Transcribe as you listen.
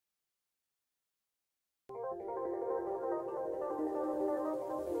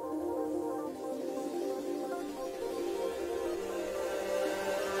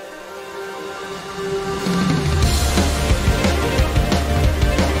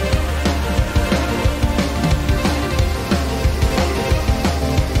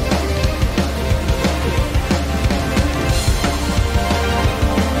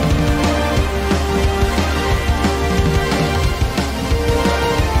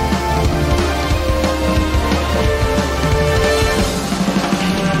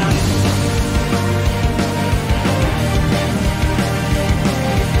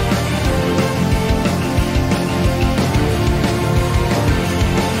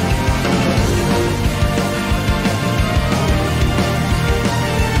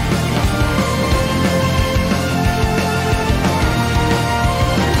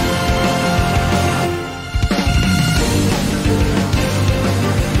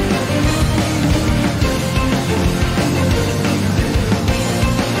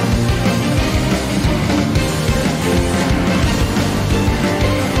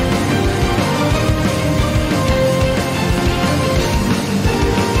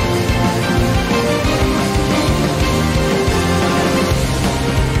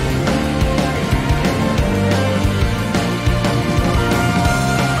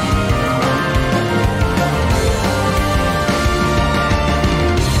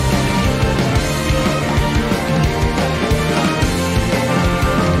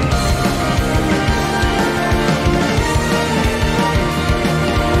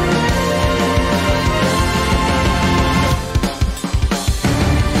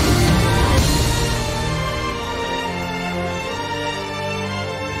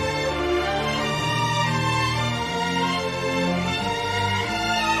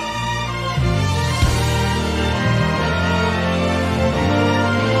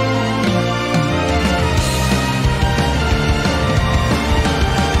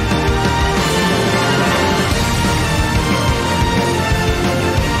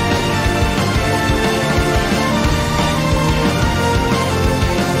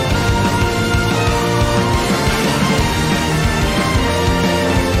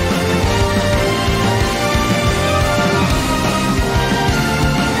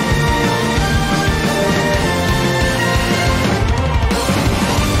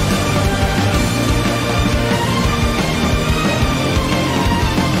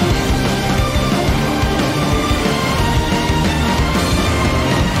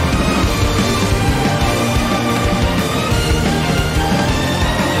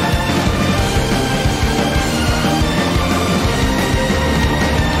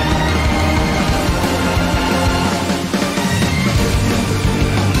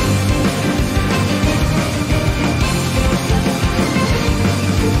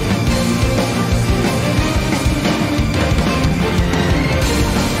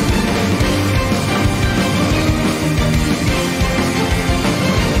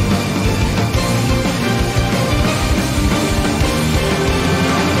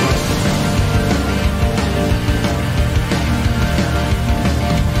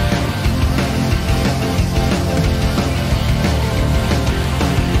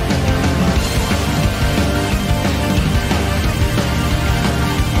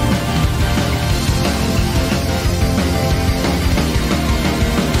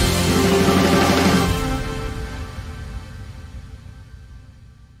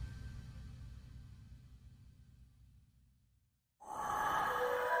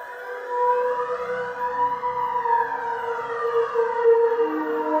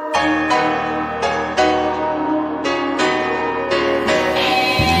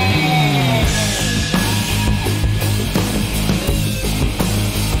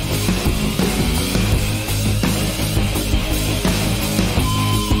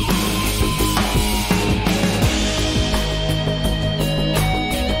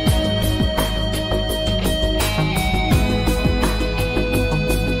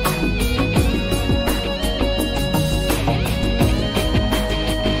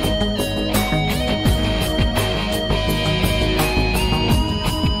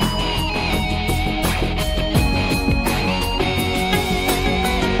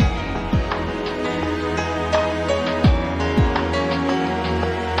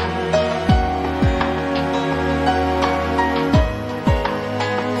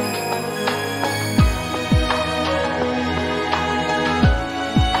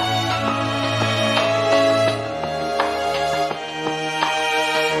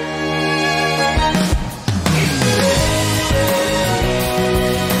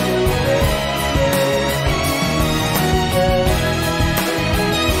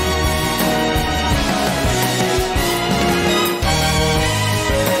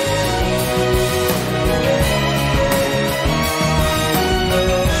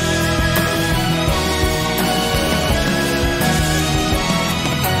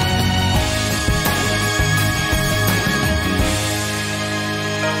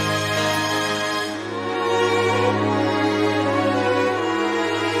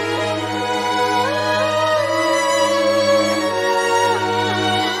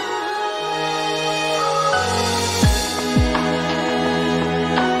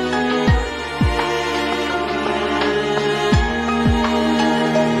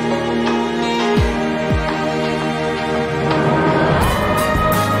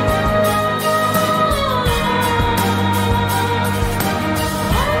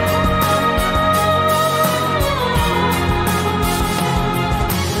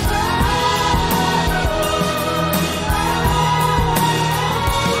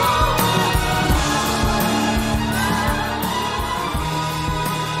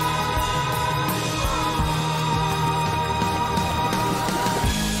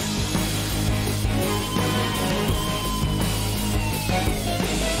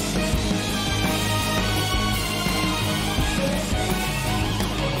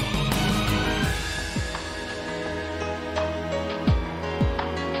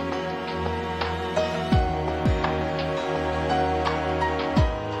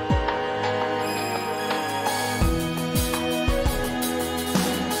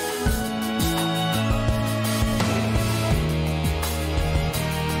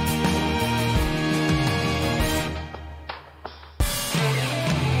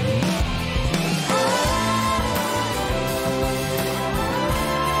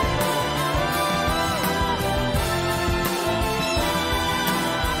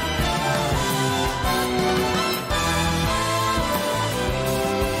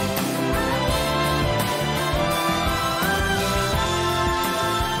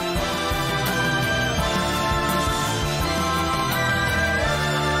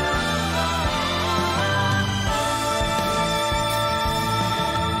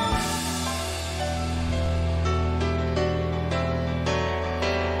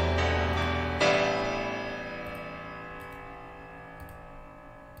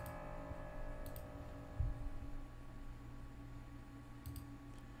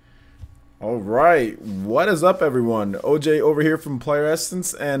All right, what is up, everyone? OJ over here from Player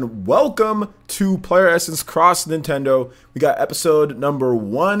Essence, and welcome to Player Essence Cross Nintendo. We got episode number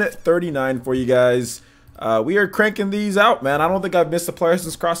 139 for you guys. We are cranking these out, man. I don't think I've missed a Player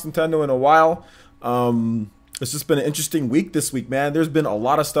Essence Cross Nintendo in a while. It's just been an interesting week this week, man. There's been a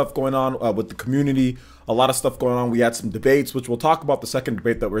lot of stuff going on with the community, a lot of stuff going on. We had some debates, which we'll talk about the second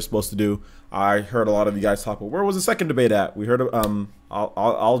debate that we're supposed to do. I heard a lot of you guys talk about where was the second debate at. We heard,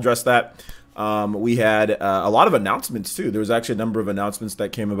 I'll address that. We had a lot of announcements too. There was actually a number of announcements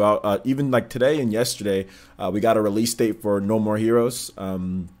that came about, even like today and yesterday. We got a release date for No More Heroes.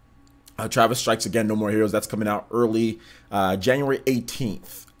 Travis Strikes Again, No More Heroes. That's coming out early, January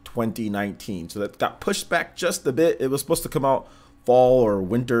 18th. 2019, so that got pushed back just a bit. It was supposed to come out fall or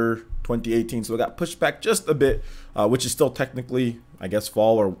winter 2018, so it got pushed back just a bit, which is still technically, I guess,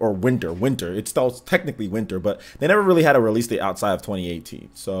 fall or winter. It's still technically winter, but they never really had a release date outside of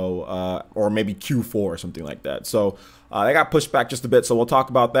 2018, so or maybe Q4 or something like that. So they got pushed back just a bit, so we'll talk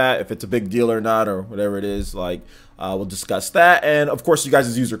about that, if it's a big deal or not, or whatever it is. Like we'll discuss that, and of course you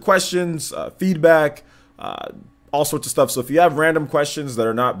guys' user questions, feedback, all sorts of stuff. So if you have random questions that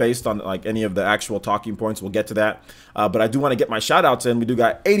are not based on like any of the actual talking points, we'll get to that. But I do want to get my shout outs in. We do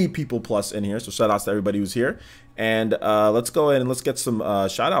got 80 people plus in here, so shout outs to everybody who's here. And let's go ahead and let's get some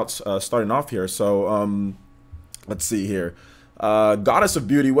shout outs starting off here. So let's see here. Goddess of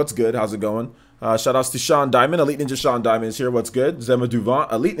Beauty, what's good? How's it going? Shout outs to Sean Diamond. Elite Ninja Sean Diamond is here. What's good? Zema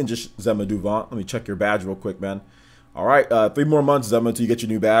Duvant. Elite Ninja Zema Duvant. Let me check your badge real quick, man. All right, 3 more months, Zema, until you get your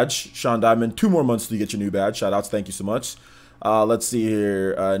new badge. Sean Diamond, 2 more months until you get your new badge. Shout outs, thank you so much. Let's see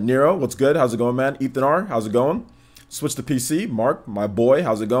here. Nero, what's good? How's it going, man? Ethan R, how's it going? Switch to PC. Mark, my boy,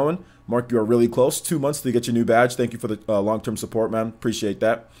 how's it going? Mark, you are really close. 2 months to get your new badge. Thank you for the long-term support, man. Appreciate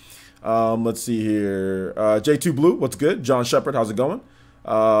that. Let's see here. J2 Blue, what's good? John Shepard, how's it going?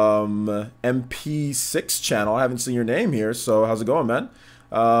 MP6 channel, I haven't seen your name here, so how's it going, man?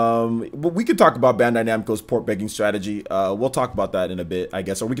 We could talk about Bandai Namco's port begging strategy. We'll talk about that in a bit, I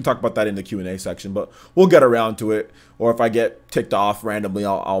guess, or we can talk about that in the Q&A section, but we'll get around to it. Or if I get ticked off randomly,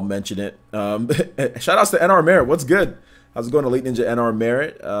 I'll mention it. Shout outs to NR Merritt. What's good? How's it going, Elite Ninja NR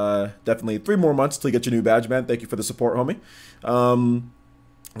Merritt? Definitely 3 more months till you get your new badge, man. Thank you for the support, homie.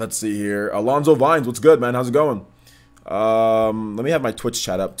 Let's see here. Alonzo Vines, what's good, man? How's it going? Let me have my Twitch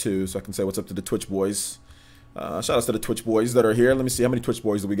chat up too, so I can say what's up to the Twitch boys. Shout outs to the Twitch boys that are here. Let me see how many Twitch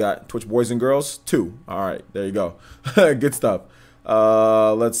boys do we got. Twitch boys and girls, 2. All right, there you go. Good stuff.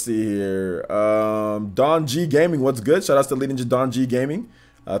 Let's see here. Don G Gaming, what's good? Shout outs to Elite Ninja Don G Gaming.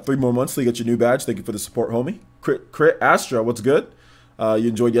 3 more months till you get your new badge. Thank you for the support, homie. Crit Astra, what's good? You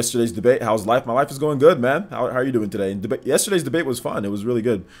enjoyed yesterday's debate. How's life? My life is going good, man. How are you doing today? Yesterday's debate was fun. It was really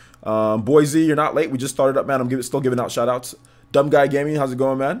good. Boise, you're not late. We just started up, man. I'm still giving out shout outs. Dumb Guy Gaming, how's it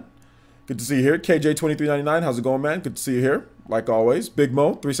going, man? Good to see you here. KJ2399, how's it going, man? Good to see you here, like always. Big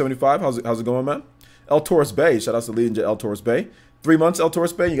Mo 375, how's it going, man? El Taurus Bay, shout out to Lee and El Taurus Bay. 3 months, El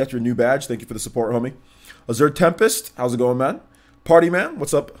Taurus Bay, you got your new badge. Thank you for the support, homie. Azure Tempest, how's it going, man? Party Man,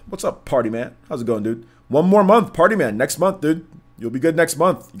 what's up? What's up, Party Man? How's it going, dude? 1 more month, Party Man, next month, dude. You'll be good next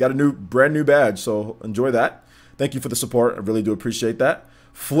month. You got a brand new badge, so enjoy that. Thank you for the support. I really do appreciate that.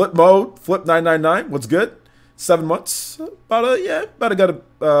 Flip Mode, Flip999, what's good? 7 months,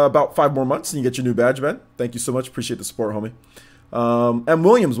 about 5 more months, and you get your new badge, man. Thank you so much. Appreciate the support, homie. M.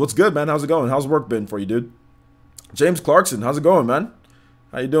 Williams, what's good, man? How's it going? How's work been for you, dude? James Clarkson, how's it going, man?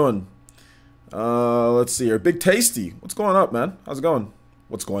 How you doing? Let's see here. Big Tasty, what's going up, man? How's it going?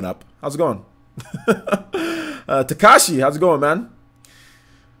 What's going up? How's it going? Takashi, how's it going, man?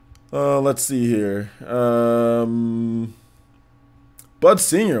 Let's see here. Bud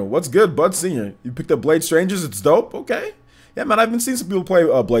Senior, what's good, Bud Senior? You picked up Blade Strangers, it's dope, okay. Yeah, man, I've been seeing some people play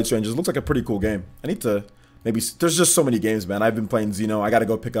Blade Strangers. It looks like a pretty cool game. I need to maybe, there's just so many games, man. I've been playing Xeno. I got to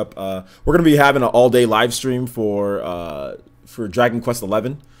go pick up, we're going to be having an all-day live stream for Dragon Quest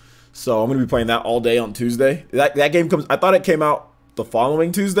 11. So I'm going to be playing that all day on Tuesday. That game comes, I thought it came out the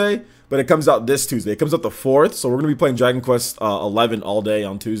following Tuesday, but it comes out this Tuesday. It comes out the 4th, so we're going to be playing Dragon Quest 11 all day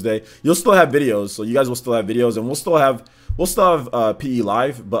on Tuesday. You'll still have videos, so you guys will still have videos, and we'll still have PE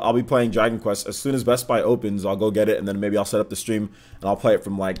live, but I'll be playing Dragon Quest. As soon as Best Buy opens, I'll go get it, and then maybe I'll set up the stream, and I'll play it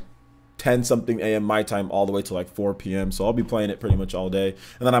from like 10-something a.m. my time all the way to like 4 p.m. So I'll be playing it pretty much all day.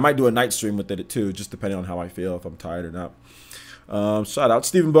 And then I might do a night stream with it too, just depending on how I feel, if I'm tired or not. Shout out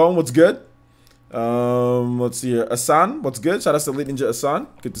Stephen Bone, what's good? Let's see here. Asan, what's good? Shout out to Elite Ninja Asan.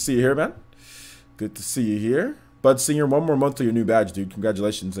 Good to see you here, man. Good to see you here. Bud Senior, 1 more month to your new badge, dude.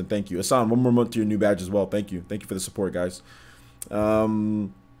 Congratulations and thank you. Asan, 1 more month to your new badge as well. Thank you. Thank you for the support, guys.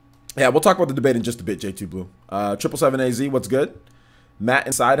 Yeah, we'll talk about the debate in just a bit, J2 Blue. 777AZ, what's good? Matt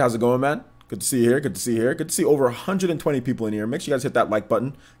Inside, how's it going, man? Good to see you here. Good to see you here. Good to see over 120 people in here. Make sure you guys hit that like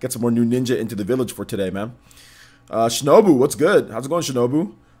button. Get some more new ninja into the village for today, man. Shinobu, what's good? How's it going,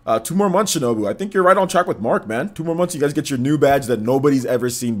 Shinobu? 2 more months, Shinobu. I think you're right on track with Mark, man. 2 more months, you guys get your new badge that nobody's ever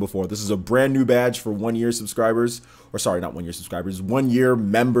seen before. This is a brand new badge for 1 year subscribers. Or sorry, not 1 year subscribers. 1 year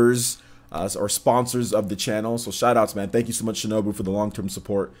members or sponsors of the channel. So shout outs, man. Thank you so much, Shinobu, for the long-term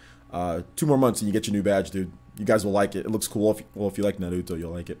support. 2 more months and you get your new badge, dude. You guys will like it. It looks cool. If you like Naruto,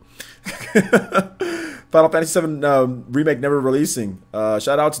 you'll like it. Final Fantasy VII Remake never releasing.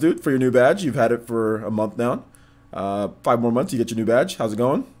 Shout outs, dude, for your new badge. You've had it for a month now. 5 more months, you get your new badge. How's it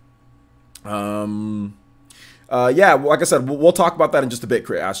going? Yeah, like I said, we'll talk about that in just a bit,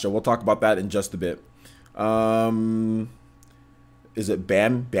 Crit Astro. We'll talk about that in just a bit. Is it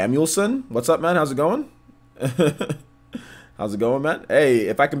Bamulson? What's up, man? How's it going? How's it going, man? Hey,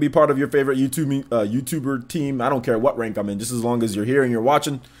 if I can be part of your favorite YouTuber team, I don't care what rank I'm in, just as long as you're here and you're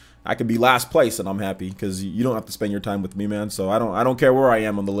watching, I could be last place and I'm happy because you don't have to spend your time with me, man. So I don't care where I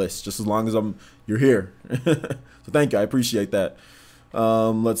am on the list, just as long as you're here. So thank you, I appreciate that.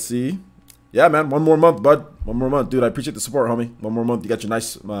 Let's see. Yeah, man, 1 more month, bud. 1 more month, dude. I appreciate the support, homie. 1 more month, you got your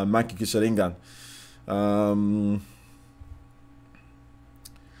nice Mankiki Sharingan.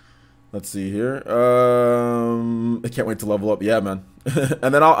 Let's see here. I can't wait to level up. Yeah, man.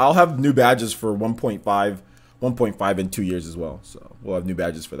 And then I'll have new badges for 1.5 in 2 years as well. So we'll have new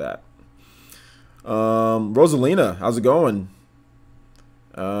badges for that. Rosalina, how's it going?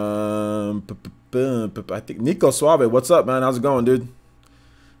 I think Nico Suave, what's up, man? How's it going, dude?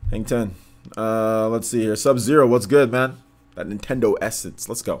 Hang 10. Let's see here. Sub-Zero, what's good, man? That Nintendo essence.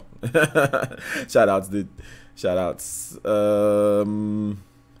 Let's go. Shout outs, dude. Shout outs.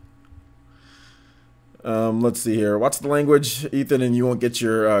 Let's see here. What's the language, Ethan? And you won't get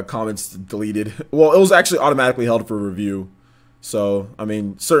your comments deleted. Well, it was actually automatically held for review. So, I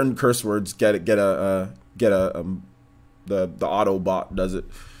mean, certain curse words the auto bot does it.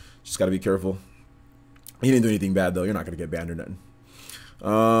 Just got to be careful. He didn't do anything bad though. You're not gonna get banned or nothing.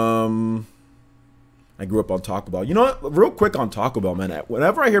 I grew up on Taco Bell. You know what? Real quick on Taco Bell, man.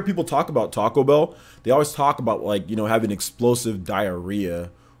 Whenever I hear people talk about Taco Bell, they always talk about, like, you know, having explosive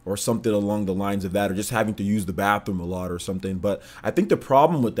diarrhea or something along the lines of that, or just having to use the bathroom a lot or something. But I think the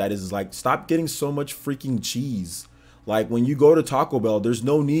problem with that is like, stop getting so much freaking cheese. Like, when you go to Taco Bell, there's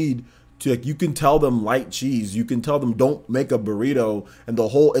no need to, like, you can tell them light cheese. You can tell them don't make a burrito and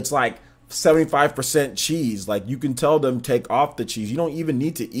it's like 75% cheese. Like, you can tell them take off the cheese. You don't even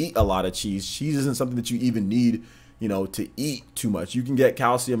need to eat a lot of cheese. Cheese isn't something that you even need, you know, to eat too much. You can get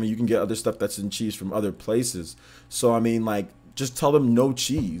calcium and you can get other stuff that's in cheese from other places. So, I mean, like, just tell them no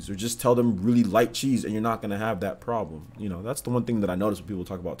cheese, or just tell them really light cheese, and you're not going to have that problem. You know, that's the one thing that I notice when people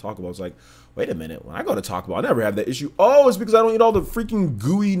talk about Taco Bell. It's like, wait a minute, when I go to Taco Bell, I never have that issue. Oh, it's because I don't eat all the freaking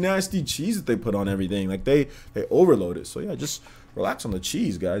gooey, nasty cheese that they put on everything. Like, they overload it. So, yeah, just relax on the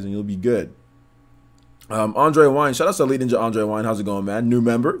cheese, guys, and you'll be good. Andre Wine, shout out to Elite Ninja Andre Wine. How's it going, man? New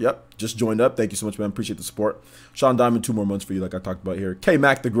member, yep, just joined up. Thank you so much, man. Appreciate the support. Sean Diamond, 2 more months for you, like I talked about here. K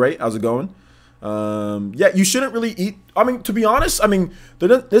Mac the Great, how's it going? Yeah, you shouldn't really eat. I mean, to be honest, I mean,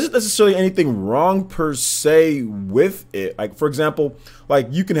 there isn't necessarily anything wrong per se with it. Like, for example, like,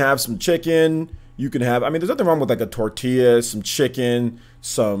 you can have some chicken. You can have, I mean, there's nothing wrong with like a tortilla, some chicken,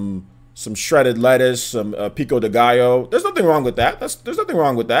 some shredded lettuce, some pico de gallo. There's nothing wrong with that. There's nothing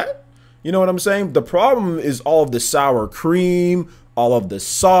wrong with that. You know what I'm saying? The problem is all of the sour cream, all of the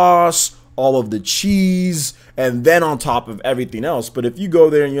sauce, all of the cheese, and then on top of everything else. But if you go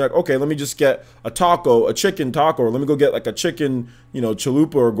there and you're like, okay, let me just get a taco, a chicken taco, or let me go get like a chicken, you know,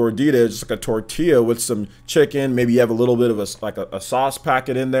 chalupa or gordita, just like a tortilla with some chicken. Maybe you have a little bit of a sauce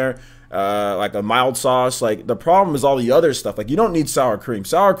packet in there, like a mild sauce. Like, the problem is all the other stuff. Like, you don't need sour cream.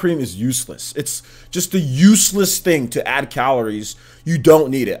 Sour cream is useless. It's just a useless thing to add calories. You don't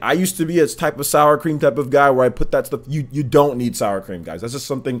need it. I used to be a type of sour cream type of guy where I put that stuff. You don't need sour cream, guys. That's just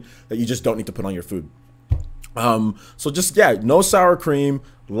something that you just don't need to put on your food. So just, yeah, no sour cream,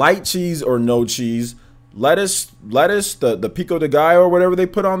 light cheese or no cheese, lettuce, the pico de gallo or whatever they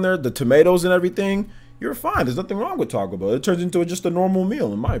put on there, the tomatoes and everything. You're fine. There's nothing wrong with Taco Bell. It turns into just a normal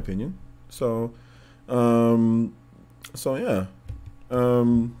meal, in my opinion. So, yeah.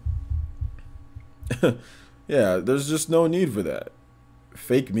 Yeah, there's just no need for that.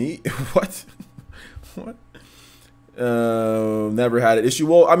 Fake meat? What? What? Never had an issue.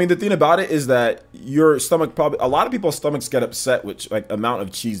 Well, I mean, the thing about it is that your stomach a lot of people's stomachs get upset with, like, amount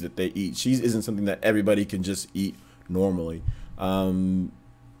of cheese that they eat. Cheese isn't something that everybody can just eat normally.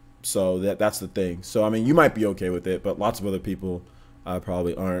 So that's the thing. So, I mean, you might be okay with it, but lots of other people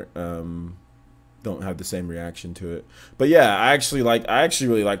probably aren't. don't have the same reaction to it. But yeah, I actually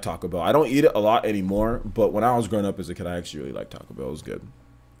really like Taco Bell. I don't eat it a lot anymore, but when I was growing up as a kid, I actually really liked Taco Bell. It was good.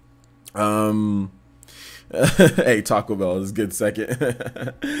 Hey, Taco Bell is good second.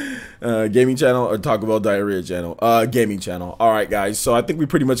 Gaming channel or Taco Bell diarrhea channel? Gaming channel. All right, guys. So I think we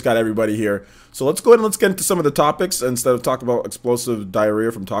pretty much got everybody here. So let's go ahead and let's get into some of the topics instead of talking about explosive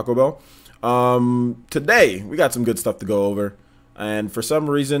diarrhea from Taco Bell. Today we got some good stuff to go over, and for some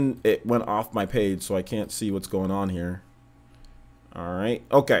reason it went off my page, so I can't see what's going on here. All right.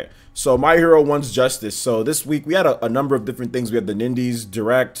 Okay. So My Hero One's Justice. So this week we had a number of different things. We had the Nindies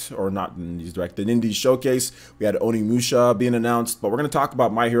Direct, or not the Nindies Direct, the Nindies Showcase. We had Onimusha being announced, but we're going to talk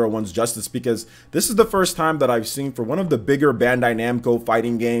about My Hero One's Justice because this is the first time that I've seen for one of the bigger Bandai Namco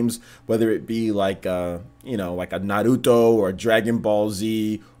fighting games, whether it be like you know, like a Naruto or a Dragon Ball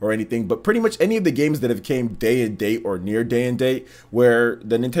Z or anything, but pretty much any of the games that have came day and date or near day and date, where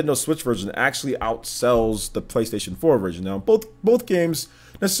the Nintendo Switch version actually outsells the PlayStation 4 version. Now, both games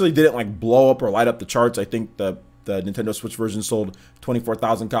necessarily didn't like blow up or light up the charts. I think the Nintendo Switch version sold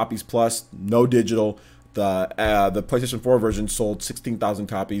 24,000 copies plus, no digital. The PlayStation 4 version sold 16,000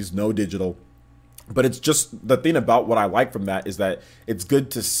 copies, no digital. But it's just the thing about what I like from that is that it's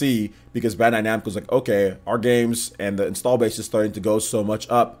good to see, because Bandai Namco's like, okay, our games and the install base is starting to go so much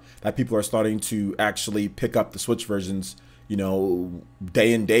up that people are starting to actually pick up the Switch versions, you know,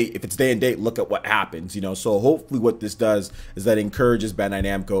 day and date. If it's day and date, look at what happens, you know. So hopefully what this does is that encourages Bandai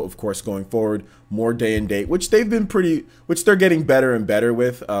Namco, of course, going forward, more day and date, which they've been which they're getting better and better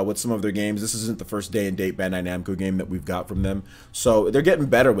with some of their games. This isn't the first day and date Bandai Namco game that we've got from them, so they're getting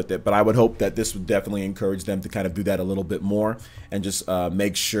better with it. But I would hope that this would definitely encourage them to kind of do that a little bit more and just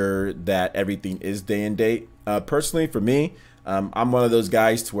make sure that everything is day and date. Personally, for me, I'm one of those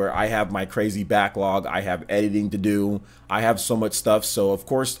guys to where I have my crazy backlog. I have editing to do. I have so much stuff. So of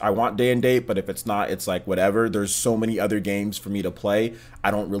course I want day and date, but if it's not, it's like whatever. There's so many other games for me to play.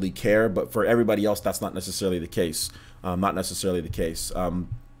 I don't really care. But for everybody else, that's not necessarily the case.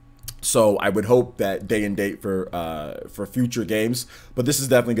 So I would hope that day and date for future games. But this is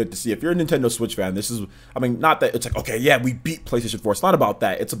definitely good to see. If you're a Nintendo Switch fan, this is, I mean, not that it's like, okay, yeah, we beat PlayStation 4. It's not about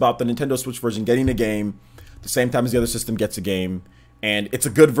that. It's about the Nintendo Switch version getting a game the same time as the other system gets a game, and it's a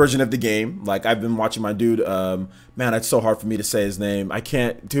good version of the game. Like, I've been watching my dude, man, it's so hard for me to say his name. I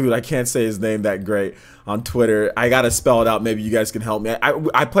can't say his name that great on Twitter. I gotta spell it out. Maybe you guys can help me.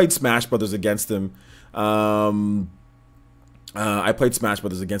 I played Smash Brothers against him. I played Smash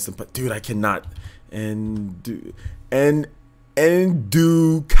Brothers against him, but dude, I cannot.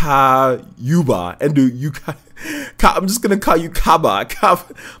 I'm just gonna call you Kaba.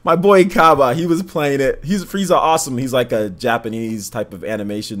 My boy Kaba. He was playing it. He's awesome. He's like a Japanese type of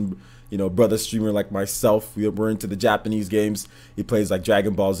animation, you know, brother streamer like myself. We're into the Japanese games. He plays like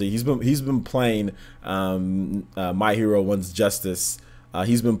Dragon Ball Z. He's been playing My Hero One's Justice.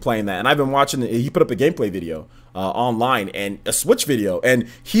 He's been playing that, and I've been watching it. He put up a gameplay video online and a Switch video, and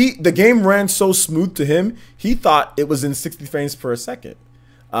the game ran so smooth to him, he thought it was in 60 frames per second.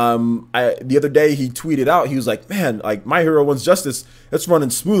 The other day he tweeted out, he was like, man, like My Hero One's Justice, it's running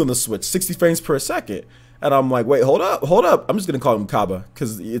smooth on the Switch, 60 frames per second. And I'm like, wait, hold up. I'm just gonna call him Kaba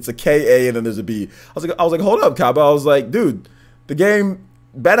because it's a K-A and then there's a B. I was like, hold up, Kaba. I was like, dude, the game,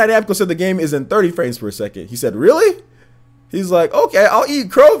 Bandai Namco said the game is in 30 frames per second. He said, really? He's like, okay, I'll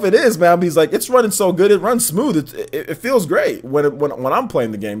eat crow if it is, man. But he's like, it's running so good, it runs smooth. It feels great when I'm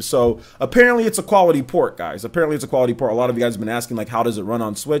playing the game. So apparently it's a quality port, guys. Apparently it's a quality port. A lot of you guys have been asking, like, how does it run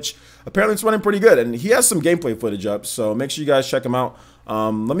on Switch? Apparently it's running pretty good, and he has some gameplay footage up. So make sure you guys check him out.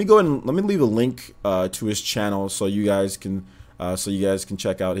 Let me leave a link to his channel so you guys can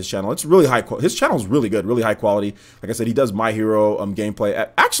check out his channel. It's really high quality. His channel is really good, really high quality. Like I said, he does My Hero gameplay.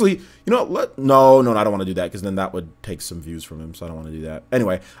 Actually, you know, no, I don't want to do that because then that would take some views from him. So I don't want to do that.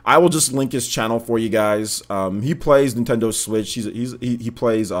 Anyway, I will just link his channel for you guys. He plays Nintendo Switch. He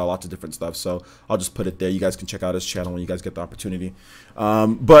plays lots of different stuff. So I'll just put it there. You guys can check out his channel when you guys get the opportunity.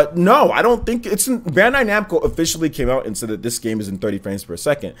 But no, I don't think Bandai Namco officially came out and said that this game is in 30 frames per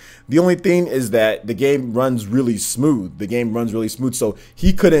second. The only thing is that the game runs really smooth. So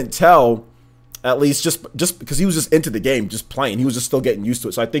he couldn't tell, at least just because he was just into the game, just playing. He was just still getting used to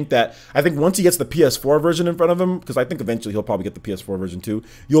it. So I think once he gets the PS4 version in front of him, because I think eventually he'll probably get the PS4 version too,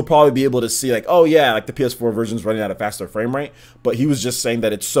 you'll probably be able to see like, oh yeah, like the PS4 version is running at a faster frame rate. But he was just saying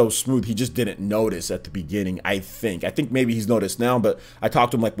that it's so smooth, he just didn't notice at the beginning. I think maybe he's noticed now, but I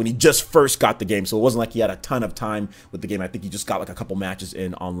talked to him like when he just first got the game, so it wasn't like he had a ton of time with the game. I think he just got like a couple matches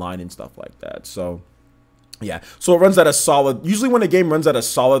in online and stuff like that. So yeah, so it runs at a solid, usually when a game runs at a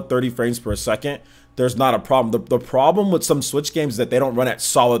solid 30 frames per second, there's not a problem. The problem with some Switch games is that they don't run at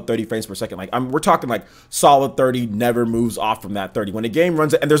solid 30 frames per second. Like we're talking like solid 30, never moves off from that 30. When a game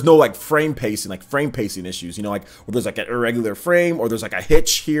runs it, and there's no like frame pacing issues, you know, like where there's like an irregular frame or there's like a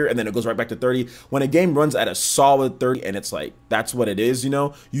hitch here and then it goes right back to 30. When a game runs at a solid 30 and it's like, that's what it is, you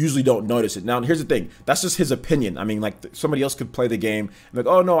know, you usually don't notice it. Now, here's the thing. That's just his opinion. I mean, like somebody else could play the game and like,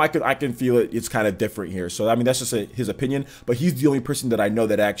 oh no, I can feel it. It's kind of different here. So, I mean, that's just his opinion, but he's the only person that I know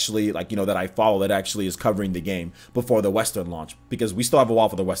that actually, like, you know, that I follow that actually is covering the game before the Western launch, because we still have a while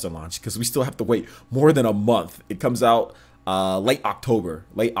for the Western launch because we still have to wait more than a month. It comes out late October,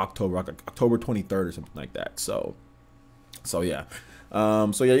 October 23rd or something like that. So yeah.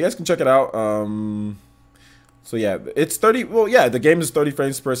 So yeah, you guys can check it out. So yeah, it's 30. Well, yeah, the game is 30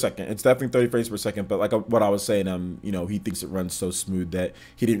 frames per second. It's definitely 30 frames per second. But like what I was saying, you know, he thinks it runs so smooth that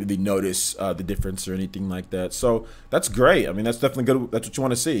he didn't really notice the difference or anything like that. So that's great. I mean, that's definitely good. That's what you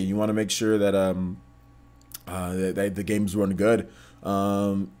want to see. You want to make sure that the game's running good.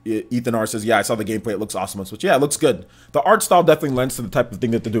 Ethan R says, yeah, I saw the gameplay. It looks awesome on Switch. Yeah, it looks good. The art style definitely lends to the type of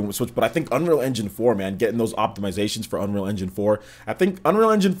thing that they're doing with Switch, but I think Unreal Engine 4, man, getting those optimizations for Unreal Engine 4, I think Unreal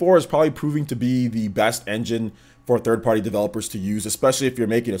Engine 4 is probably proving to be the best engine for third-party developers to use, especially if you're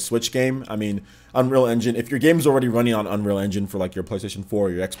making a Switch game. I mean, Unreal Engine, if your game's already running on Unreal Engine for like your PlayStation 4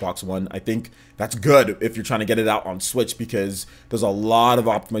 or your Xbox One, I think that's good if you're trying to get it out on Switch, because there's a lot of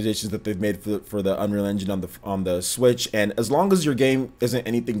optimizations that they've made for the Unreal Engine on the Switch, and as long as your game isn't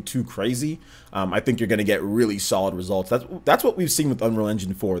anything too crazy, I think you're going to get really solid results. That's what we've seen with Unreal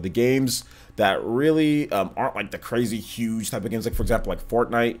Engine 4. The games that really aren't like the crazy huge type of games, like for example like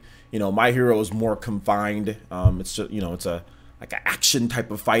Fortnite, you know, My Hero is more confined. It's just, you know, it's like an action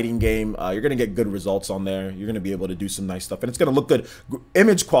type of fighting game. You're gonna get good results on there. You're gonna be able to do some nice stuff, and it's gonna look good.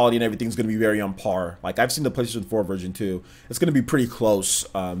 Image quality and everything's gonna be very on par. Like I've seen the PlayStation 4 version too. It's gonna be pretty close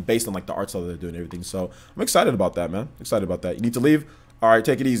based on like the art style that they're doing and everything. So I'm excited about that, man. Excited about that. You need to leave? All right,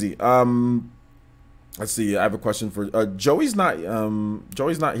 take it easy. Let's see. I have a question for Joey's not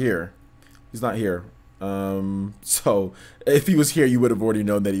here. He's not here. So if he was here, you would have already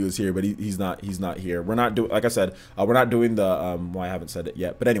known that he was here, but he's not here. We're not doing, like I said, we're not doing the well, I haven't said it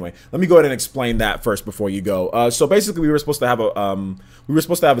yet, but anyway, let me go ahead and explain that first before you go. So basically we were supposed to have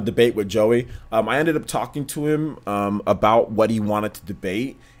a debate with Joey. I ended up talking to him about what he wanted to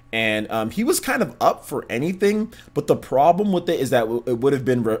debate, and he was kind of up for anything, but the problem with it is that it would have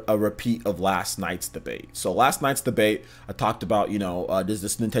been a repeat of last night's debate. So last night's debate, I talked about, you know, does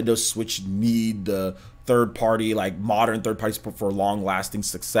this Nintendo Switch need the third-party, like modern third-party support for long-lasting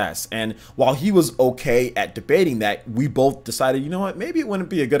success? And while he was okay at debating that, we both decided, you know what, maybe it wouldn't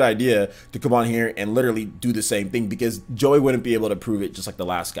be a good idea to come on here and literally do the same thing, because Joey wouldn't be able to prove it just like the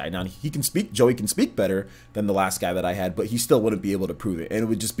last guy. Now Joey can speak better than the last guy that I had, but he still wouldn't be able to prove it, and it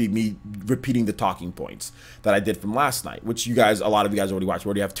would just be me repeating the talking points that I did from last night, which a lot of you guys already watched. We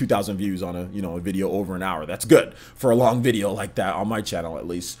already have 2,000 views on a video over an hour. That's good for a long video like that on my channel, at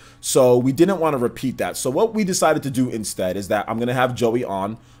least. So we didn't want to repeat that. So what we decided to do instead is that I'm going to have Joey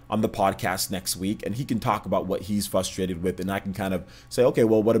on the podcast next week, and he can talk about what he's frustrated with, and I can kind of say, okay,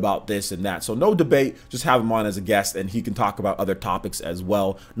 well, what about this and that? So no debate, just have him on as a guest, and he can talk about other topics as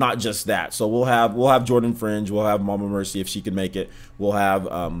well, not just that. So we'll have Jordan Fringe, we'll have Mama Mercy if she can make it, we'll have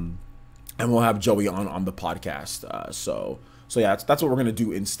Joey on the podcast. So yeah, that's what we're gonna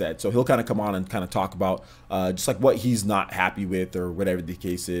do instead. So he'll kind of come on and kind of talk about just like what he's not happy with or whatever the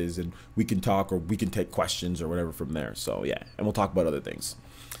case is, and we can talk or we can take questions or whatever from there. So yeah, and we'll talk about other things.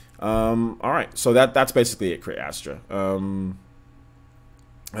 All right, so that's basically it, Crit Astra.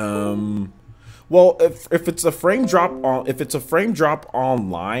 Well, if it's a frame drop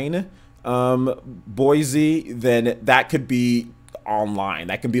online, Boise, then that could be online.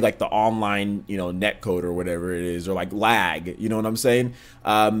 That could be like the online, you know, netcode or whatever it is, or like lag, you know what I'm saying?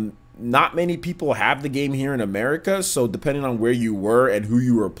 Not many people have the game here in America, so depending on where you were and who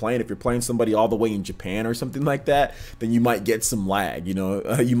you were playing, if you're playing somebody all the way in Japan or something like that, then you might get some lag, you know,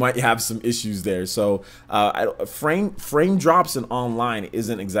 you might have some issues there. So frame drops in online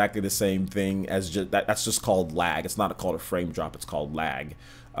isn't exactly the same thing as just that's just called lag. It's not called a frame drop, it's called lag.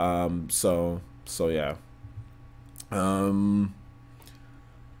 So yeah.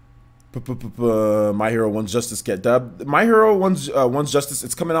 My Hero One's Justice get dubbed. My Hero One's Justice,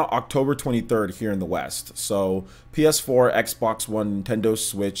 it's coming out October 23rd here in the West. So PS4, Xbox One, Nintendo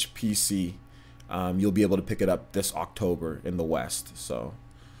Switch, PC, you'll be able to pick it up this October in the West. So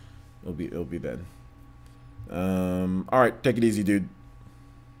it'll be then. All right, take it easy, dude.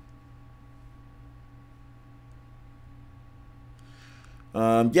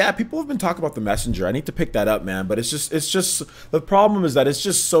 Yeah, people have been talking about the Messenger. I need to pick that up, man. But it's just the problem is that it's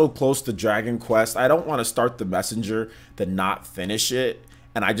just so close to Dragon Quest. I don't want to start the Messenger then not finish it.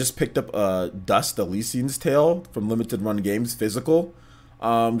 And I just picked up Dust Elysian's Tale from Limited Run Games physical.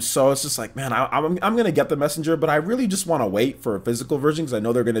 So it's just like, man, I'm gonna get the Messenger, but I really just want to wait for a physical version because I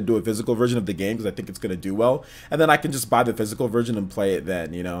know they're gonna do a physical version of the game because I think it's gonna do well, and then I can just buy the physical version and play it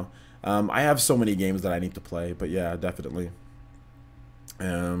then. You know, I have so many games that I need to play, but yeah, definitely.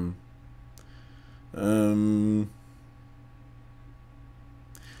 Oh,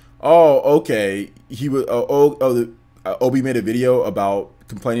 okay. He was. Obi made a video about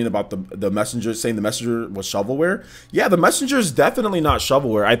complaining about the messenger, saying the messenger was shovelware. Yeah, the messenger is definitely not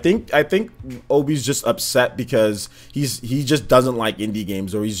shovelware. I think Obi's just upset because he just doesn't like indie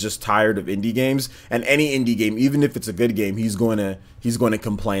games, or he's just tired of indie games. And any indie game, even if it's a good game, he's going to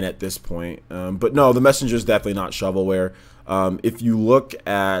complain at this point. But no, the messenger is definitely not shovelware. If you look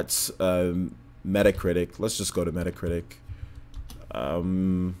at Metacritic, let's just go to Metacritic.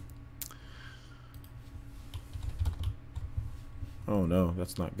 Oh no,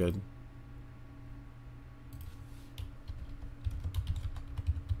 that's not good.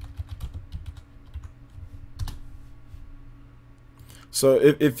 So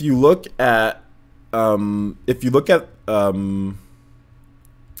if you look at why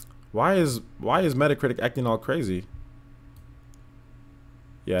is Metacritic acting all crazy?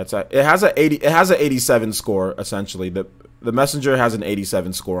 Yeah, it has an 87 score essentially. The Messenger has an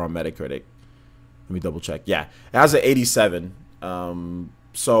 87 score on Metacritic. Let me double check. Yeah, it has an 87.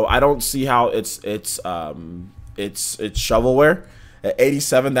 So I don't see how it's shovelware. At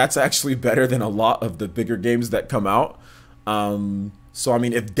 87, that's actually better than a lot of the bigger games that come out. So I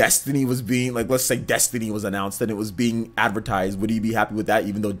mean, if Destiny was being, like, let's say Destiny was announced and it was being advertised, would you be happy with that,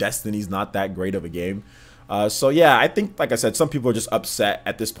 even though Destiny's not that great of a game? So yeah, I think, like I said, some people are just upset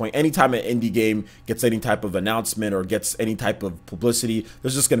at this point. Anytime an indie game gets any type of announcement or gets any type of publicity,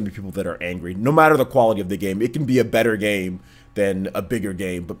 there's just going to be people that are angry. No matter the quality of the game, it can be a better game than a bigger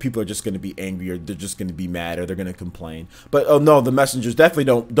game, but people are just going to be angry, or they're just going to be mad, or they're going to complain. But oh no, the Messengers, definitely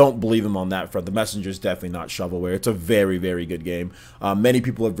don't believe him on that front. The Messenger's definitely not shovelware. It's a very, very good game. Many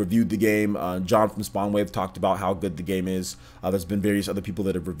people have reviewed the game. John from Spawnwave talked about how good the game is. There's been various other people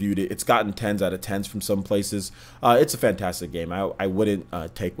that have reviewed it. It's gotten 10s out of 10s from some places. It's a fantastic game. I wouldn't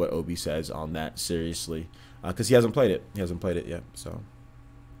take what Obi says on that seriously, because he hasn't played it. He hasn't played it yet. So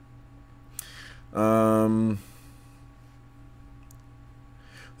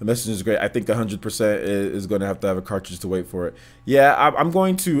the Messenger is great. I think 100% is going to have a cartridge to wait for it. Yeah, I'm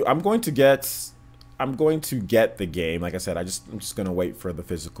going to get the game. Like I said, I'm just going to wait for the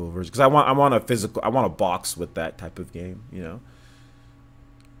physical version, because I want a box with that type of game, you know.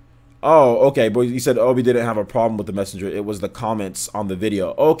 Oh, okay, but you said Obi didn't have a problem with the Messenger. It was the comments on the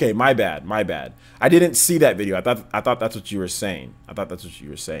video. Okay, my bad. I didn't see that video. I thought that's what you were saying.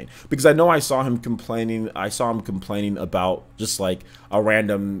 Because I know I saw him complaining. About just like a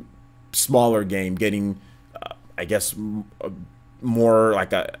random smaller game getting, I guess, more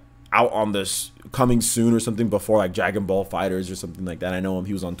like out on this coming soon or something before, like Dragon Ball Fighters or something like that. I know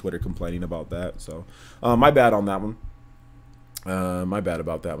he was on Twitter complaining about that. So my bad on that one. My bad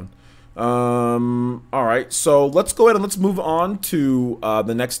about that one. All right, so let's go ahead and let's move on to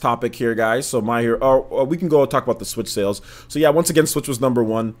the next topic here, guys. So we can go talk about the Switch sales. So yeah, once again, Switch was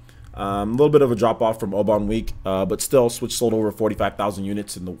 #1. A little bit of a drop off from Obon week, but still, Switch sold over 45,000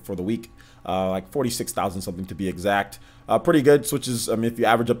 units for the week, like 46,000 something to be exact. Pretty good. Switches, I mean, if you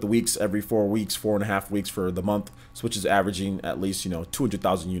average up the weeks, every 4 weeks, 4.5 weeks for the month, Switch is averaging at least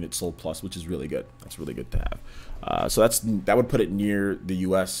 200,000 units sold plus, which is really good. That's really good to have. So that would put it near the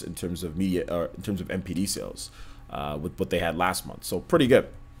U.S. in terms of media, or in terms of MPD sales, with what they had last month. So pretty good.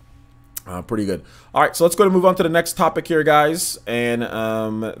 Pretty good. All right, so let's go and move on to the next topic here, guys. And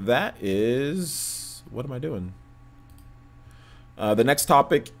that is, what am I doing? The next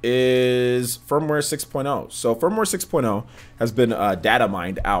topic is Firmware 6.0. So Firmware 6.0 has been data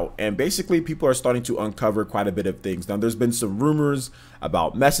mined out, and basically people are starting to uncover quite a bit of things. Now, there's been some rumors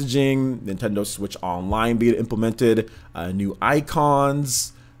about messaging, Nintendo Switch Online being implemented, new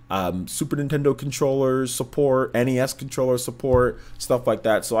icons, Super Nintendo controllers support, NES controller support, stuff like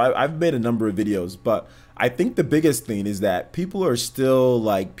that. So I've made a number of videos, but I think the biggest thing is that people are still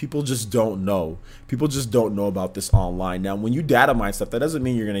like, people just don't know. People just don't know about this online. Now, when you data mine stuff, that doesn't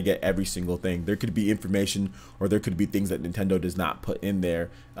mean you're going to get every single thing. There could be information, or there could be things that Nintendo does not put in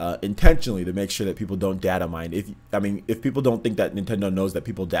there intentionally to make sure that people don't data mine. If people don't think that Nintendo knows that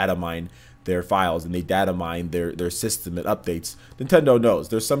people data mine their files and they data mine their system and updates, Nintendo knows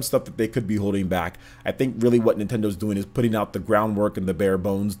there's some stuff that they could be holding back. I think really what Nintendo's doing is putting out the groundwork and the bare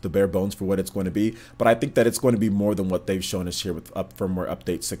bones for what it's going to be. But I think that it's going to be more than what they've shown us here with firmware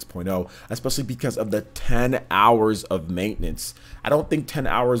update 6.0, especially because of the 10 hours of maintenance. I don't think 10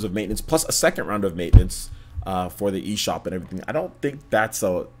 hours of maintenance plus a second round of maintenance for the eShop and everything, I don't think that's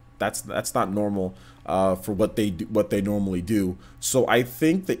not normal for what they normally do. So I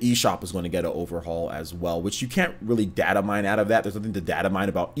think the eShop is going to get an overhaul as well, which you can't really data mine out of that. There's nothing to data mine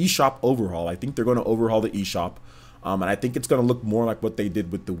about eShop overhaul. I think they're going to overhaul the eShop. And I think it's going to look more like what they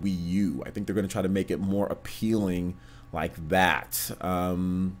did with the Wii U. I think they're going to try to make it more appealing like that.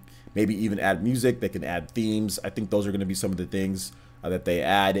 Maybe even add music. They can add themes. I think those are going to be some of the things that they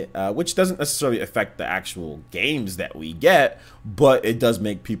add, which doesn't necessarily affect the actual games that we get, but it does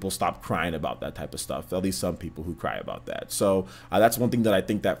make people stop crying about that type of stuff. At least some people who cry about that. So that's one thing that I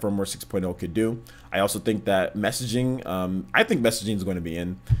think that firmware 6.0 could do. I also think that messaging, I think messaging is going to be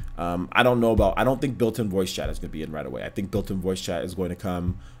in. I don't think built-in voice chat is going to be in right away. I think built-in voice chat is going to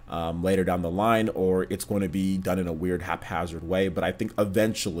come later down the line, or it's going to be done in a weird haphazard way. But I think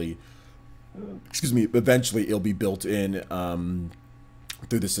eventually it'll be built in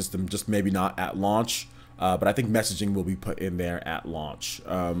through the system, just maybe not at launch, but I think messaging will be put in there at launch.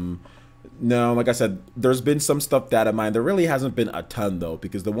 No, like I said, there's been some stuff data mined. There really hasn't been a ton though,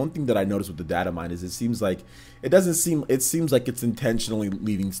 because the one thing that I noticed with the data mine is it seems like it's intentionally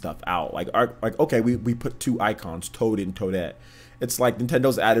leaving stuff out. Like okay, we put two icons, Toad and Toadette. It's like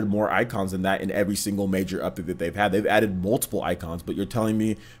Nintendo's added more icons than that in every single major update that they've had. They've added multiple icons, but you're telling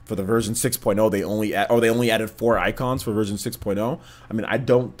me for the version 6.0 they only added 4 icons for version 6.0? I mean, I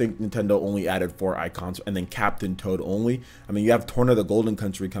don't think Nintendo only added 4 icons and then Captain Toad only. I mean, you have Torna the Golden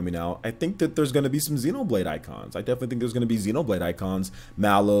Country coming out. I think that there's going to be some Xenoblade icons. I definitely think there's going to be Xenoblade icons.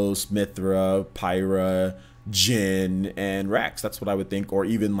 Mallow, Mithra, Pyra, Jin, and Rex. That's what I would think. Or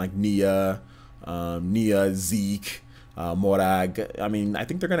even like Nia, Zeke, Morag. I mean, I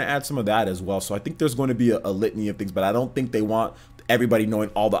think they're going to add some of that as well. So I think there's going to be a litany of things, but I don't think they want everybody knowing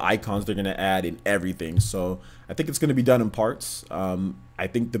all the icons they're going to add in everything. So I think it's going to be done in parts. I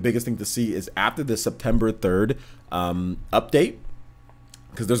think the biggest thing to see is after the September 3rd update,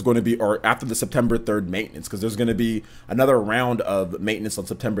 because there's going to be, or after the September 3rd maintenance, because there's going to be another round of maintenance on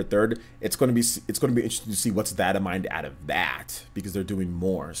September 3rd. It's going to be interesting to see what's data mined out of that, because they're doing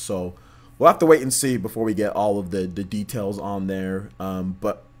more. So we'll have to wait and see before we get all of the details on there.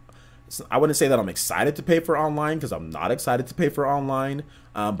 But I wouldn't say that I'm excited to pay for online, because I'm not excited to pay for online.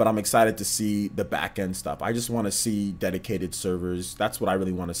 But I'm excited to see the back end stuff. I just want to see dedicated servers. That's what I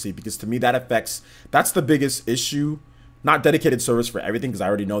really want to see, because to me that's the biggest issue. Not dedicated servers for everything, because I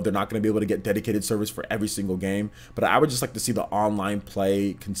already know they're not going to be able to get dedicated servers for every single game. But I would just like to see the online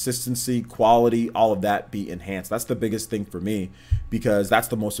play consistency, quality, all of that be enhanced. That's the biggest thing for me, because that's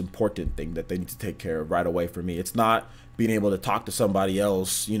the most important thing that they need to take care of right away for me. It's not being able to talk to somebody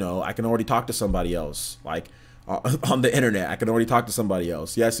else. You know, I can already talk to somebody else. Like, on the internet, I can already talk to somebody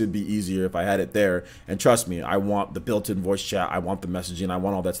else. Yes, it'd be easier if I had it there, and trust me, I want the built-in voice chat, I want the messaging, I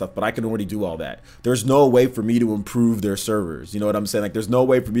want all that stuff, but I can already do all that. There's no way for me to improve their servers. You know what I'm saying? Like, there's no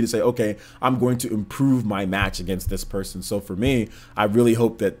way for me to say, okay, I'm going to improve my match against this person. So for me, I really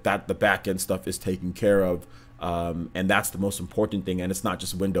hope that the back-end stuff is taken care of, and that's the most important thing, and it's not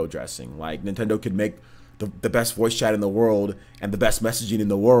just window dressing. Like, Nintendo could make the best voice chat in the world and the best messaging in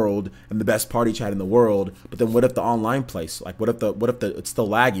the world and the best party chat in the world, but then what if the online place, like what if it's still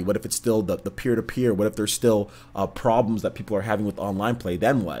laggy? What if it's still the peer-to-peer? What if there's still problems that people are having with online play?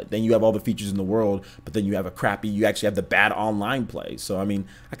 Then what? Then you have all the features in the world, but then you actually have the bad online play. So I mean,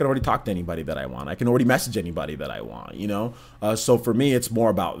 I can already talk to anybody that I want. I can already message anybody that I want, you know? So for me, it's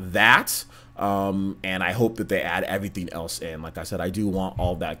more about that. And I hope that they add everything else in. Like I said, I do want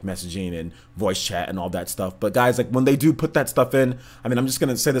all that messaging and voice chat and all that stuff. But guys, like when they do put that stuff in, I mean, I'm just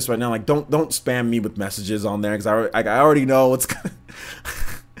gonna say this right now, like don't spam me with messages on there, because I already know what's gonna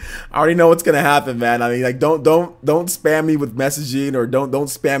I already know what's gonna happen, man. I mean, like don't spam me with messaging, or don't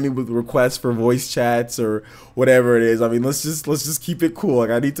spam me with requests for voice chats or whatever it is. I mean, let's just keep it cool. Like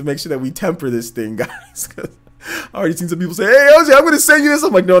I need to make sure that we temper this thing, guys. I already seen some people say, "Hey, OJ, I'm gonna send you this."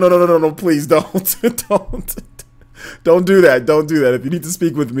 I'm like, no, please don't, don't do that. Don't do that. If you need to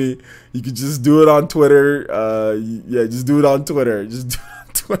speak with me, you can just do it on Twitter. Yeah, just do it on Twitter. Just do it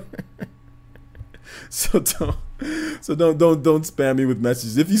on Twitter. So don't spam me with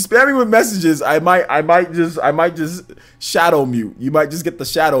messages. If you spam me with messages, I might just shadow mute. You might just get the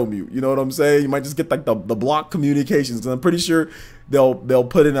shadow mute. You know what I'm saying? You might just get like the block communications. Because I'm pretty sure they'll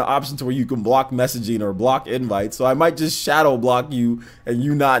put in an option to where you can block messaging or block invites. So I might just shadow block you and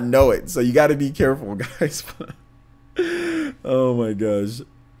you not know it. So you got to be careful, guys. Oh my gosh.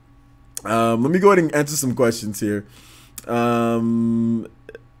 Let me go ahead and answer some questions here.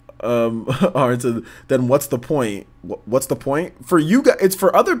 All right, so then what's the point? What's the point? For you guys, it's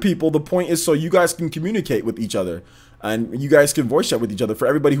for other people. The point is so you guys can communicate with each other and you guys can voice chat with each other. For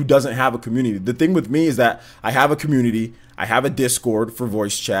everybody who doesn't have a community, the thing with me is that I have a community. I have a Discord for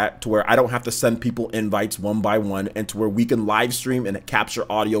voice chat to where I don't have to send people invites one by one and to where we can live stream and capture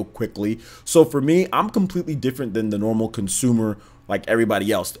audio quickly. So for me, I'm completely different than the normal consumer like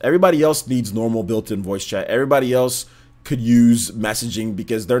everybody else. Everybody else needs normal built-in voice chat. Everybody else could use messaging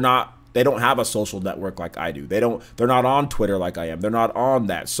because they don't have a social network like I do. They're not on Twitter like I am. They're not on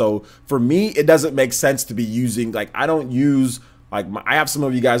that. So for me, it doesn't make sense to be using, like, I don't use, like, I have some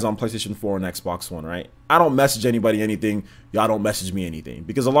of you guys on PlayStation 4 and Xbox One, right? I don't message anybody anything. Y'all don't message me anything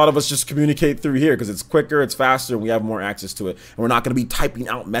because a lot of us just communicate through here because it's quicker, it's faster, and we have more access to it. And we're not going to be typing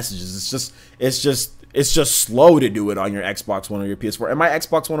out messages. It's just slow to do it on your Xbox One or your PS4. And my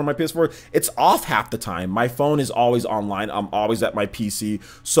Xbox One or my PS4, it's off half the time. My phone is always online. I'm always at my PC.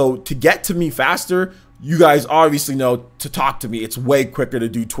 So to get to me faster, you guys obviously know to talk to me, it's way quicker to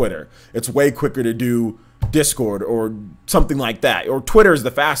do Twitter. It's way quicker to do Discord or something like that, or Twitter is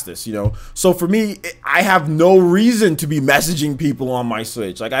the fastest, you know. So for me, I have no reason to be messaging people on my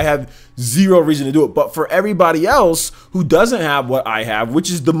Switch. Like, I have zero reason to do it. But for everybody else who doesn't have what I have, which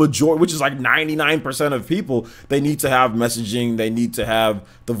is the majority, which is like 99% of people, they need to have messaging. They need to have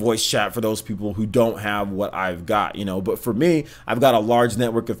the voice chat for those people who don't have what I've got, you know. But for me, I've got a large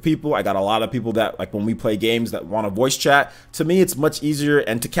network of people. I got a lot of people that, like, when we play games that want to voice chat. To me, it's much easier,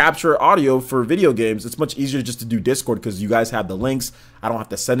 and to capture audio for video games, it's much easier just to do Discord because you guys have the links. I don't have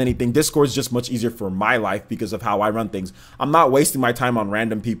to send anything. Discord is just much easier for my life because of how I run things. I'm not wasting my time on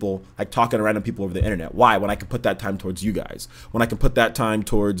random people, like talking to random people over the internet. Why? When I can put that time towards you guys. When I can put that time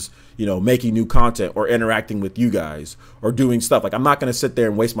towards, you know, making new content or interacting with you guys or doing stuff. Like, I'm not going to sit there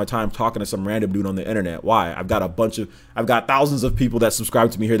and waste my time talking to some random dude on the internet. Why? I've got thousands of people that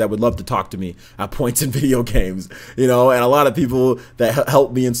subscribe to me here that would love to talk to me at points in video games, you know, and a lot of people that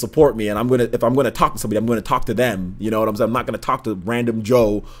help me and support me. And if I'm going to talk to somebody, I'm going to talk to them. You know what I'm saying? I'm not going to talk to random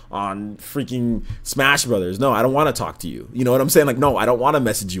Joe on freaking Smash Brothers. No, I don't want to talk to you. You know what I'm saying? Like, no, I don't want to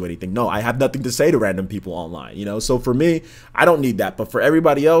message you anything. No, I have nothing to say to random people online, you know? So for me, I don't need that. But for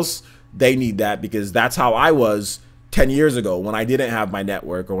everybody else, they need that because that's how I was 10 years ago when I didn't have my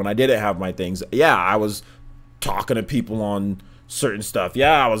network or when I didn't have my things. Yeah, I was talking to people on certain stuff.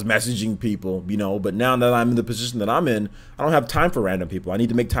 Yeah, I was messaging people, you know, but now that I'm in the position that I'm in, I don't have time for random people. I need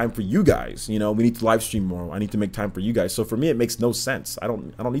to make time for you guys. You know, we need to live stream more. I need to make time for you guys. So for me, it makes no sense. I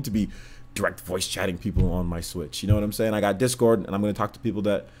don't need to be direct voice chatting people on my Switch. You know what I'm saying? I got Discord and I'm going to talk to people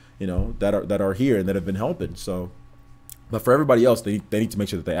that, you know, that are here and that have been helping. So, but for everybody else, they need to make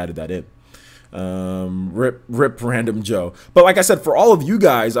sure that they added that in. Rip random Joe. But like I said, for all of you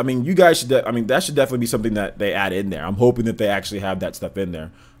guys, I mean, you guys should, that should definitely be something that they add in there. I'm hoping that they actually have that stuff in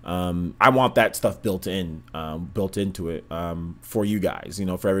there. I want that stuff built into it, for you guys, you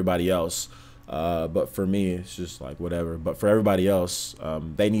know, for everybody else. But for me, it's just like whatever. But for everybody else,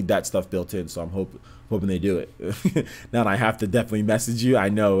 they need that stuff built in. So I'm hoping they do it. Now I have to definitely message you. I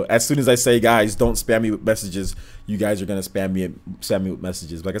know as soon as I say, guys, don't spam me with messages, you guys are gonna spam me with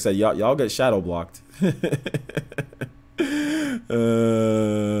messages. Like I said, y'all get shadow blocked.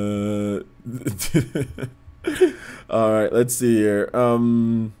 All right, let's see here.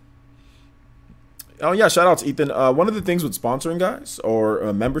 Oh yeah, shout out to Ethan. One of the things with sponsoring, guys,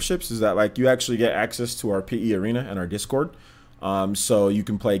 or memberships is that, like, you actually get access to our PE arena and our Discord. So you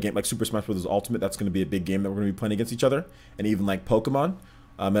can play a game like Super Smash Bros. Ultimate. That's going to be a big game that we're going to be playing against each other, and even like Pokemon,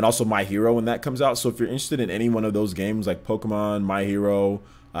 and also My Hero when that comes out. So if you're interested in any one of those games like Pokemon, My Hero,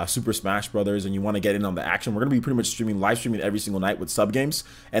 Super Smash Brothers, and you want to get in on the action, we're going to be pretty much live streaming every single night with sub games,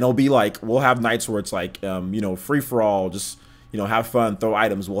 and it'll be like, we'll have nights where it's like, you know, free for all, just, you know, have fun, throw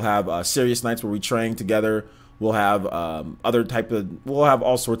items. We'll have serious nights where we train together. We'll have we'll have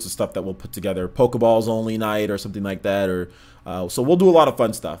all sorts of stuff that we'll put together. Pokeballs only night or something like that. Or so we'll do a lot of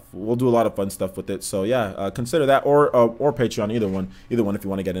fun stuff. We'll do a lot of fun stuff with it. So yeah, consider that, or Patreon, either one if you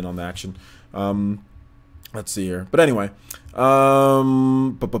want to get in on the action. Let's see here. But anyway,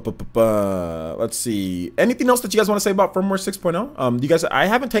 let's see. Anything else that you guys want to say about Firmware 6.0? You guys, I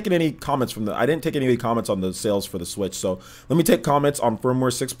haven't taken any comments I didn't take any comments on the sales for the Switch. So let me take comments on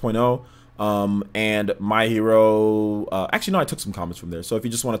Firmware 6.0. and My Hero. Actually, no, I took some comments from there. So if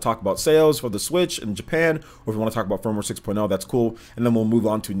you just want to talk about sales for the Switch in Japan, or if you want to talk about Firmware 6.0, that's cool. And then we'll move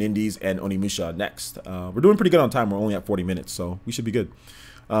on to Nindies and Onimusha next. We're doing pretty good on time. We're only at 40 minutes, so we should be good.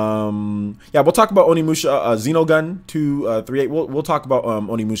 Yeah, we'll talk about Onimusha, Xenogun 238. We'll talk about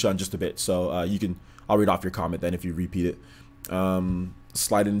Onimusha in just a bit. So I'll read off your comment then if you repeat it.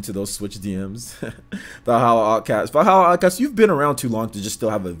 Slide into those Switch DMs. Valhalla Outcast. Valhalla Outcast, you've been around too long to just still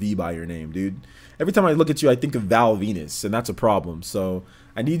have a V by your name, dude. Every time I look at you, I think of Val Venus, and that's a problem. So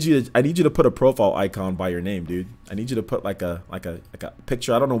I need you to put a profile icon by your name, dude. I need you to put like a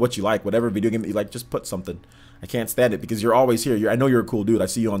picture. I don't know what you like, whatever video game that you like, just put something. I can't stand it because you're always here. I know you're a cool dude. I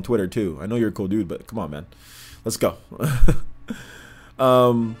see you on Twitter too. I know you're a cool dude, but come on, man. Let's go.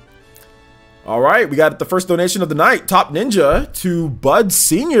 All right, we got the first donation of the night. Top Ninja to Bud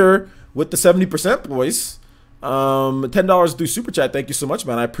Senior with the 70% boys. $10 through Super Chat. Thank you so much,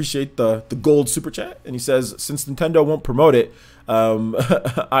 man. I appreciate the gold Super Chat. And he says, since Nintendo won't promote it,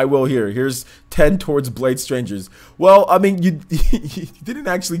 I will here. Here's 10 towards Blade Strangers. Well, I mean, you didn't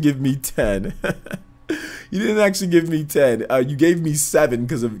actually give me 10. You didn't actually give me 10. You gave me 7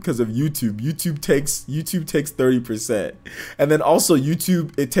 because of YouTube. YouTube takes 30%, and then also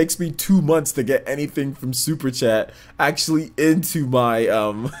YouTube. It takes me 2 months to get anything from Super Chat actually into my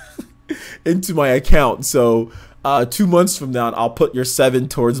into my account. So 2 months from now, I'll put your 7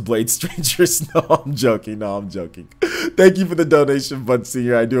 towards Blade Strangers. No, I'm joking. No, I'm joking. Thank you for the donation, Bud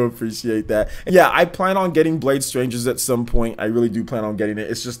Senior. I do appreciate that. And yeah, I plan on getting Blade Strangers at some point. I really do plan on getting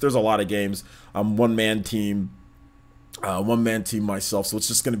it. It's just there's a lot of games. I'm one-man team myself, so it's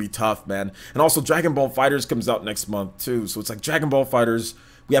just gonna be tough, man. And also, Dragon Ball FighterZ comes out next month too. So it's like Dragon Ball FighterZ.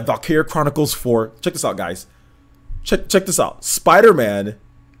 We have Valkyria Chronicles 4. Check this out, guys. Check this out. Spider-Man,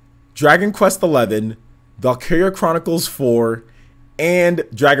 Dragon Quest 11. Valkyria Chronicles 4, and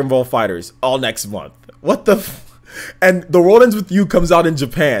Dragon Ball FighterZ all next month. What the and The World Ends With You comes out in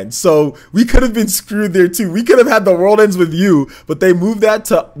Japan, so we could have been screwed there too. We could have had The World Ends With You, but they moved that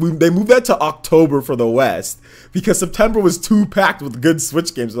to October for the West because September was too packed with good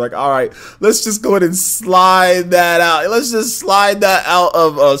Switch games. We're like, all right, let's just go ahead and slide that out. Let's just slide that out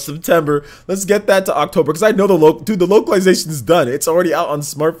of September. Let's get that to October because I know the localization is done. It's already out on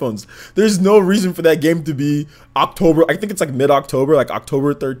smartphones. There's no reason for that game to be October. I think it's like mid-October, like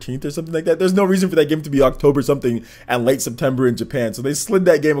October 13th or something like that. There's no reason for that game to be October something and late September in Japan. So they slid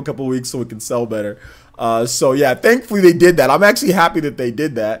that game a couple weeks so it can sell better. So yeah, thankfully they did that. I'm actually happy that they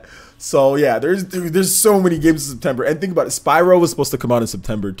did that. So yeah, there's so many games in September. And think about it, Spyro was supposed to come out in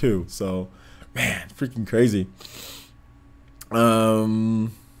September too. So man, freaking crazy.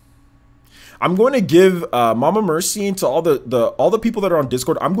 I'm going to give Mama Mercy and to all the people that are on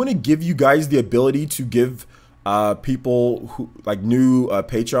Discord. I'm going to give you guys the ability to give people who like new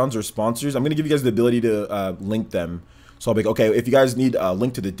patrons or sponsors. I'm going to give you guys the ability to link them. So I'll be like, okay, if you guys need a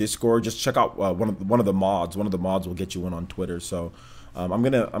link to the Discord, just check out one of the mods. One of the mods will get you in on Twitter. So I'm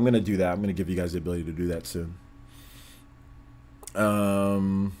gonna do that. I'm gonna give you guys the ability to do that soon.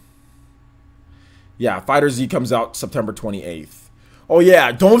 Yeah, FighterZ comes out September 28th. Oh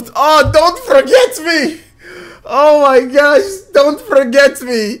yeah, don't forget me. Oh my gosh, don't forget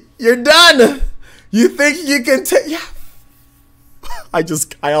me. You're done. You think you can take? Yeah.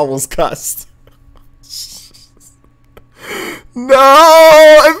 I almost cussed. No,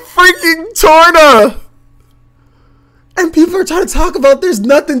 I'm freaking Torna. And people are trying to talk about there's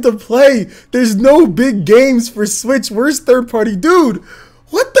nothing to play. There's no big games for Switch. Where's third party? Dude,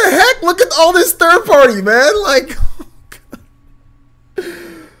 what the heck? Look at all this third party, man. Like,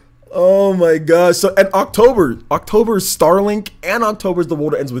 oh my gosh. So, and October's Starlink, and October's The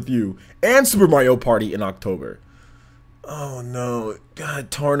World Ends With You, and Super Mario Party in October. Oh no.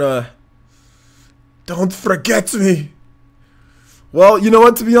 God, Torna. Don't forget me. Well, you know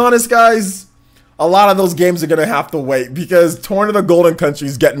what? To be honest, guys, a lot of those games are going to have to wait because Torn of the Golden Country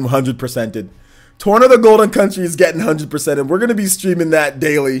is getting 100%ed. Torn of the Golden Country is getting 100%ed. We're going to be streaming that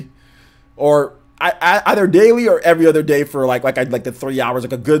daily, or either daily or every other day for like the 3 hours,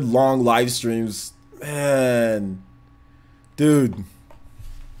 like a good long live streams. Man, dude,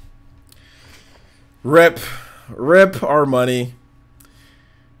 rip our money.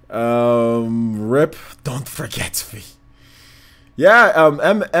 Rip. Don't forget me. Yeah,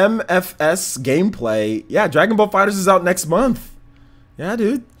 MFS gameplay. Yeah, Dragon Ball FighterZ is out next month. Yeah,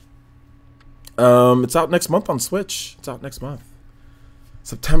 dude. It's out next month on Switch. It's out next month.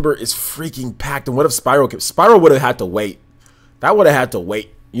 September is freaking packed. And what if Spyro would have had to wait? That would have had to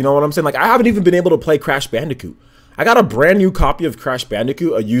wait. You know what I'm saying? Like, I haven't even been able to play Crash Bandicoot. I got a brand new copy of Crash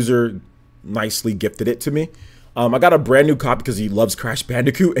Bandicoot. A user nicely gifted it to me. I got a brand new copy because he loves Crash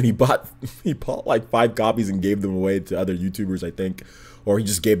Bandicoot, and he bought like 5 copies and gave them away to other YouTubers, I think, or he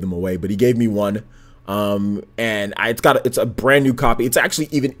just gave them away. But he gave me one, and it's a brand new copy. It's actually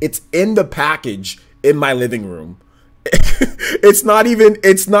it's in the package in my living room. it's not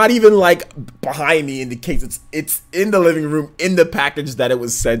even like behind me in the case. It's in the living room in the package that it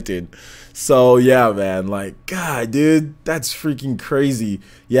was sent in. So yeah, man, like, God, dude, that's freaking crazy.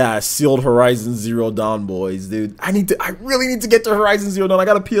 Yeah, sealed Horizon Zero Dawn, boys, dude. I really need to get to Horizon Zero Dawn. I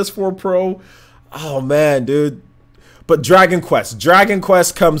got a PS4 Pro. Oh man, dude. But Dragon Quest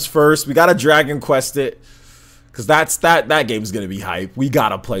comes first. We gotta Dragon Quest it, cause that game's gonna be hype. We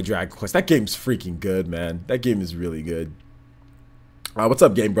gotta play Dragon Quest. That game's freaking good, man. That game is really good. What's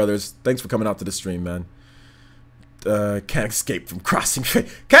up, Game Brothers? Thanks for coming out to the stream, man. Can't escape from crossing fate.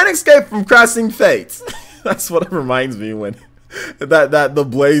 Can't escape from crossing fates. That's what it reminds me when the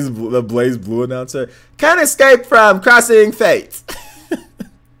Blaze Blue announcer. Can't escape from crossing fates.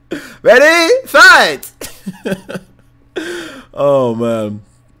 Ready, fight. Oh man,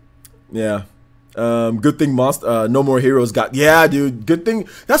 yeah. Good thing No More Heroes got. Yeah, dude. Good thing.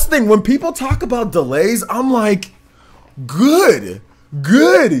 That's the thing. When people talk about delays, I'm like, good.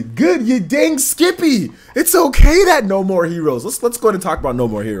 You dang Skippy. It's okay that No More Heroes. Let's go ahead and talk about No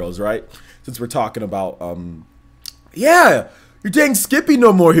More Heroes, right? Since we're talking about yeah, your dang Skippy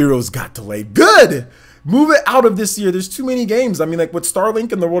No More Heroes got delayed. Good. Move it out of this year. There's too many games. I mean, like with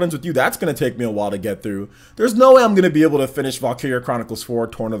Starlink and The World Ends With You, that's gonna take me a while to get through. There's no way I'm gonna be able to finish Valkyria Chronicles 4,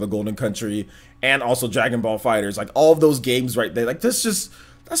 Torn of the Golden Country, and also Dragon Ball FighterZ. Like all of those games right there. Like that's just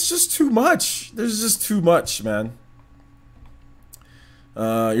too much. There's just too much, man.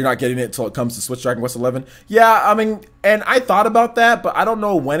 You're not getting it until it comes to Switch Dragon Quest 11. Yeah, I mean, and I thought about that, but I don't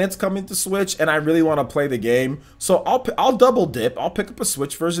know when it's coming to Switch, and I really want to play the game. So I'll double dip. I'll pick up a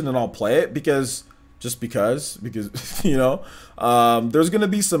Switch version and I'll play it because you know, there's gonna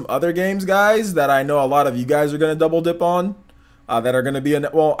be some other games, guys, that I know a lot of you guys are gonna double dip on. That are gonna be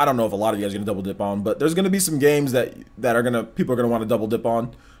well, I don't know if a lot of you guys are gonna double dip on, but there's gonna be some games that people are gonna want to double dip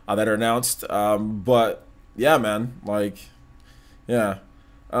on that are announced. But yeah, man, like. Yeah.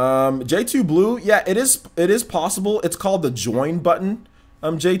 J2 Blue, yeah, it is possible. It's called the join button.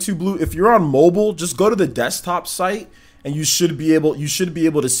 J2 Blue, if you're on mobile, just go to the desktop site and you should be able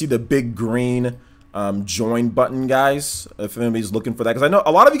to see the big green join button, guys, if anybody's looking for that, because I know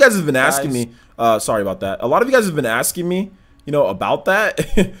a lot of you guys have been asking me, sorry about that. A lot of you guys have been asking me, you know, about that,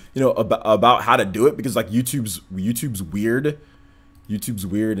 you know, about how to do it, because like YouTube's weird. YouTube's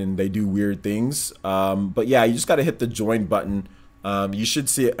weird and they do weird things. But yeah, you just got to hit the join button. You should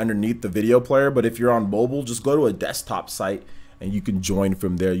see it underneath the video player, but if you're on mobile, just go to a desktop site and you can join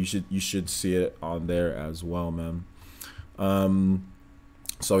from there. You should see it on there as well, man.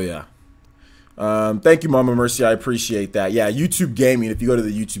 So yeah. Thank you, Mama Mercy. I appreciate that. Yeah, YouTube Gaming. If you go to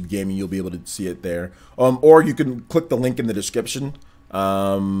the YouTube Gaming, you'll be able to see it there. Or you can click the link in the description.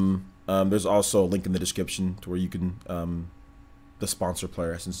 There's also a link in the description to where you can the sponsor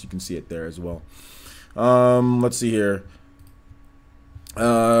Player Essence. You can see it there as well. Let's see here.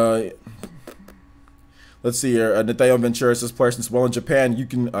 Let's see here. Nathaniel Ventura says, Player Essence, well, in Japan, you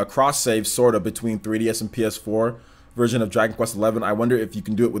can cross-save sort of between 3DS and PS4 version of Dragon Quest 11. I wonder if you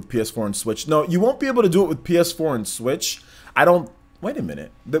can do it with PS4 and Switch. No, you won't be able to do it with PS4 and Switch. Wait a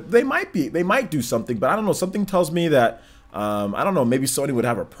minute. They might do something, but I don't know. Something tells me that I don't know, maybe Sony would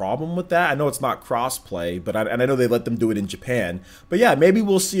have a problem with that. I know it's not crossplay, but I know they let them do it in Japan. But yeah, maybe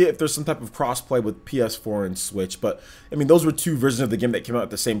we'll see if there's some type of crossplay with PS4 and Switch. But I mean, those were two versions of the game that came out at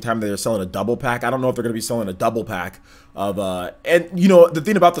the same time. They're selling a double pack. I don't know if they're going to be selling a double pack of and you know, the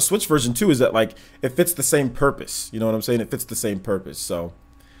thing about the Switch version too is that like it fits the same purpose. You know what I'm saying? It fits the same purpose. So,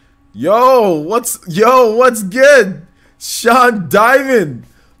 what's good? Sean Diamond.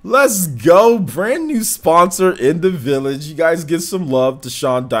 Let's go. Brand new sponsor in the village. You guys give some love to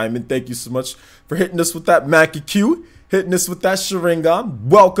Sean Diamond. Thank you so much for hitting us with that Mackie Q, hitting us with that Sharingan.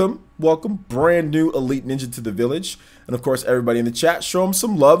 Welcome. Brand new Elite Ninja to the village. And of course, everybody in the chat, show him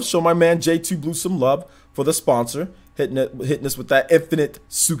some love. Show my man J2 Blue some love for the sponsor. Hitting us with that Infinite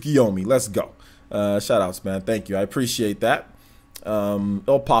Tsukiyomi. Let's go. Shout outs, man. Thank you. I appreciate that.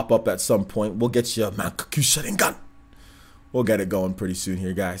 It'll pop up at some point. We'll get you a Mackie Q Sharingan. We'll get it going pretty soon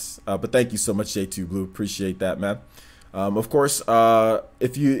here, guys. But thank you so much, J2 Blue. Appreciate that, man. Of course,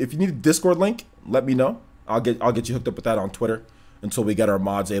 if you need a Discord link, let me know. I'll get you hooked up with that on Twitter until we get our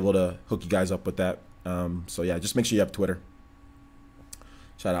mods able to hook you guys up with that. So yeah, just make sure you have Twitter.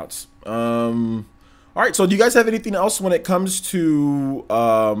 Shout outs. All right, so do you guys have anything else when it comes to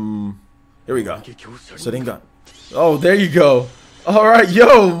here we go. Sharingan. Oh, there you go. All right,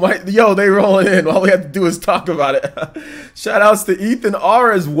 yo, they rolling in. All we have to do is talk about it. Shout outs to Ethan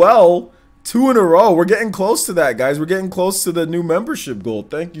R as well. 2 in a row. We're getting close to that, guys. We're getting close to the new membership goal.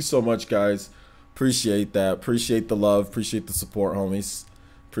 Thank you so much, guys. Appreciate that. Appreciate the love. Appreciate the support, homies.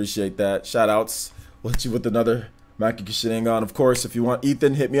 Appreciate that. Shout outs. We'll hit you with another Maki Kishinengan. Of course, if you want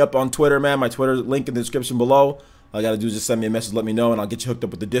Ethan, hit me up on Twitter, man. My Twitter link in the description below. All I gotta do is just send me a message, let me know, and I'll get you hooked up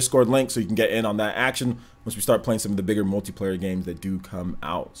with the Discord link so you can get in on that action once we start playing some of the bigger multiplayer games that do come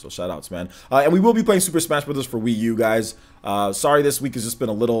out. So shout outs, man. And we will be playing Super Smash Bros. For Wii U, guys. Sorry this week has just been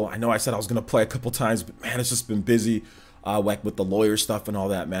a little, I know I said I was gonna play a couple times, but man, it's just been busy. Like with the lawyer stuff and all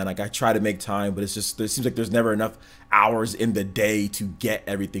that, man. Like I try to make time, but it's just, it seems like there's never enough hours in the day to get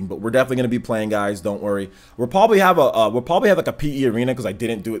everything. But we're definitely gonna be playing, guys. Don't worry. We'll probably have like a PE arena because I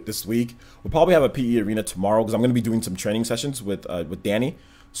didn't do it this week. We'll probably have a PE arena tomorrow because I'm gonna be doing some training sessions with Danny.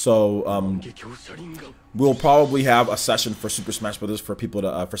 So we'll probably have a session for Super Smash Bros. For people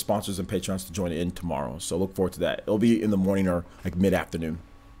to for sponsors and patrons to join in tomorrow. So look forward to that. It'll be in the morning or like mid-afternoon.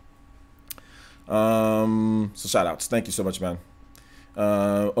 So shout outs. Thank you so much, man.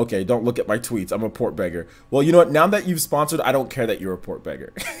 Okay, don't look at my tweets. I'm a port beggar. Well, you know what? Now that you've sponsored, I don't care that you're a port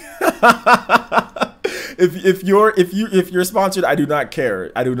beggar. if you're sponsored, I do not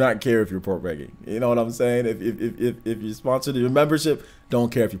care. I do not care if you're port begging. You know what I'm saying? If you're sponsored, your membership,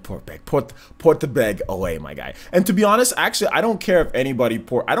 don't care if you port beg. Port the beg away, my guy. And to be honest, actually, I don't care if anybody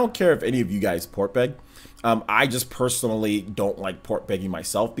I don't care if any of you guys port beg. I just personally don't like port begging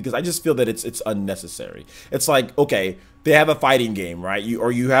myself because I just feel that it's unnecessary. It's like, okay, they have a fighting game, right?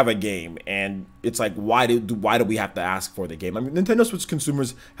 You have a game, and it's like, why do we have to ask for the game? I mean, Nintendo Switch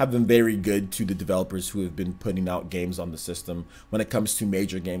consumers have been very good to the developers who have been putting out games on the system when it comes to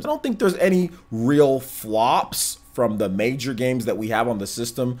major games. I don't think there's any real flops from the major games that we have on the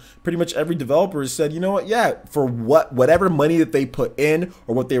system. Pretty much every developer has said, you know what, yeah, for whatever money that they put in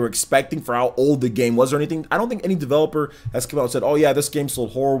or what they were expecting for how old the game was or anything, I don't think any developer has come out and said, oh yeah, this game's so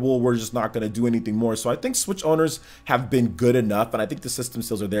horrible, we're just not going to do anything more. So I think Switch owners have been good enough, and I think the system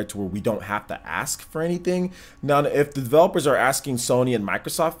skills are there to where we don't have to ask for anything. Now, if the developers are asking Sony and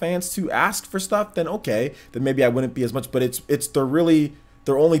Microsoft fans to ask for stuff, then okay, then maybe I wouldn't be as much, but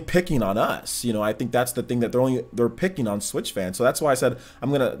they're only picking on us. You know, I think that's the thing, that they're picking on Switch fans. So that's why I said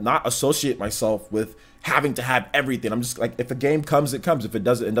I'm gonna not associate myself with having to have everything. I'm just like, if a game comes, it comes. If it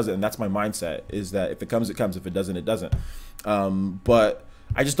doesn't, it doesn't. And that's my mindset, is that if it comes, it comes. If it doesn't, it doesn't. But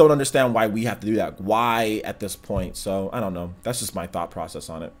I just don't understand why we have to do that. Why at this point? So I don't know. That's just my thought process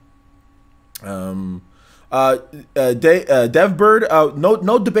on it. DevBird,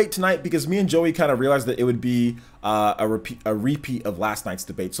 no debate tonight because me and Joey kind of realized that it would be a repeat of last night's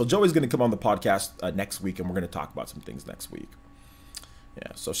debate. So Joey's going to come on the podcast next week, and we're going to talk about some things next week.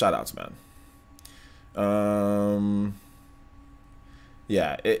 Yeah, so shout outs, man.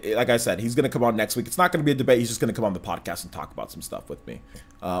 Yeah, like I said, he's going to come on next week. It's not going to be a debate. He's just going to come on the podcast and talk about some stuff with me,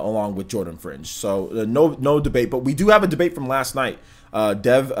 along with Jordan Fringe. So no debate, but we do have a debate from last night.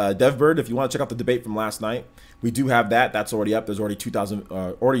 DevBird, if you want to check out the debate from last night, we do have that. That's already up. There's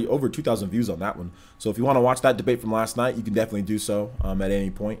already over 2,000 views on that one. So if you want to watch that debate from last night, you can definitely do so at any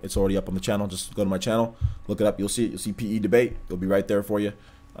point. It's already up on the channel. Just go to my channel, look it up. You'll see it. You'll see PE debate. It'll be right there for you.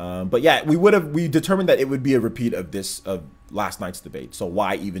 But yeah, we determined that it would be a repeat of last night's debate. So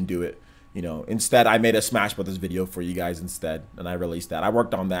why even do it? You know, instead I made a Smash Brothers video for you guys instead, and I released that. I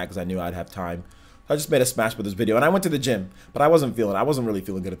worked on that because I knew I'd have time. I just made a Smash Brothers video, and I went to the gym, but I wasn't really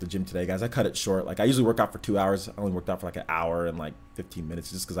feeling good at the gym today, guys. I cut it short. Like, I usually work out for 2 hours. I only worked out for like an hour and like 15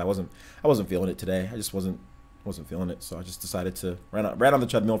 minutes just because I wasn't feeling it today. I just wasn't feeling it. So I just decided to ran on the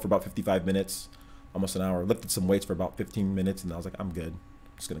treadmill for about 55 minutes, almost an hour, lifted some weights for about 15 minutes, and I was like, I'm good.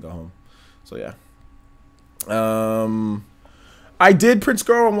 I'm just going to go home. So yeah. I did Prince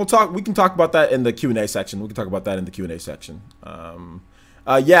Girl, and we can talk about that in the Q&A section.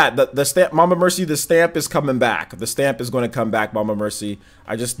 Yeah, the stamp, Mama Mercy, the stamp is coming back. The stamp is going to come back, Mama Mercy.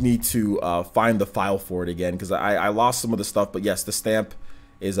 I just need to find the file for it again because I lost some of the stuff. But yes, the stamp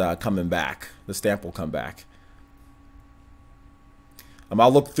is coming back. The stamp will come back.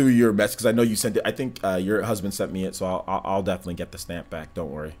 I'll look through your message because I know you sent it. I think your husband sent me it, so I'll definitely get the stamp back. Don't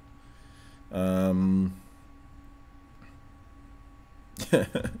worry.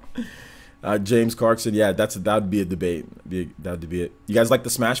 James Clarkson, yeah, that would be a debate. That would be it. You guys like the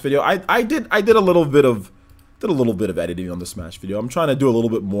Smash video? I did a little bit of editing on the Smash video. I'm trying to do a little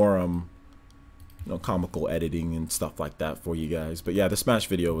bit more you know, comical editing and stuff like that for you guys. But yeah, the Smash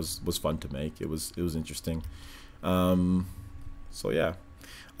video was fun to make. It was interesting. So yeah.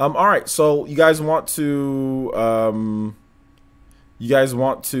 All right. So you guys want to you guys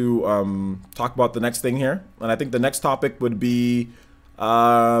want to talk about the next thing here. And I think the next topic would be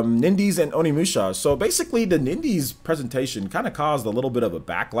Nindies and Onimusha. So basically, the Nindies presentation kind of caused a little bit of a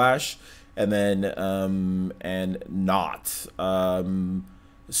backlash, and then and not.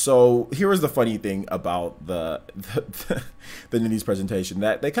 So here was the funny thing about the Nindies presentation,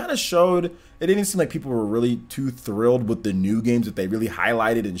 that they kind of showed, it didn't seem like people were really too thrilled with the new games that they really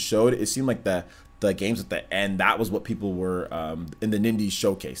highlighted and showed. It seemed like the games at the end, that was what people were in the Nindies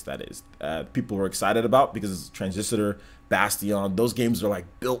showcase, that is, people were excited about, because it's Transistor, Bastion, those games are like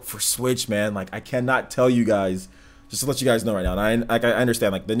built for Switch, man. Like, I cannot tell you guys, just to let you guys know right now, and I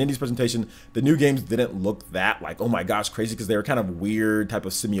understand, like, the Nindies presentation, the new games didn't look that, like, oh my gosh, crazy, because they were kind of weird type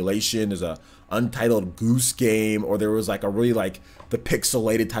of simulation. There's a Untitled Goose game, or there was like a really like the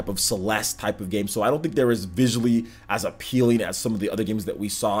pixelated type of Celeste type of game. So I don't think they were as visually as appealing as some of the other games that we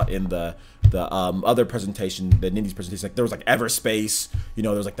saw in the other presentation, the Nindies presentation. Like, there was like Everspace, you know,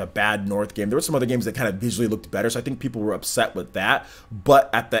 there was like the Bad North game. There were some other games that kind of visually looked better. So I think people were upset with that. But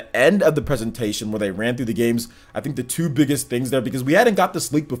at the end of the presentation, where they ran through the games, I think the two biggest things there, because we hadn't got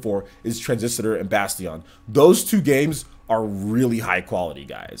this leak before, is Transistor and Bastion. Those two games are really high quality,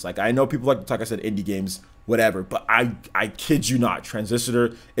 guys. Like, I know people like to talk, I said, indie games, whatever, but I kid you not,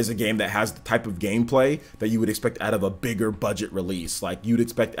 Transistor is a game that has the type of gameplay that you would expect out of a bigger budget release. Like, you'd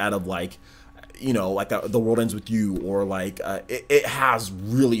expect out of, like, you know, like The World Ends With You, or like it has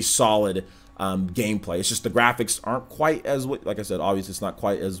really solid gameplay. It's just the graphics aren't quite as what, like I said, obviously it's not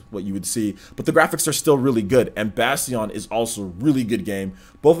quite as what you would see, but the graphics are still really good. And Bastion is also a really good game.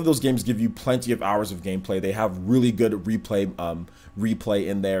 Both of those games give you plenty of hours of gameplay. They have really good replay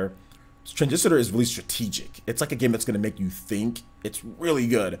in there. Transistor is really strategic. It's like a game that's going to make you think. It's really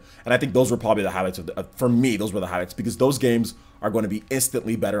good, and I think those were probably the highlights of for me. Those were the highlights, because those games are going to be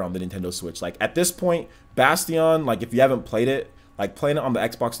instantly better on the Nintendo Switch. Like, at this point, Bastion, like, if you haven't played it, like, playing it on the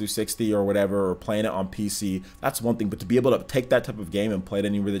Xbox 360 or whatever, or playing it on PC, that's one thing. But to be able to take that type of game and play it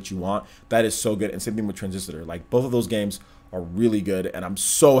anywhere that you want, that is so good. And same thing with Transistor. Like, both of those games are really good, and I'm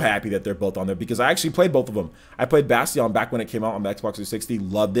so happy that they're both on there, because I actually played both of them. I played Bastion back when it came out on the Xbox 360,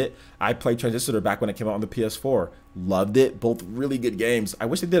 loved it. I played Transistor back when it came out on the PS4, loved it. Both really good games. I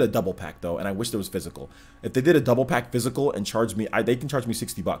wish they did a double pack though, and I wish there was physical. If they did a double pack physical and charged me, they can charge me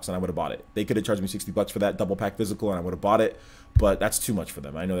 $60 and I would have bought it. They could have charged me $60 for that double pack physical and I would have bought it, but that's too much for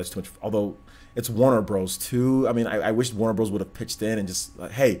them. I know that's too much, although it's Warner Bros too. I mean, I wish Warner Bros would have pitched in and just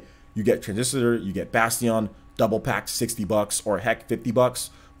like, hey, you get Transistor, you get Bastion, double pack, $60, or heck, $50,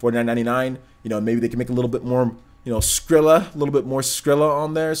 $49.99. You know, maybe they can make a little bit more, you know, Skrilla, a little bit more Skrilla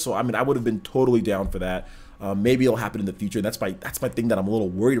on there. So I mean, I would have been totally down for that. Maybe it'll happen in the future. That's my thing that I'm a little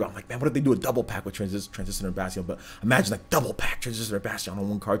worried about. I'm like, man, what if they do a double pack with Transistor and Bastion? But imagine, like, double pack Transistor and Bastion on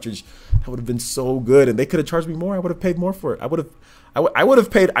one cartridge. That would have been so good, and they could have charged me more. I would have paid more for it. I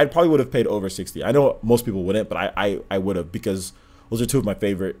probably would have paid over 60. I know most people wouldn't, but I would have, because those are two of my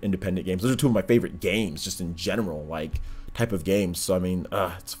favorite independent games. Those are two of my favorite games, just in general, like, type of games. So I mean,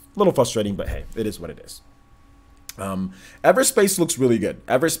 it's a little frustrating, but hey, it is what it is. Everspace looks really good.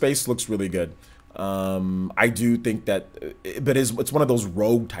 Everspace looks really good. I do think that, but it's one of those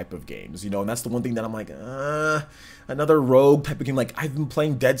rogue type of games, you know, and that's the one thing that I'm like, another rogue type of game. Like, I've been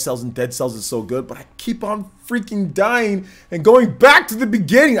playing Dead Cells, and Dead Cells is so good, but I keep on freaking dying and going back to the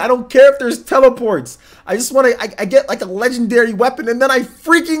beginning. I don't care if there's teleports. I just want to, I get like a legendary weapon, and then I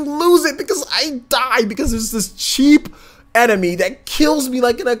freaking lose it because I die, because there's this cheap enemy that kills me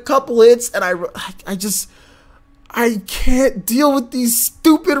like in a couple hits, and I can't deal with these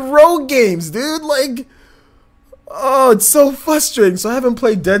stupid rogue games, dude. Like, oh, it's so frustrating. So I haven't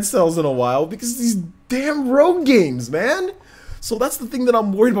played Dead Cells in a while because of these damn rogue games, man. So that's the thing that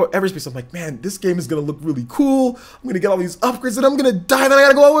I'm worried about Everspace. I'm like, man, this game is going to look really cool. I'm going to get all these upgrades, and I'm going to die, and then I got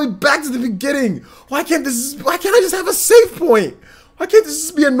to go all the way back to the beginning. Why can't I just have a save point? Why can't this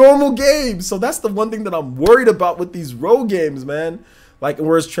just be a normal game? So that's the one thing that I'm worried about with these rogue games, man. Like,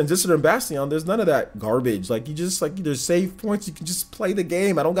 whereas Transistor and Bastion, there's none of that garbage. Like, you just, like, there's save points. You can just play the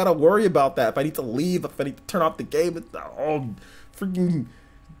game. I don't got to worry about that. If I need to leave, if I need to turn off the game, it's all freaking,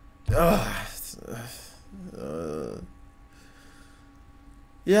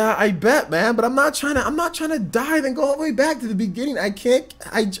 yeah, I bet, man. But I'm not trying to die then go all the way back to the beginning. I can't,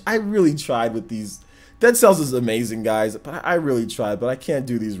 I really tried with these. Dead Cells is amazing, guys, but I really tried, but I can't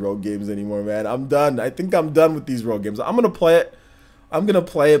do these rogue games anymore, man. I'm done. I think I'm done with these rogue games. I'm going to play it.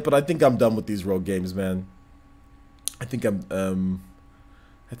 But I think I'm done with these rogue games, man. I think I'm done.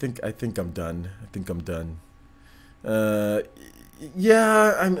 I think I'm done.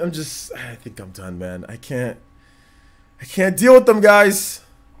 Yeah, I think I'm done, man. I can't deal with them, guys.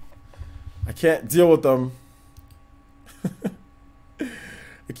 I can't deal with them.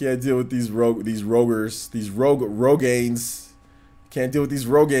 can't deal with these roguers, these rogaines. Can't deal with these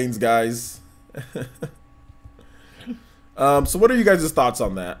rogaines, guys. So what are you guys' thoughts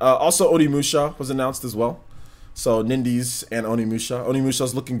on that? Also, Onimusha was announced as well. So Nindies and Onimusha.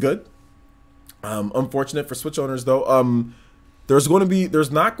 Onimusha's looking good. Unfortunate for Switch owners though. There's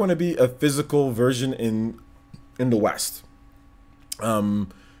not going to be a physical version in the West.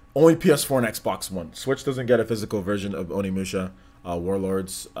 Only PS4 and Xbox One. Switch doesn't get a physical version of Onimusha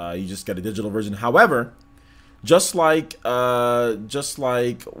Warlords. You just get a digital version. However, just like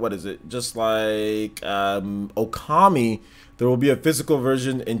Okami, there will be a physical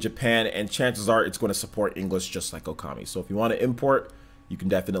version in Japan, and chances are it's going to support English just like Okami. So if you want to import, you can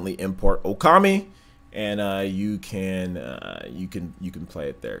definitely import Okami, and you can play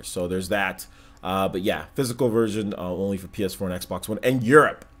it there. So there's that. But yeah, physical version only for PS4 and Xbox One. And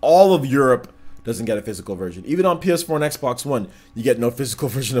Europe, all of Europe doesn't get a physical version. Even on PS4 and Xbox One, you get no physical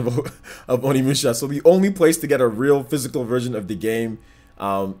version of Onimusha. So the only place to get a real physical version of the game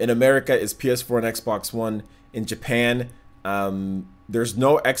in America is PS4 and Xbox One. In Japan, there's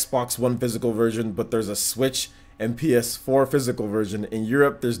no Xbox One physical version, but there's a Switch and PS4 physical version. In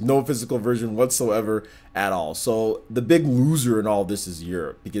Europe, there's no physical version whatsoever at all. So the big loser in all this is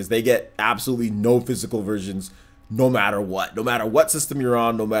Europe, because they get absolutely no physical versions no matter what system you're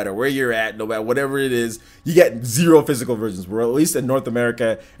on, no matter where you're at, no matter whatever it is, you get zero physical versions. Where at least in North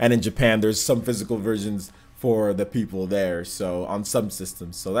America and in Japan, there's some physical versions for the people there, so on some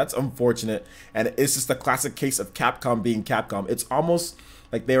systems. So that's unfortunate, and it's just a classic case of Capcom being Capcom. It's almost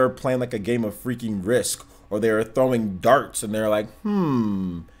like they were playing like a game of freaking Risk, or they were throwing darts and they're like,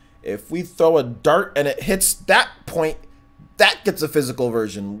 if we throw a dart and it hits that point, that gets a physical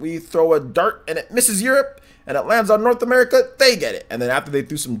version. We throw a dart and it misses Europe and it lands on North America, they get it. And then after they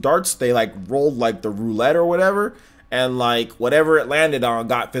threw some darts, they like rolled like the roulette or whatever, and like whatever it landed on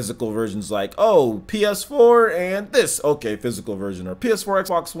got physical versions. Like, oh, PS4 and this, okay, physical version. Or PS4,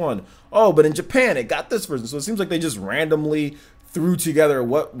 Xbox One, oh, but in Japan it got this version. So it seems like they just randomly threw together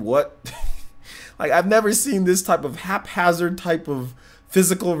what like, I've never seen this type of haphazard type of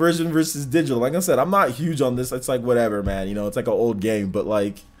physical version versus digital. Like I said, I'm not huge on this. It's like whatever, man, you know, it's like an old game, but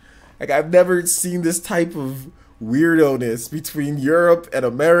like I've never seen this type of weirdo-ness between Europe and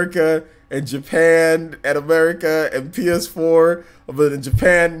America and Japan and America and PS4. But in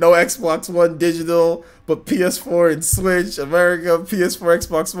Japan, no Xbox One digital, but PS4 and Switch. America, PS4,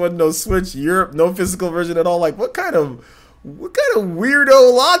 Xbox One, no Switch. Europe, no physical version at all. Like, what kind of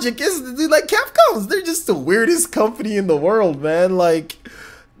weirdo logic is this? Like, Capcom's, they're just the weirdest company in the world, man. Like,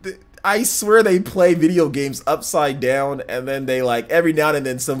 I swear they play video games upside down, and then they like every now and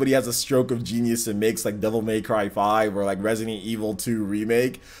then somebody has a stroke of genius and makes like Devil May Cry 5 or like Resident Evil 2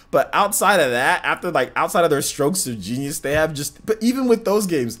 remake. But outside of that, outside of their strokes of genius, they have just, but even with those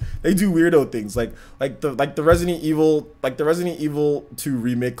games, they do weirdo things like the Resident Evil 2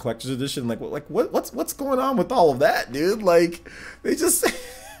 remake collector's edition. What's going on with all of that, dude? Like, they just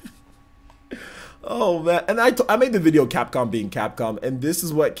oh man, and I made the video Capcom being Capcom, and this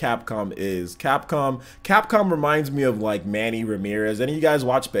is what Capcom is. Capcom reminds me of like Manny Ramirez. Any of you guys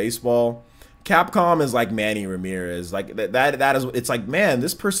watch baseball? Capcom is like Manny Ramirez. Like that is, it's like, man,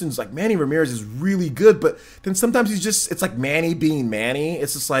 this person's like, Manny Ramirez is really good, but then sometimes it's like Manny being Manny.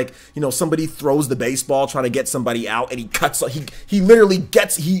 It's just like, you know, somebody throws the baseball trying to get somebody out, and he cuts, he literally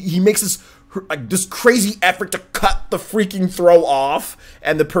gets, he makes this crazy effort to cut the freaking throw off,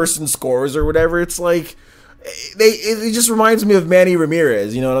 and the person scores or whatever. It's like it just reminds me of Manny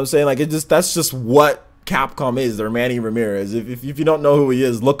Ramirez. You know what I'm saying? Like, that's just what Capcom is. They're Manny Ramirez. If you don't know who he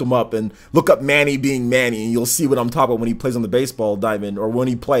is, look him up and look up Manny being Manny, and you'll see what I'm talking about when he plays on the baseball diamond, or when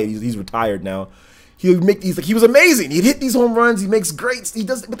he played. He's retired now. He would make these, like, he was amazing. He'd hit these home runs. He makes great.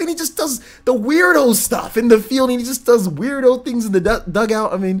 But then he just does the weirdo stuff in the field, and he just does weirdo things in the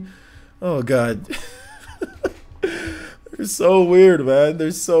dugout. I mean, oh god. They're so weird, man. They're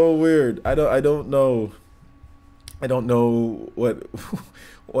so weird. I don't know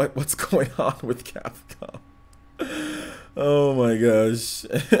what's going on with Capcom. Oh my gosh.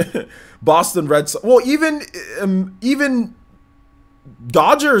 Boston Red Sox. Well, even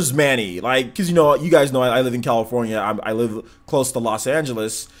Dodgers Manny, like, because you guys know I live in California. I live close to Los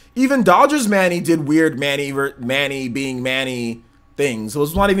Angeles. Even Dodgers Manny did weird Manny being Manny things. So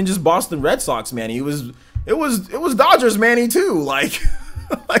it's not even just Boston Red Sox Manny. It was Dodgers Manny too. Like,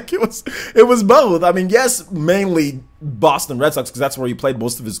 like it was both. I mean, yes, mainly Boston Red Sox because that's where he played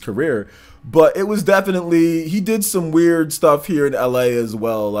most of his career. But it was definitely, he did some weird stuff here in LA as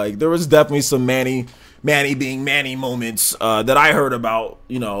well. Like, there was definitely some Manny being Manny moments that I heard about,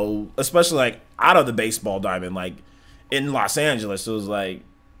 you know, especially like out of the baseball diamond, like in Los Angeles. It was like,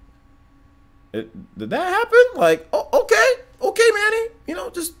 Did that happen? Like, oh, okay, Manny. You know,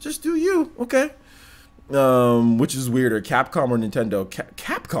 just do you. Okay. Which is weirder, Capcom or Nintendo?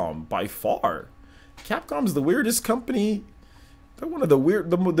 Capcom by far. Capcom's the weirdest company. They're one of the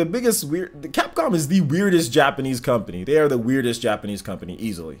the biggest weird. Capcom is the weirdest Japanese company. They are the weirdest Japanese company,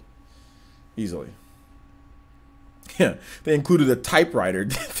 easily. Yeah, they included a typewriter.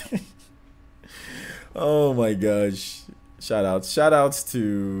 Oh my gosh. Shout outs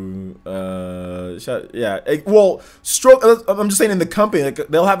to well, stroke. I'm just saying, in the company, like,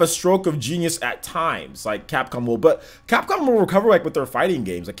 they'll have a stroke of genius at times, like Capcom will, but Capcom will recover, like, with their fighting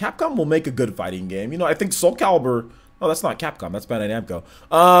games. Like, Capcom will make a good fighting game. You know, I think Soul Calibur. Oh, that's not Capcom. That's Bandai Namco.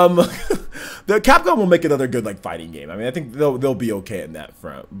 The Capcom will make another good, like, fighting game. I mean, I think they'll be okay in that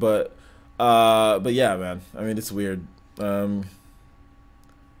front. But yeah, man. I mean, it's weird.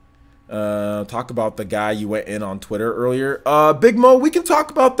 Talk about the guy you went in on Twitter earlier. Big Mo, we can talk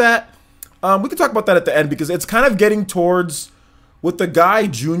about that. We can talk about that at the end, because it's kind of getting towards, with the guy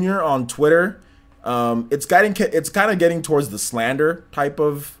Junior on Twitter. It's kind of getting towards the slander type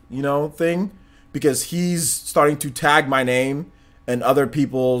of, you know, thing, because he's starting to tag my name and other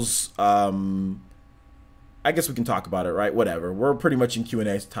people's. I guess we can talk about it, right? Whatever. We're pretty much in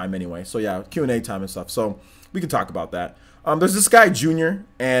Q&A time anyway. So yeah, Q&A time and stuff. So we can talk about that. There's this guy Junior,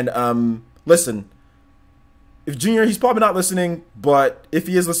 and listen, if Junior, he's probably not listening, but if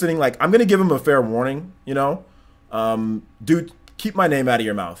he is listening, like, I'm gonna give him a fair warning, you know. Dude, keep my name out of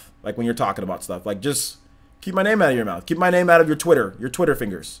your mouth, like, when you're talking about stuff. Like, just keep my name out of your mouth. Keep my name out of your Twitter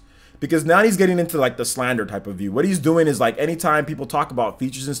fingers. Because now he's getting into, like, the slander type of view. What he's doing is, like, anytime people talk about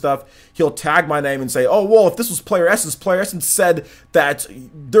features and stuff, he'll tag my name and say, oh, well, if this was Player Essence said that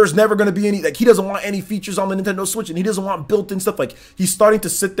there's never going to be any, like, he doesn't want any features on the Nintendo Switch, and he doesn't want built-in stuff. Like, he's starting to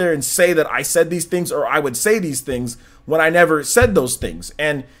sit there and say that I said these things, or I would say these things, when I never said those things.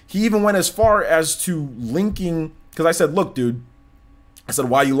 And he even went as far as to linking, because I said, look, dude, I said,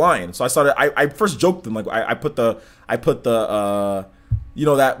 why are you lying? So I first joked him, like, I put the you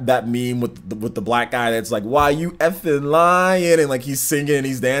know, that meme with the black guy that's like, why you effing lying, and like he's singing and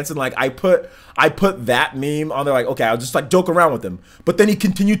he's dancing. Like, I put that meme on there, like, okay, I'll just like joke around with him. But then he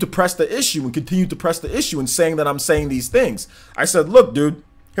continued to press the issue and saying that I'm saying these things. I said, look, dude,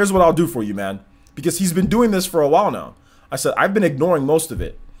 here's what I'll do for you, man, because he's been doing this for a while now. I said, I've been ignoring most of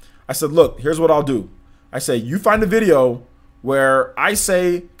it. I said, look, here's what I'll do. I say, you find a video where I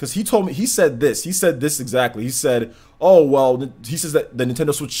say, because he said this exactly. He said, oh, well, he says that the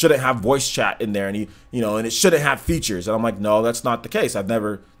Nintendo Switch shouldn't have voice chat in there, and and it shouldn't have features. And I'm like, no, that's not the case.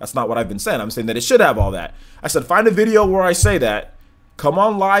 That's not what I've been saying. I'm saying that it should have all that. I said, find a video where I say that, come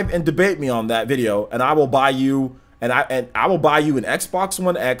on live and debate me on that video, and I will buy you, and I will buy you an Xbox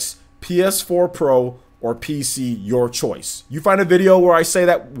One X, PS4 Pro, or PC, your choice. You find a video where I say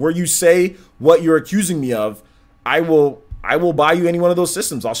that, where you say what you're accusing me of, I will buy you any one of those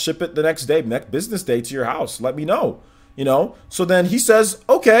systems. I'll ship it the next day, next business day, to your house. Let me know, So then he says,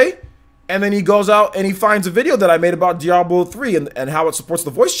 okay. And then he goes out and he finds a video that I made about Diablo 3 and how it supports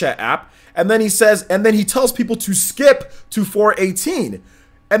the voice chat app. And then he says, and then he tells people to skip to 418.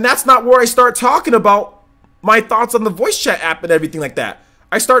 And that's not where I start talking about my thoughts on the voice chat app and everything like that.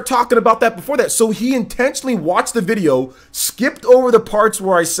 I start talking about that before that. So he intentionally watched the video, skipped over the parts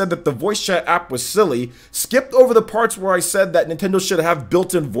where I said that the voice chat app was silly, skipped over the parts where I said that Nintendo should have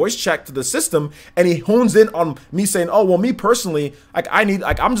built-in voice chat to the system, and he hones in on me saying, oh, well, me personally,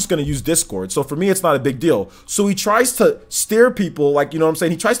 I'm just going to use Discord. So for me, it's not a big deal. So he tries to steer people, like, you know what I'm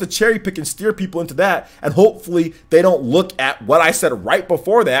saying? He tries to cherry pick and steer people into that, and hopefully they don't look at what I said right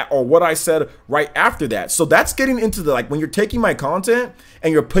before that or what I said right after that. So that's getting into the, like, when you're taking my content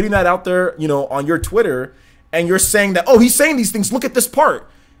and you're putting that out there, on your Twitter, and you're saying that, oh, he's saying these things, look at this part,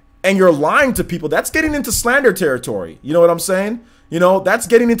 and you're lying to people, that's getting into slander territory. You know what I'm saying? That's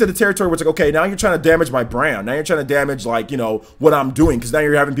getting into the territory where it's like, okay, now you're trying to damage my brand. Now you're trying to damage, like, what I'm doing, because now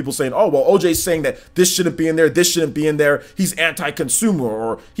you're having people saying, oh, well, OJ's saying that this shouldn't be in there, this shouldn't be in there, he's anti-consumer,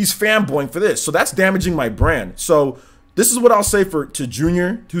 or he's fanboying for this. So that's damaging my brand. So this is what I'll say to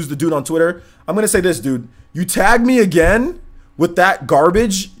Junior, who's the dude on Twitter. I'm going to say this, dude. You tag me again with that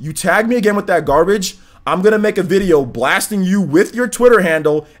garbage, I'm going to make a video blasting you with your Twitter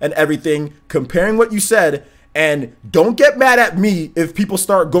handle and everything, comparing what you said, and don't get mad at me if people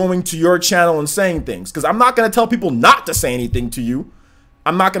start going to your channel and saying things, because I'm not going to tell people not to say anything to you.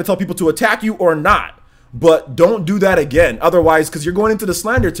 I'm not going to tell people to attack you or not, but don't do that again. Otherwise, because you're going into the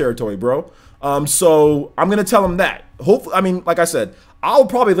slander territory, bro. So I'm going to tell him that. Hopefully, I mean, like I said, I'll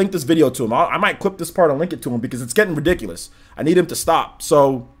probably link this video to him. I might clip this part and link it to him because it's getting ridiculous. I need him to stop.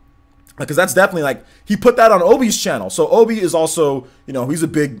 So because that's definitely like, he put that on Obi's channel. So Obi is also, you know, he's a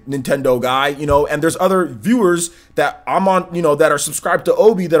big Nintendo guy, you know, and there's other viewers that I'm on, you know, that are subscribed to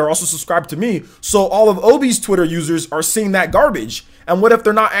Obi that are also subscribed to me. So all of Obi's Twitter users are seeing that garbage. And what if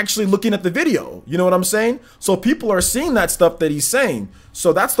they're not actually looking at the video? You know what I'm saying? So people are seeing that stuff that he's saying.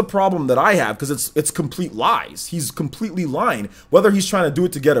 So that's the problem that I have, because it's complete lies. He's completely lying. Whether he's trying to do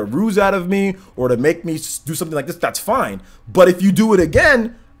it to get a ruse out of me or to make me do something like this, that's fine. But if you do it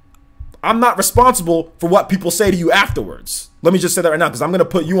again, I'm not responsible for what people say to you afterwards. Let me just say that right now, because I'm going to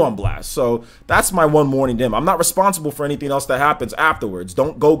put you on blast. So that's my one warning to him. I'm not responsible for anything else that happens afterwards.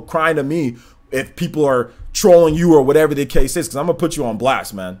 Don't go crying to me if people are trolling you or whatever the case is, because I'm going to put you on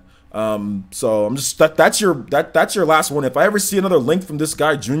blast, man. So I'm just, that's your last one. If I ever see another link from this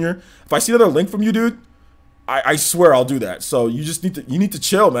guy, Junior, if I see another link from you, dude, I swear I'll do that. So you just need to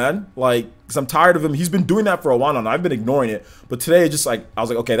chill, man. Like, because I'm tired of him. He's been doing that for a while now, and I've been ignoring it. But today, just like, I was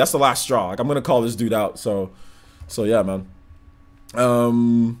like, okay, that's the last straw. Like, I'm gonna call this dude out. So yeah, man.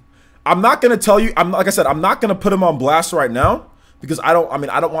 I'm not gonna tell you. Like I said, I'm not gonna put him on blast right now, because I don't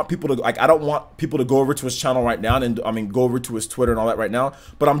want people to, like, I don't want people to go over to his channel right now and go over to his Twitter and all that right now.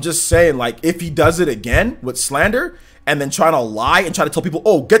 But I'm just saying, like, if he does it again with slander and then trying to lie and try to tell people,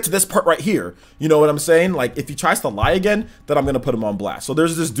 oh, get to this part right here, you know what I'm saying? Like, if he tries to lie again, then I'm gonna put him on blast. So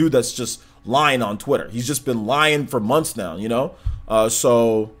there's this dude that's just lying on Twitter. He's just been lying for months now, you know.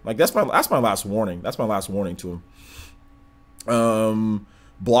 So like, that's my last warning. That's my last warning to him.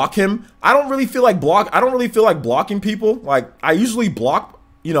 Block him. I don't really feel like blocking people. Like, I usually block,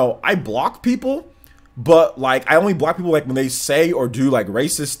 you know, I block people, but like, I only block people like when they say or do like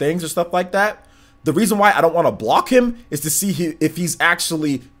racist things or stuff like that. The reason why I don't want to block him is to see if he's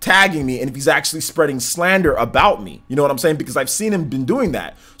actually tagging me and if he's actually spreading slander about me. You know what I'm saying? Because I've seen him been doing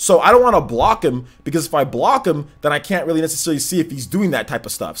that. So I don't want to block him, because if I block him, then I can't really necessarily see if he's doing that type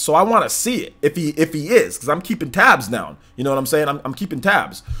of stuff. So I want to see it if he is, because I'm keeping tabs now. You know what I'm saying? I'm keeping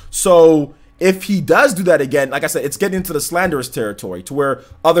tabs. So if he does do that again, like I said, it's getting into the slanderous territory, to where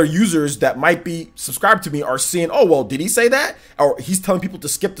other users that might be subscribed to me are seeing, oh, well, did he say that? Or he's telling people to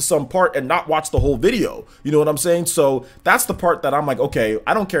skip to some part and not watch the whole video. You know what I'm saying? So that's the part that I'm like, okay,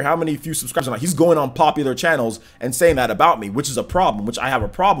 I don't care how many few subscribers are. He's going on popular channels and saying that about me, which is a problem, which I have a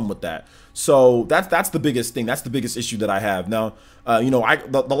problem with that. So that's the biggest thing. That's the biggest issue that I have. Now, you know,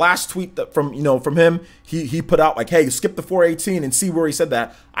 the last tweet that from him, he put out like, hey, skip the 418 and see where he said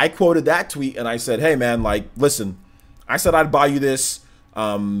that. I quoted that tweet and I said, hey man, like, listen, I said I'd buy you this,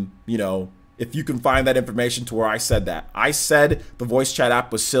 you know, if you can find that information to where I said that. I said the voice chat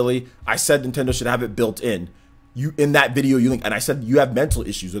app was silly. I said Nintendo should have it built in. You, in that video, you link, and I said you have mental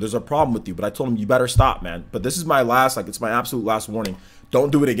issues or there's a problem with you, but I told him you better stop, man. But this is my last, like, it's my absolute last warning.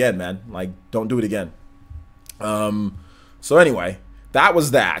 Don't do it again, man. Like, don't do it again. So anyway, that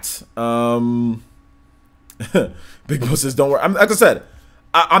was that. Big Bo says, don't worry. Like I said,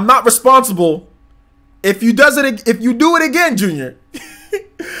 I'm not responsible if you do it again, Junior.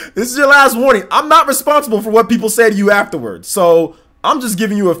 This is your last warning. I'm not responsible for what people say to you afterwards. So I'm just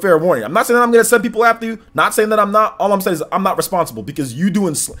giving you a fair warning. I'm not saying that I'm going to send people after you. Not saying that I'm not. All I'm saying is I'm not responsible, because you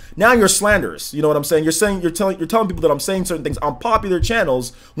doing now you're slanderous. You know what I'm saying? You're telling people that I'm saying certain things on popular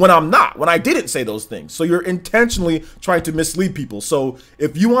channels when I'm not. When I didn't say those things. So you're intentionally trying to mislead people. So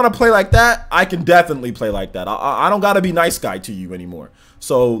if you want to play like that, I can definitely play like that. I don't got to be nice guy to you anymore.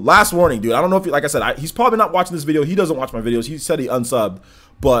 So last warning, dude. I don't know if you, like I said, he's probably not watching this video. He doesn't watch my videos. He said he unsubbed,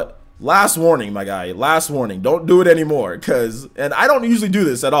 but last warning, my guy. Last warning. Don't do it anymore. And I don't usually do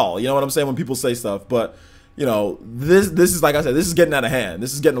this at all. You know what I'm saying? When people say stuff. But, you know, this is, like I said, this is getting out of hand.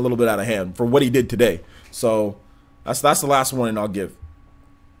 This is getting a little bit out of hand for what he did today. So that's the last warning I'll give.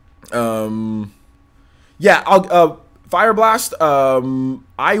 Yeah, Fire Blast. I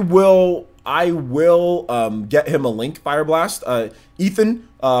will get him a link, Fire Blast. Ethan,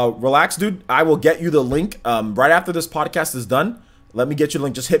 relax, dude. I will get you the link right after this podcast is done. Let me get you the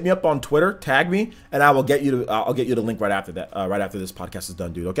link. Just hit me up on Twitter, tag me, and I will get you. I'll get you the link right after that. Right after this podcast is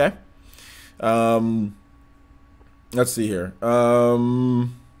done, dude. Okay. Let's see here.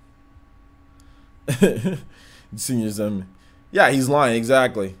 Seniors. Yeah, he's lying.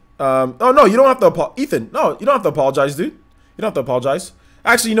 Exactly. Oh no, you don't have to. Ethan, no, you don't have to apologize, dude. You don't have to apologize.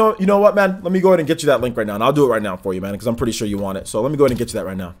 Actually, you know what, man? Let me go ahead and get you that link right now, and I'll do it right now for you, man, because I'm pretty sure you want it. So let me go ahead and get you that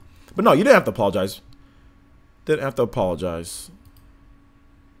right now. But no, you didn't have to apologize. Didn't have to apologize.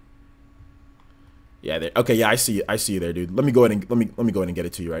 Yeah, there. Okay, yeah, I see you there, dude. Let me go ahead and let me go ahead and get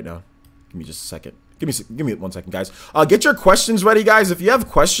it to you right now. Give me just a second. Give me 1 second, guys. Get your questions ready, guys. If you have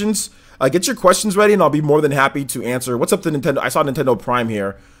questions, get your questions ready, and I'll be more than happy to answer. What's up to Nintendo? I saw Nintendo Prime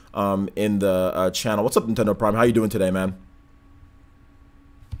here in the channel. What's up, Nintendo Prime? How you doing today, man?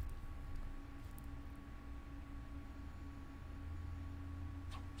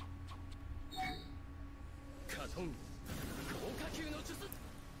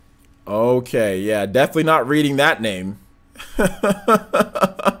 Okay, yeah, definitely not reading that name.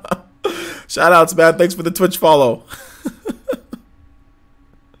 Shout outs, man. Thanks for the Twitch follow.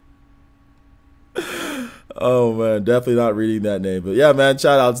 Oh man, definitely not reading that name. But yeah, man,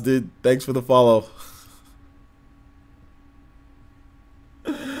 shout outs, dude. Thanks for the follow.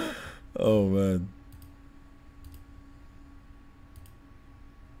 Oh man.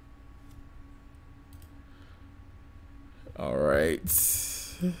 All right.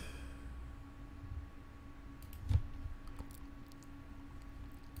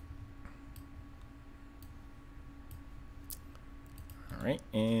 All right,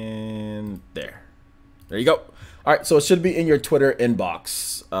 and there. There you go. All right, so it should be in your Twitter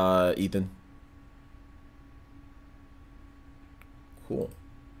inbox, Ethan. Cool.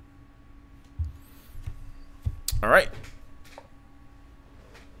 All right.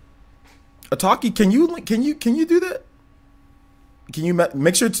 Ataki, can you do that? Can you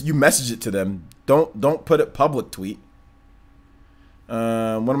make sure you message it to them? Don't put it public tweet. When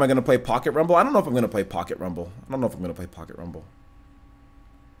am I gonna play Pocket Rumble? I don't know if I'm gonna play Pocket Rumble.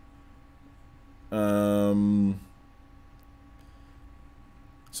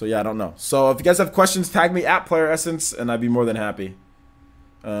 So yeah, I don't know. So if you guys have questions, tag me at Player Essence, and I'd be more than happy.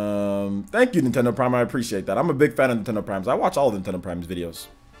 Thank you, Nintendo Prime. I appreciate that. I'm a big fan of Nintendo Primes. I watch all of Nintendo Prime's videos.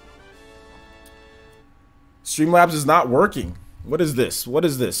 Streamlabs is not working. What is this?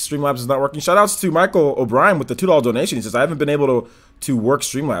 Streamlabs is not working. Shoutouts to Michael O'Brien with the $2 donation. He says, I haven't been able to work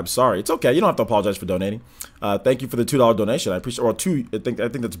Streamlabs. Sorry. It's okay. You don't have to apologize for donating. Thank you for the $2 donation. I appreciate, or I think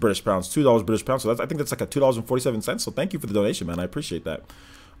that's British pounds. $2 British pounds. So I think that's like a $2.47. So thank you for the donation, man. I appreciate that.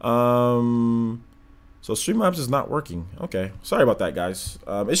 So Streamlabs is not working. Okay. Sorry about that, guys.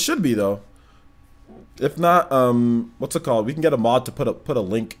 It should be though. If not, what's it called? We can get a mod to put a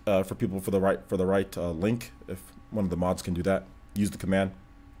link for people for the right link. If one of the mods can do that, use the command.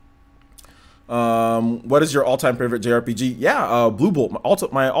 What is your all-time favorite JRPG? Yeah, Blue Bolt.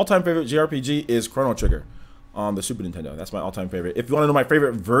 My all-time favorite JRPG is Chrono Trigger on the Super Nintendo. That's my all-time favorite. If you want to know my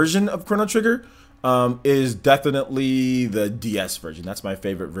favorite version of Chrono Trigger, is definitely the DS version. That's my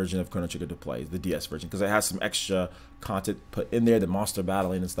favorite version of Chrono Trigger to play, the DS version, because it has some extra content put in there, the monster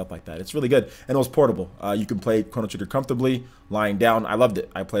battling and stuff like that. It's really good, and it was portable. You can play Chrono Trigger comfortably, lying down. I loved it.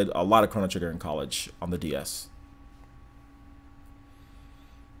 I played a lot of Chrono Trigger in college on the DS.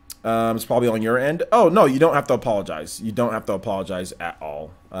 It's probably on your end. Oh no, you don't have to apologize. You don't have to apologize at all.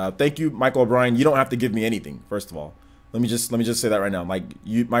 Thank you, Michael O'Brien. You don't have to give me anything. First of all, let me just say that right now. Like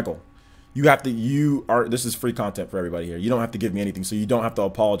you, Michael, this is free content for everybody here. You don't have to give me anything, so you don't have to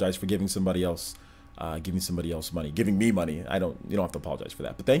apologize for giving somebody else money, giving me money. You don't have to apologize for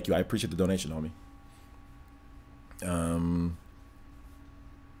that. But thank you. I appreciate the donation, homie.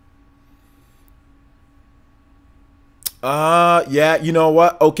 Yeah, you know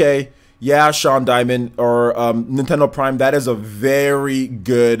what? Okay. Yeah, Sean Diamond or Nintendo Prime, that is a very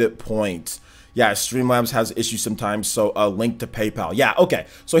good point. Yeah, Streamlabs has issues sometimes, so a link to PayPal. Yeah, okay.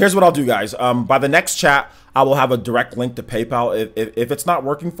 So here's what I'll do, guys. By the next chat, I will have a direct link to PayPal. If it's not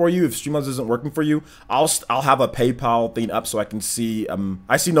working for you, if Streamlabs isn't working for you, I'll have a PayPal thing up so I can see.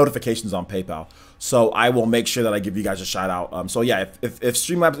 I see notifications on PayPal, so I will make sure that I give you guys a shout out. So yeah, if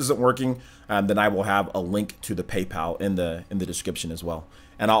Streamlabs isn't working, then I will have a link to the PayPal in the description as well.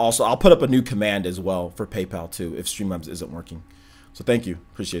 And I'll put up a new command as well for PayPal too if Streamlabs isn't working. So thank you,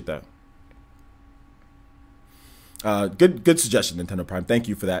 appreciate that. Good suggestion, Nintendo Prime. Thank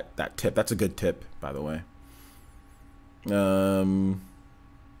you for that tip. That's a good tip, by the way.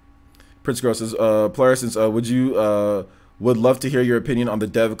 Prince Girl says, Player, since would love to hear your opinion on the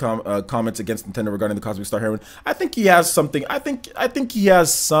dev comments against Nintendo regarding the Cosmic Star Heroine. I think he has something. I think he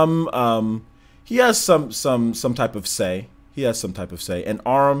has some some type of say. He has some type of say. And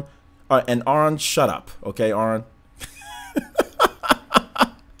Aaron, shut up, okay, Aaron.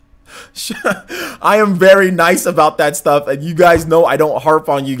 I am very nice about that stuff, and you guys know I don't harp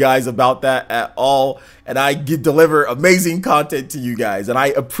on you guys about that at all, and I deliver amazing content to you guys, and I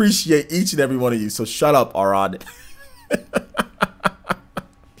appreciate each and every one of you, so shut up, Arad.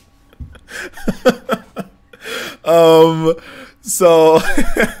 So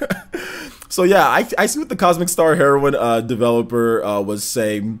yeah, I see what the Cosmic Star Heroine developer was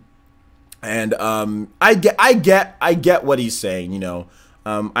saying, and I get what he's saying, you know.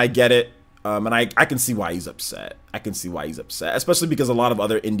 I get it, and I can see why he's upset. I can see why he's upset, especially because a lot of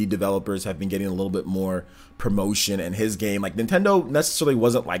other indie developers have been getting a little bit more promotion, and his game, like Nintendo necessarily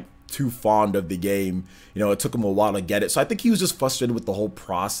wasn't like too fond of the game. You know, it took him a while to get it. So I think he was just frustrated with the whole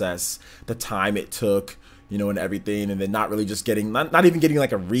process, the time it took, you know, and everything, and then not really just getting, not even getting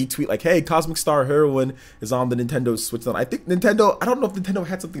like a retweet like, hey, Cosmic Star Heroine is on the Nintendo Switch. I think Nintendo, I don't know if Nintendo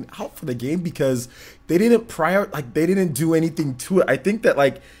had something out for the game because they didn't they didn't do anything to it. I think that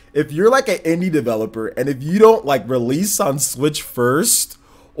like if you're like an indie developer and if you don't like release on Switch first,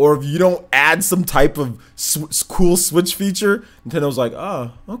 or if you don't add some type of cool Switch feature, Nintendo's like,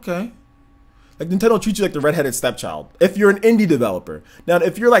 oh, okay. Like Nintendo treats you like the redheaded stepchild if you're an indie developer. Now,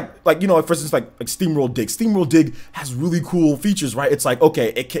 if you're like you know, for instance, like SteamWorld Dig. SteamWorld Dig has really cool features, right? It's like, okay,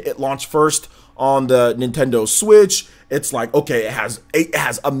 it launched first on the Nintendo Switch. It's like, okay, it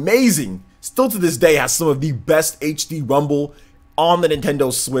has amazing, still to this day, has some of the best HD Rumble on the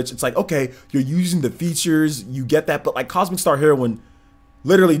Nintendo Switch. It's like, okay, you're using the features, you get that, but like Cosmic Star Heroine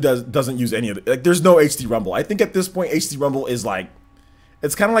literally doesn't use any of it. Like, there's no HD Rumble. I think at this point, HD Rumble is like,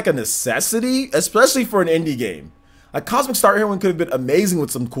 it's kind of like a necessity, especially for an indie game. Like Cosmic Star Heroine could have been amazing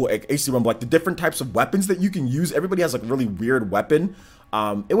with some cool HD Rumble, like the different types of weapons that you can use. Everybody has like a really weird weapon.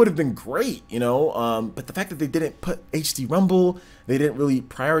 It would have been great, you know. But the fact that they didn't put HD Rumble, they didn't really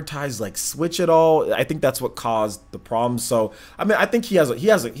prioritize like Switch at all. I think that's what caused the problem. So I mean, I think he has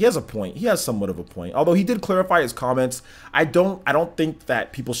a point. He has somewhat of a point. Although he did clarify his comments. I don't think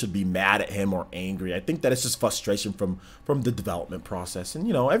that people should be mad at him or angry. I think that it's just frustration from the development process. And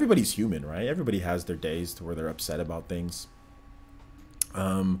you know, everybody's human, right? Everybody has their days to where they're upset about things.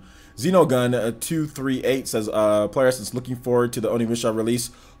 Xenogun 238 says, Player Essence looking forward to the Onimusha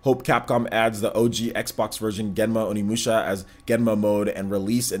release. Hope Capcom adds the OG Xbox version Genma Onimusha as Genma mode and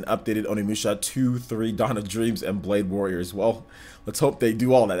release an updated Onimusha 2, 3, Dawn of Dreams, and Blade Warriors. Well, let's hope they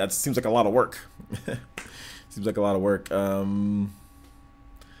do all that. That seems like a lot of work. Seems like a lot of work. So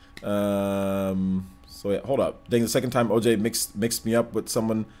yeah, hold up. Dang, the second time OJ mixed me up with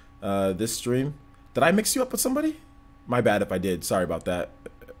someone this stream. Did I mix you up with somebody? My bad if I did. Sorry about that.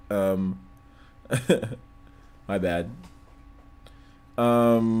 My bad.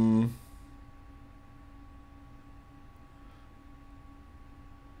 MIL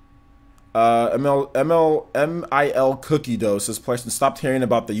Cookie Dough says, Person stopped hearing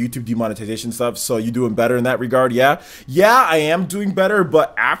about the YouTube demonetization stuff. So you doing better in that regard? Yeah, I am doing better.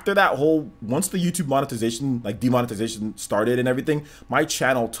 But after that once the YouTube monetization, like demonetization started and everything, my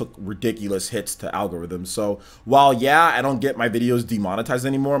channel took ridiculous hits to algorithms. So while I don't get my videos demonetized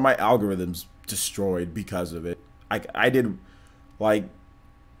anymore, my algorithms destroyed because of it. I did like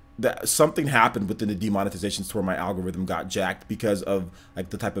that something happened within the demonetizations to where my algorithm got jacked because of like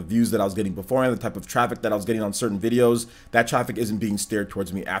the type of views that I was getting beforehand, the type of traffic that I was getting on certain videos. That traffic isn't being steered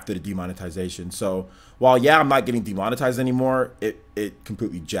towards me after the demonetization. So while I'm not getting demonetized anymore, it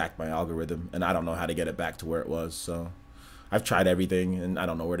completely jacked my algorithm, and I don't know how to get it back to where it was. So I've tried everything, and I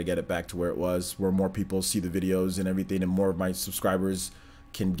don't know where to get it back to where it was, where more people see the videos and everything, and more of my subscribers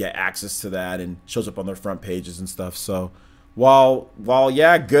can get access to that and shows up on their front pages and stuff. So while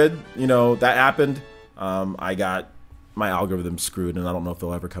good, you know, that happened, I got my algorithm screwed, and I don't know if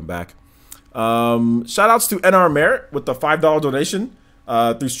they'll ever come back. Shout outs to NR Merritt with the $5 donation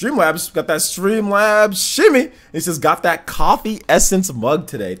through Streamlabs. Got that Streamlabs shimmy. He says, got that coffee essence mug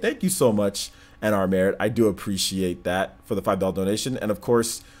today. Thank you so much, NR Merritt. I do appreciate that for the $5 donation, and of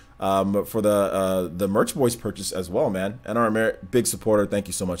course for the Merch Boys purchase as well, man. NR Merritt, big supporter. Thank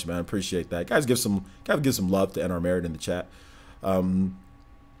you so much, man. Appreciate that. Guys, give some love to NR Merritt in the chat. So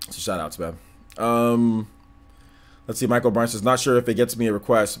shout outs, man. Let's see. Michael Barnes says, not sure if it gets me a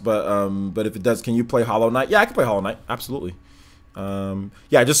request, but if it does, can you play Hollow Knight? Yeah, I can play Hollow Knight. Absolutely.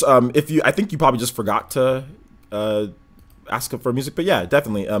 Yeah, just I think you probably just forgot to ask for music, but yeah,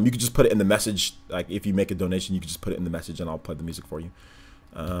 definitely. You could just put it in the message. Like if you make a donation, you could just put it in the message, and I'll play the music for you.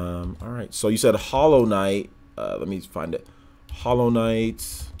 All right. So you said Hollow Knight. Let me find it. Hollow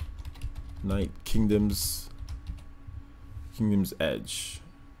Knight, Kingdom's Edge.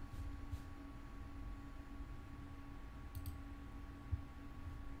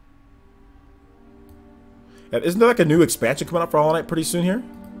 Isn't there like a new expansion coming up for Hollow Knight pretty soon here?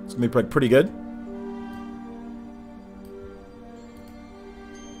 It's gonna be like pretty good.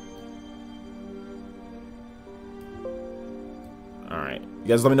 All right, you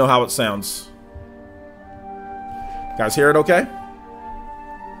guys, let me know how it sounds. Guys, hear it okay?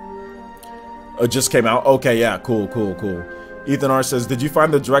 It just came out. Okay, yeah, cool. Ethan R says, did you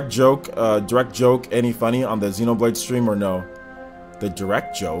find the direct joke any funny on the Xenoblade stream or no? The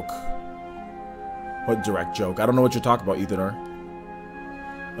direct joke? What direct joke? I don't know what you're talking about, Ethan R.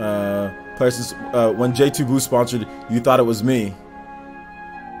 Player says, when J2 Blue sponsored, you thought it was me.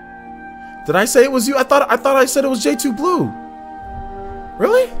 Did I say it was you? I thought I said it was J2 Blue.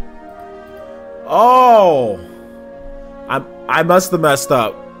 Really? Oh, I must have messed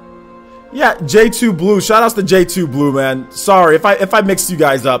up. Yeah, J2 Blue. Shout outs to J2 Blue, man. Sorry if I mixed you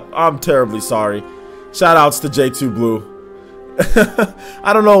guys up. I'm terribly sorry. Shout outs to J2 Blue.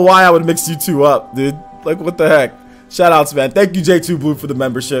 I don't know why I would mix you two up, dude. Like, what the heck? Shout outs, man. Thank you, J2 Blue, for the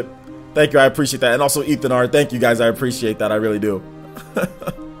membership. Thank you, I appreciate that. And also Ethan R. Thank you guys, I appreciate that. I really do.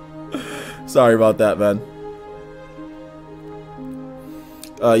 Sorry about that, man.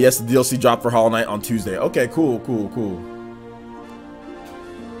 Yes, the DLC dropped for Hollow Knight on Tuesday. Okay, cool.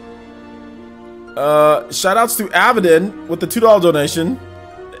 Shout outs to Avidin with the $2 donation.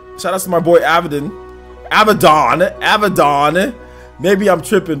 Shout outs to my boy Avidon. Maybe I'm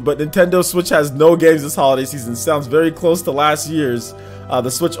tripping, but Nintendo Switch has no games this holiday season. Sounds very close to last year's. The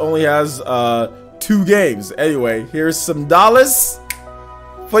Switch only has 2 games. Anyway, here's some dollars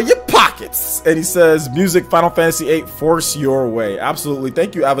for your pockets. And he says, music, Final Fantasy VIII, force your way. Absolutely.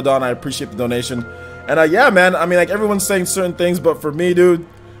 Thank you, Avidon. I appreciate the donation. And yeah, man, I mean, like, everyone's saying certain things, but for me, dude,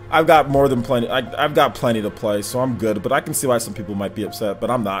 I've got more than plenty. I've got plenty to play, so I'm good. But I can see why some people might be upset, but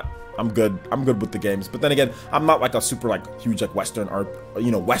I'm not. I'm good with the games. But then again, I'm not like a super like huge like Western or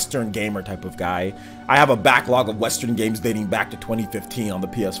Western gamer type of guy. I have a backlog of Western games dating back to 2015 on the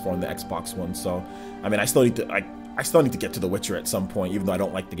PS4 and the Xbox One. So I mean, I still need to get to The Witcher at some point, even though I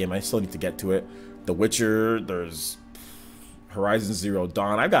don't like the game. I still need to get to it. The Witcher, there's Horizon Zero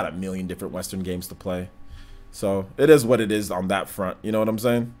Dawn. I've got a million different Western games to play. So it is what it is on that front. You know what I'm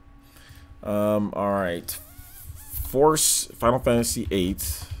saying? All right. Force Final Fantasy VIII.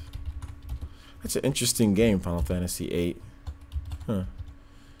 That's an interesting game, Final Fantasy VIII. Huh.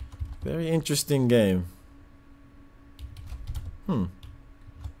 Very interesting game.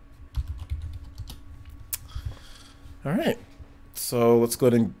 Alright. So let's go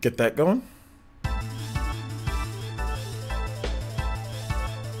ahead and get that going.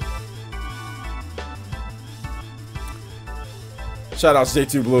 Shout out to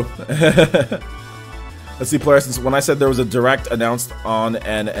J2 Blue. Let's see, players. Since when I said there was a direct announced on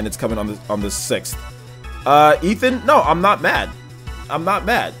and it's coming on the 6th. Ethan, no, I'm not mad. I'm not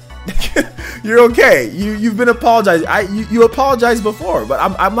mad. You're okay. You've been apologized. You apologized before, but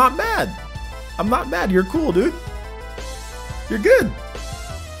I'm not mad. I'm not mad. You're cool, dude. You're good.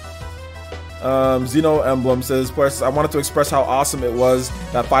 Xeno Emblem says, players, I wanted to express how awesome it was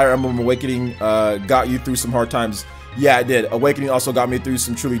that Fire Emblem Awakening got you through some hard times. Yeah, it did. Awakening also got me through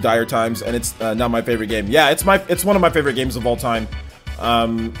some truly dire times, and it's now my favorite game. Yeah, it's one of my favorite games of all time.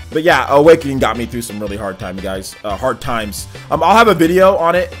 But yeah, Awakening got me through some really hard times, guys. Hard times. I'll have a video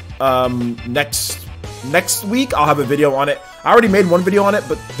on it next week. I'll have a video on it. I already made one video on it,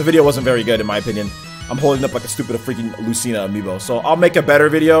 but the video wasn't very good in my opinion. I'm holding up like a stupid freaking Lucina amiibo. So I'll make a better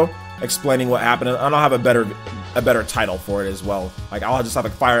video explaining what happened, and I'll have a better title for it as well. Like I'll just have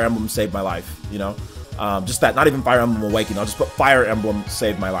like Fire Emblem Saved My Life, you know. Just that, not even Fire Emblem Awakening. I'll just put Fire Emblem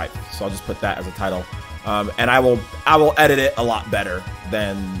Saved My Life. So I'll just put that as a title, and I will edit it a lot better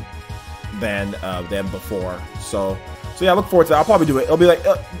than before. So yeah, look forward to that. I'll probably do it. It'll be like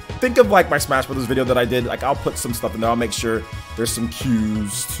think of like my Smash Brothers video that I did. Like I'll put some stuff in there. I'll make sure there's some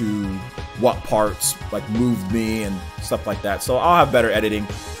cues to what parts like moved me and stuff like that. So I'll have better editing,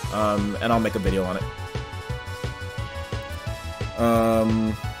 and I'll make a video on it.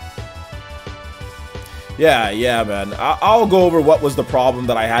 Yeah, man. I'll go over what was the problem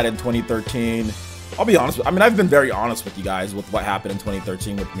that I had in 2013. I'll be honest. I mean, I've been very honest with you guys with what happened in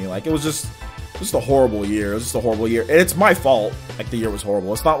 2013 with me. Like, it was just a horrible year. It was just a horrible year, and it's my fault. Like, the year was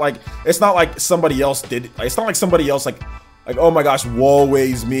horrible. It's not like somebody else did. It's not like somebody else like oh my gosh, woe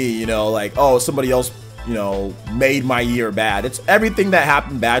is me. You know, like oh somebody else made my year bad. It's everything that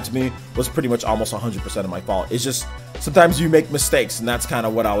happened bad to me was pretty much almost 100% of my fault. It's just sometimes you make mistakes, and that's kind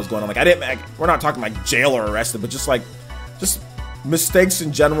of what I was going on. Like we're not talking like jail or arrested, but just mistakes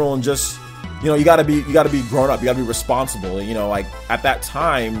in general, and just you gotta be grown up, you gotta be responsible. Like at that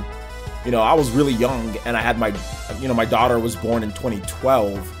time, I was really young, and I had my daughter was born in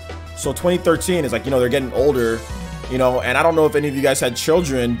 2012, so 2013 is like they're getting older, and I don't know if any of you guys had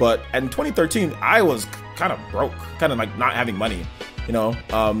children, but in 2013 I was kind of broke, kind of like not having money.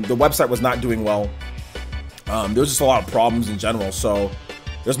 The website was not doing well. There was just a lot of problems in general, so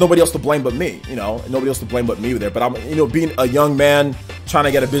there's nobody else to blame but me, nobody else to blame but me there. But I'm, being a young man, trying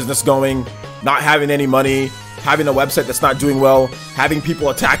to get a business going, not having any money, having a website that's not doing well, having people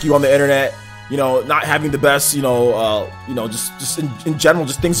attack you on the internet, not having the best, just in general,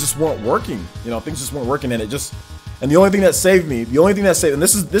 just things just weren't working, things just weren't working, and the only thing that saved me, and this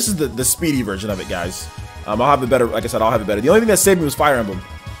is the speedy version of it, guys. I'll have a better, like I said, I'll have it better. The only thing that saved me was Fire Emblem.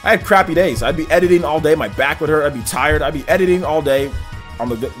 I had crappy days. I'd be editing all day. My back would hurt. I'd be tired. I'd be editing all day on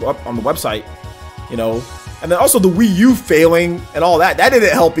the website, And then also the Wii U failing and all that. That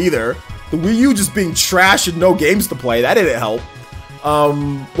didn't help either. The Wii U just being trash and no games to play, that didn't help.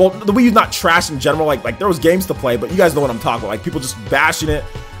 Well, the Wii U's not trash in general, like there was games to play, but you guys know what I'm talking about, like people just bashing it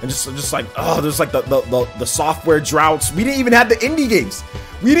and just like, oh, there's like the software droughts. We didn't even have the indie games.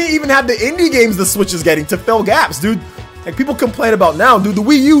 We didn't even have the indie games the Switch is getting to fill gaps, dude. Like people complain about now, dude, the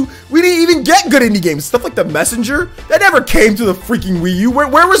Wii U, we didn't even get good indie games. Stuff like the Messenger, that never came to the freaking Wii U.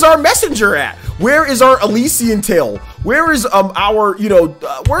 Where was our Messenger at? Where is our Elysian Tale? Where is our, you know,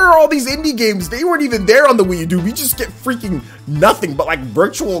 where are all these indie games? They weren't even there on the Wii U, dude. We just get freaking nothing but like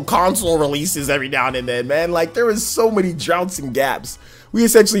virtual console releases every now and then, man. Like there was so many droughts and gaps. We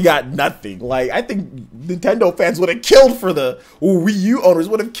essentially got nothing. Like I think Nintendo fans would have killed for the, or Wii U owners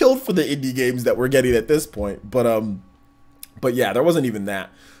would have killed for the indie games that we're getting at this point. But yeah, there wasn't even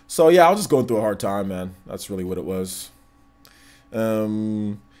that. So yeah, I was just going through a hard time, man. That's really what it was.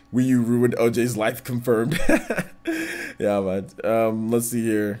 Wii U ruined OJ's life, confirmed. Yeah, man. Let's see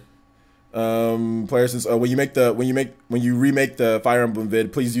here. Player says, oh, when you remake the Fire Emblem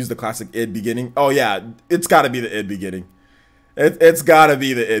vid, please use the classic id beginning. Oh yeah, it's got to be the id beginning. It's got to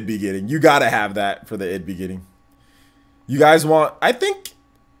be the id beginning. You got to have that for the id beginning. You guys want? I think.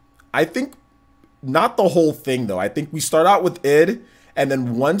 Not the whole thing though. I think we start out with id, and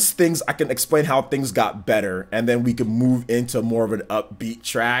then once I can explain how things got better, and then we can move into more of an upbeat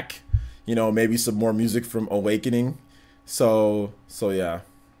track. You know, maybe some more music from Awakening. So yeah.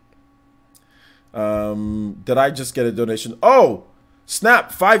 Did I just get a donation? Oh,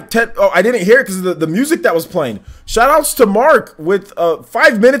 snap, 510. Oh, I didn't hear it because of the music that was playing. Shout outs to Mark with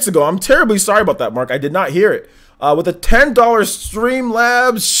 5 minutes ago. I'm terribly sorry about that, Mark. I did not hear it. With a $10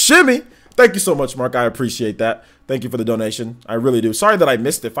 Streamlabs shimmy. Thank you so much, Mark. I appreciate that. Thank you for the donation. I really do. Sorry that I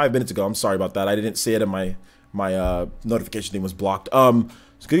missed it 5 minutes ago. I'm sorry about that. I didn't see it, and my notification thing was blocked.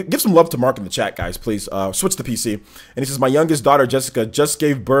 Give some love to Mark in the chat, guys, please. Switch to PC. And he says, my youngest daughter, Jessica, just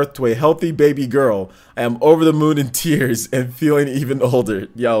gave birth to a healthy baby girl. I am over the moon in tears and feeling even older.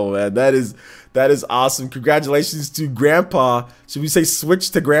 Yo, man, that is awesome. Congratulations to Grandpa. Should we say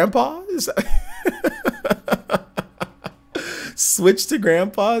switch to Grandpa? Switch to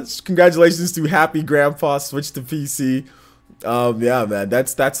Grandpa. Congratulations to Happy Grandpa. Switch to PC. Yeah, man,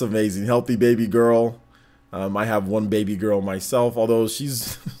 that's amazing. Healthy baby girl. I have one baby girl myself, although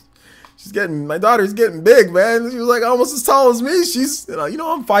my daughter's getting big, man. She was like almost as tall as me. She's, you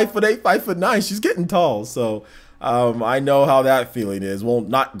know, I'm 5'8", 5'9". She's getting tall, so I know how that feeling is. Well,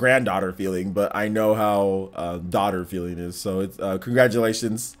 not granddaughter feeling, but I know how daughter feeling is. So it's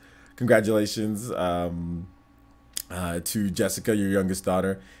congratulations to Jessica, your youngest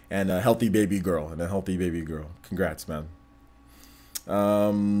daughter, and a healthy baby girl. Congrats, man.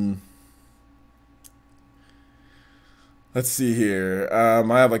 Let's see here. I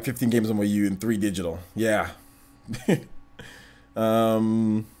have like 15 games on Wii U and 3 digital. Yeah.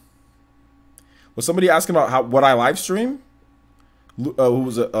 Was somebody asking about what I live stream? Who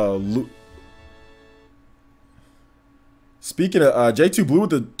was it? Speaking of J2 Blue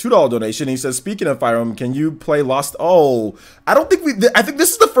with a $2 donation, he says, speaking of Fire Emblem, can you play Lost? Oh, I think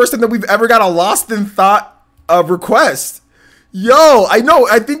this is the first time that we've ever got a Lost in Thought request. Yo, I know.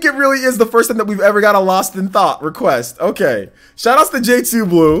 I think it really is the first time that we've ever got a Lost in Thought request. Okay. Shout outs to J2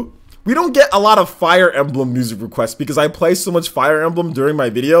 Blue. We don't get a lot of Fire Emblem music requests because I play so much Fire Emblem during my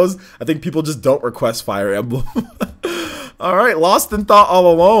videos. I think people just don't request Fire Emblem. All right. Lost in Thought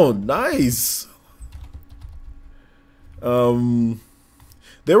All Alone. Nice.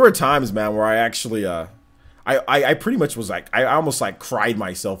 There were times, man, where I actually, I pretty much was like, I almost like cried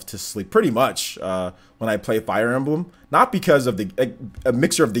myself to sleep pretty much, when I play Fire Emblem, not because of a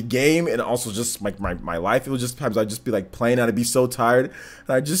mixture of the game and also just like my life. It was just times I'd just be like playing and I'd be so tired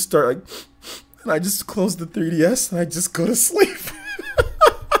and I just start like, and I just close the 3DS and I just go to sleep.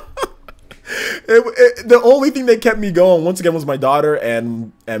 The only thing that kept me going once again was my daughter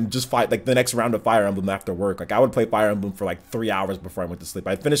and just fight like the next round of Fire Emblem after work. Like I would play Fire Emblem for like 3 hours before I went to sleep.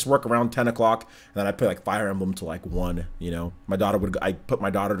 I'd finish work around 10 o'clock and then I'd play like Fire Emblem till like 1, you know. I put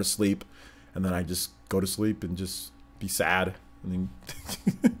my daughter to sleep and then I just go to sleep and just be sad. And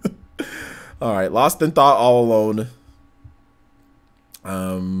then all right, Lost in Thought All Alone.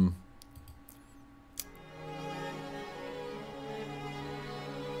 I'm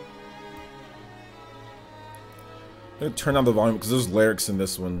gonna turn down the volume because there's lyrics in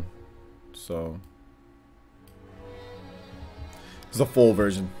this one, so it's a full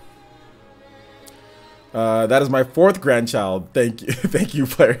version. That is my 4th grandchild. Thank you, thank you,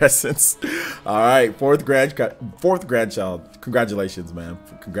 Player Essence. All right, 4th grandchild. Congratulations, man.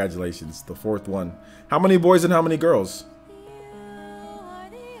 Congratulations, the 4th one. How many boys and how many girls?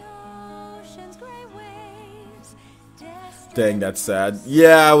 Dang, that's sad.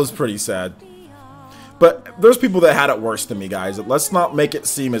 Yeah, it was pretty sad. But there's people that had it worse than me, guys. Let's not make it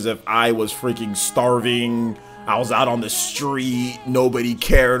seem as if I was freaking starving. I was out on the street. Nobody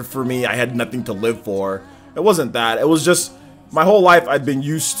cared for me. I had nothing to live for. It wasn't that. It was just my whole life I'd been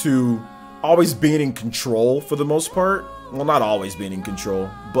used to always being in control for the most part. Well, not always being in control,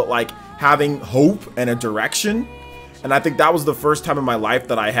 but like having hope and a direction. And I think that was the first time in my life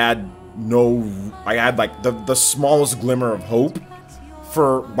that I had like the smallest glimmer of hope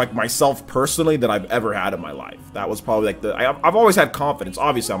for like myself personally that I've ever had in my life. That was probably like I've always had confidence.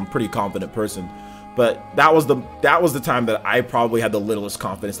 Obviously, I'm a pretty confident person, but that was the time that I probably had the littlest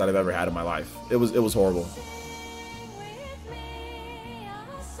confidence that I've ever had in my life. It was horrible.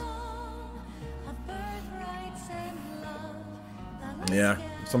 Yeah,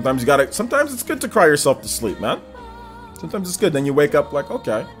 sometimes it's good to cry yourself to sleep, man. Sometimes it's good. Then you wake up like,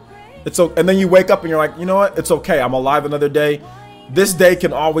 okay, it's okay. And then you wake up and you're like, you know what? It's okay. I'm alive another day. This day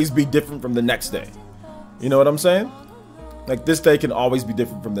can always be different from the next day. You know what I'm saying? Like this day can always be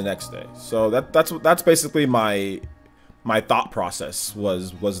different from the next day. So that's basically my thought process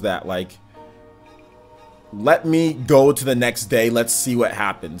was that, like, let me go to the next day. Let's see what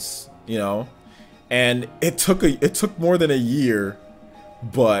happens, you know? And it took more than a year,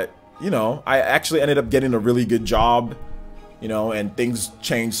 but you know, I actually ended up getting a really good job, you know, and things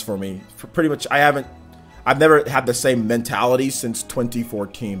changed for me. For pretty much, I've never had the same mentality since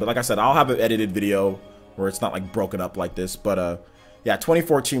 2014. But like I said, I'll have an edited video where it's not like broken up like this. But yeah,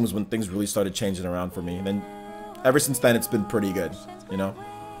 2014 was when things really started changing around for me. And then ever since then, it's been pretty good, you know.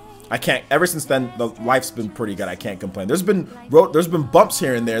 Ever since then, the life's been pretty good. I can't complain. There's been bumps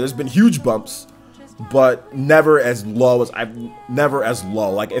here and there. There's been huge bumps, but never as low.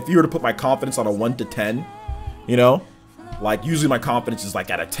 Like if you were to put my confidence on a 1 to 10, you know, like usually my confidence is like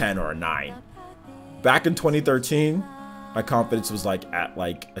at a 10 or a 9. Back in 2013, my confidence was like at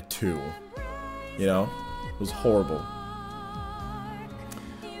like a 2. You know, it was horrible.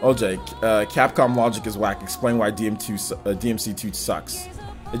 OJ, Capcom logic is whack. Explain why DMC2 sucks.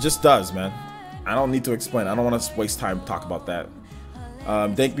 It just does, man. I don't need to explain. I don't want to waste time to talk about that.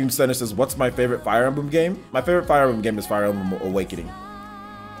 Dank Beam Center says, what's my favorite Fire Emblem game? My favorite Fire Emblem game is Fire Emblem Awakening.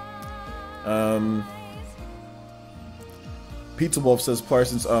 Pizza Wolf says,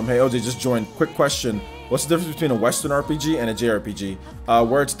 Playersons, hey OJ, just joined. Quick question. What's the difference between a Western RPG and a JRPG?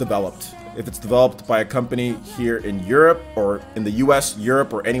 Where it's developed. If it's developed by a company here in Europe or in the US,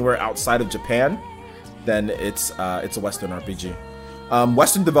 Europe, or anywhere outside of Japan, then it's a Western RPG.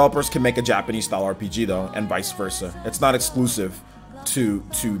 Western developers can make a Japanese style RPG though, and vice versa. It's not exclusive to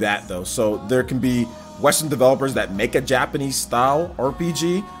that though. So there can be Western developers that make a Japanese style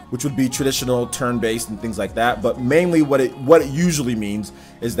RPG, which would be traditional turn-based and things like that. But mainly what it usually means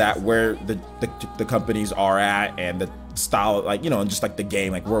is that where the companies are at and the style, like, you know, and just like the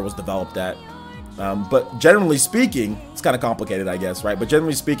game, like where it was developed at. But generally speaking, it's kind of complicated, I guess, right? But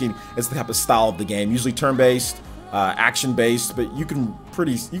generally speaking, it's the type of style of the game, usually turn-based, action-based. But you can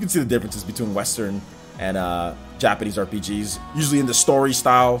see the differences between Western and Japanese RPGs, usually in the story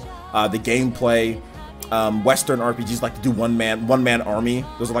style, the gameplay. Western RPGs like to do one man army.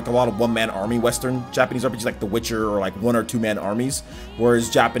 There's like a lot of one-man army Western Japanese RPGs, like The Witcher, or like 1 or 2 man armies. Whereas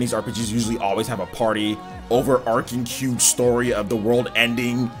Japanese RPGs usually always have a party, overarching huge story of the world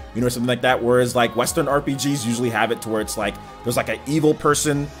ending, you know, something like that. Whereas like Western RPGs usually have it to where it's like there's like an evil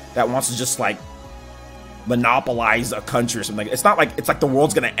person that wants to just like monopolize a country or something. It's not like it's like the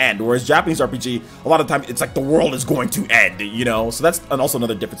world's gonna end, whereas Japanese RPG a lot of the time it's like the world is going to end, you know. So that's also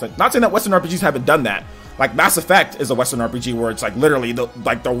another difference. Like, not saying that Western RPGs haven't done that. Like Mass Effect is a Western RPG where it's like literally the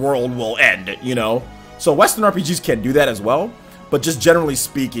world will end, you know. So Western RPGs can do that as well, but just generally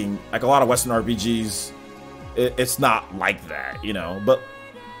speaking, like a lot of Western RPGs, it's not like that, you know. But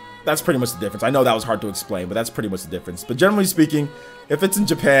that's pretty much the difference. I know that was hard to explain, but that's pretty much the difference. But generally speaking, if it's in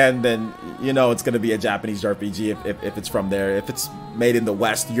Japan, then you know it's going to be a Japanese RPG if it's from there. If it's made in the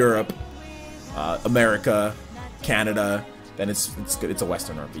West, Europe, America, Canada, then it's good. It's a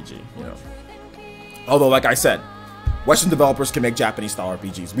Western RPG, you know. Although, like I said, Western developers can make Japanese style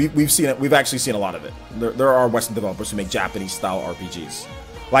RPGs. We've seen it. We've actually seen a lot of it. There are Western developers who make Japanese style RPGs,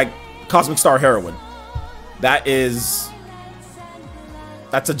 like Cosmic Star Heroine. That's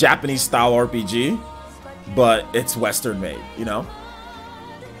a Japanese style RPG, but it's Western made, you know.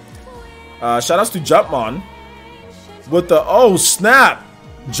 Shout outs to Jumpmon with the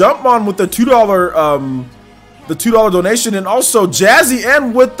Jumpmon with the $2 donation, and also Jazzy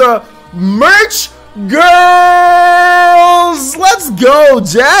and with the merch girls. Let's go,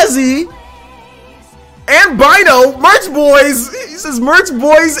 Jazzy and Bino, merch boys. He says merch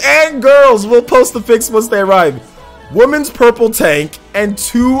boys and girls. We'll post the pics once they arrive. women's purple tank, and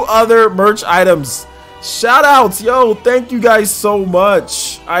 2 other merch items. Shout outs, yo, thank you guys so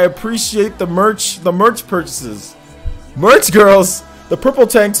much. I appreciate the merch purchases. Merch girls, the purple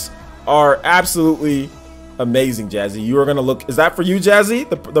tanks are absolutely amazing, Jazzy. You are gonna look, is that for you, Jazzy?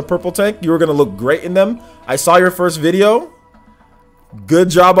 The purple tank, you are gonna look great in them. I saw your first video. Good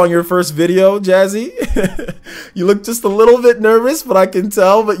job on your first video, Jazzy. You look just a little bit nervous, but I can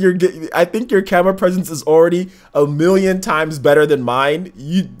tell. But I think your camera presence is already a million times better than mine.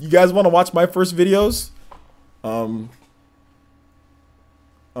 You guys want to watch my first videos?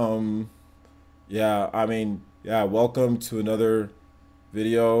 Yeah. I mean, yeah. Welcome to another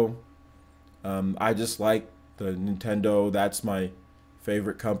video. I just like the Nintendo. That's my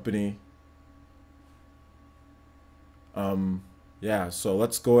favorite company. Yeah, so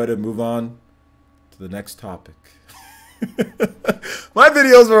let's go ahead and move on to the next topic. My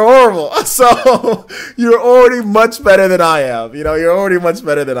videos were horrible, so you're already much better than I am. You know, you're already much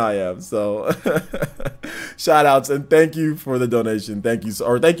better than I am. So shout outs and thank you for the donation. Thank you,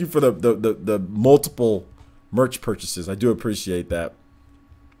 or thank you for the multiple merch purchases. I do appreciate that.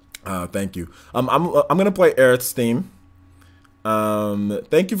 Thank you. I'm gonna play Aerith's theme.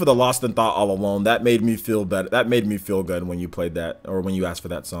 Thank you for the Lost in Thought All Alone. That made me feel better. That made me feel good when you played that, or when you asked for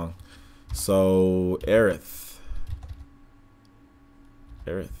that song. So Aerith's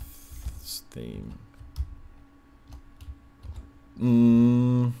theme.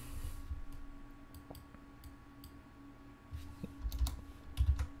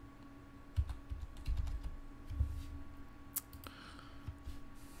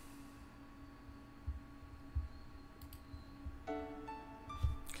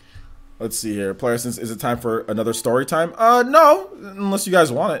 Let's see here. Player Essence, is it time for another story time? No, unless you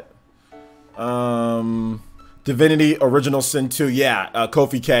guys want it. Divinity Original Sin 2, yeah.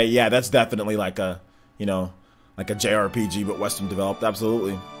 Kofi K, yeah, that's definitely like a, you know, like a JRPG, but Western developed,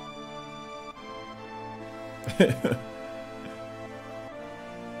 absolutely.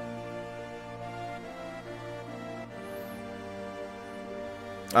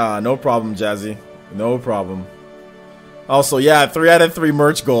 No problem, Jazzy. No problem. Also, yeah, 3 out of 3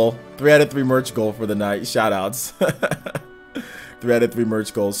 merch goal. 3 out of 3 merch goal for the night. Shout outs. 3 out of 3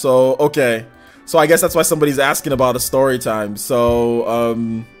 merch goals. So, okay. So I guess that's why somebody's asking about a story time. So,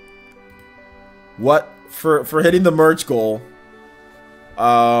 what for hitting the merch goal?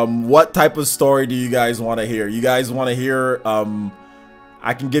 What type of story do you guys want to hear? You guys want to hear?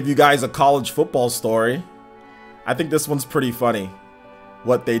 I can give you guys a college football story. I think this one's pretty funny.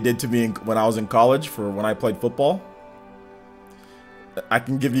 What they did to me when I was in college for when I played football. I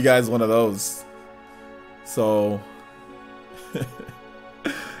can give you guys one of those. So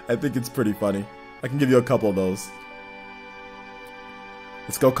I think it's pretty funny. I can give you a couple of those.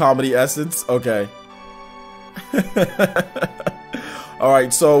 Let's go comedy essence. Okay. All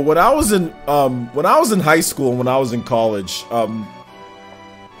right. So when I was in high school and when I was in college, I'm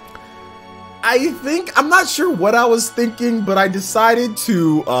not sure what I was thinking, but I decided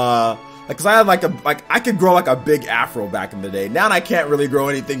to because I had I could grow like a big afro back in the day. Now I can't really grow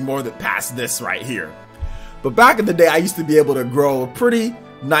anything more than past this right here. But back in the day, I used to be able to grow a pretty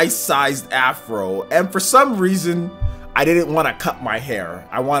nice sized afro. And for some reason, I didn't want to cut my hair.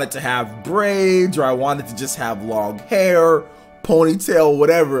 I wanted to have braids, or I wanted to just have long hair, ponytail,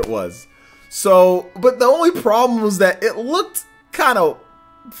 whatever it was. So, but the only problem was that it looked kind of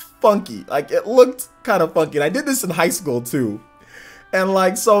funky. Like, it looked kind of funky. And I did this in high school too. And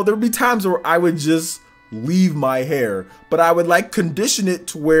like, so there'd be times where I would just leave my hair, but I would like condition it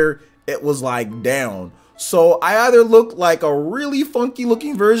to where it was like down. So I either looked like a really funky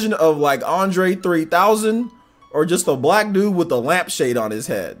looking version of like Andre 3000 or just a black dude with a lampshade on his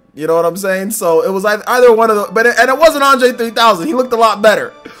head. You know what I'm saying? So it was either one of the, and it wasn't Andre 3000. He looked a lot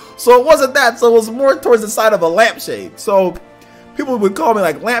better. So it wasn't that. So it was more towards the side of a lampshade. So people would call me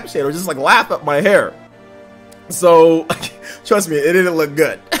like lampshade or just like laugh at my hair. So trust me, it didn't look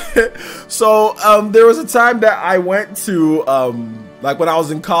good. So there was a time that I went to like when I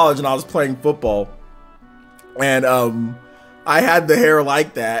was in college and I was playing football, and I had the hair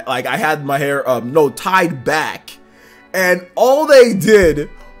like that. Like I had my hair tied back, and all they did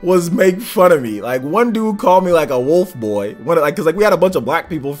was make fun of me. Like one dude called me like a wolf boy. Cause like we had a bunch of black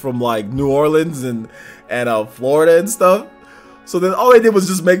people from like New Orleans and Florida and stuff. So then all they did was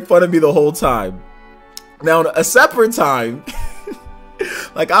just make fun of me the whole time. Now, a separate time,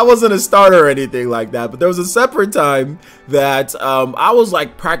 like I wasn't a starter or anything like that, but there was a separate time that I was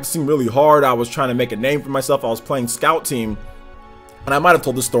like practicing really hard. I was trying to make a name for myself. I was playing scout team, and I might have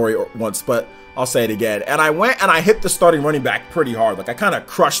told the story once, but I'll say it again. And I went and I hit the starting running back pretty hard. Like I kind of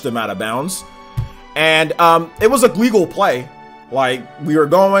crushed him out of bounds. And it was a legal play. Like, we were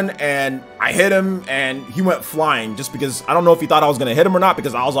going, and I hit him, and he went flying just because I don't know if he thought I was going to hit him or not,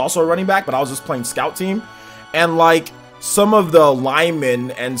 because I was also a running back, but I was just playing scout team. And, like, some of the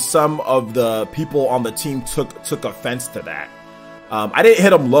linemen and some of the people on the team took offense to that. I didn't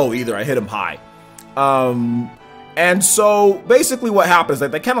hit him low either. I hit him high. And so, basically what happened is,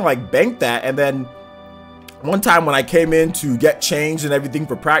 like, they kind of, like, banked that, and then one time when I came in to get changed and everything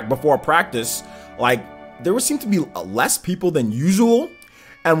for before practice, like, there would seem to be less people than usual.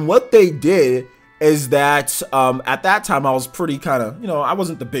 And what they did is that at that time I was pretty kind of, I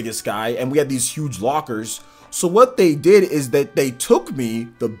wasn't the biggest guy, and we had these huge lockers. So what they did is that they took me,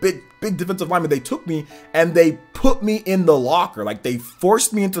 the big defensive lineman, they took me and they put me in the locker. Like, they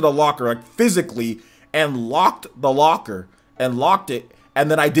forced me into the locker, like, physically, and locked the locker and locked it.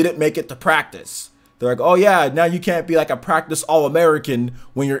 And then I didn't make it to practice. They're like, oh yeah, now you can't be like a practice All-American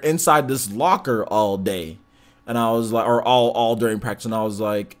when you're inside this locker all day. And I was like, or all during practice. And I was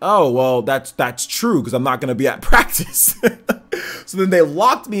like, oh, well, that's true, because I'm not going to be at practice. So then they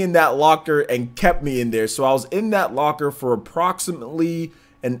locked me in that locker and kept me in there. So I was in that locker for approximately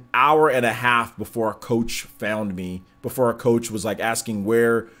an hour and a half before a coach found me, before a coach was like asking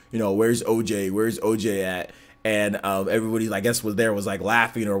where's OJ at? And everybody, I guess, was like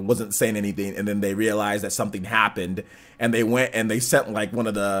laughing or wasn't saying anything. And then they realized that something happened, and they went and they sent like one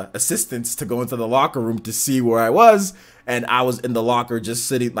of the assistants to go into the locker room to see where I was. And I was in the locker, just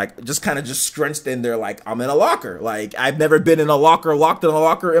sitting, like, just kind of just scrunched in there, like, I'm in a locker. Like, I've never been in a locker, locked in a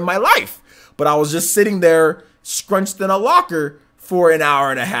locker in my life, but I was just sitting there scrunched in a locker for an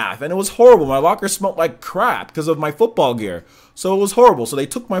hour and a half, and it was horrible. My locker smelled like crap because of my football gear. So it was horrible. So they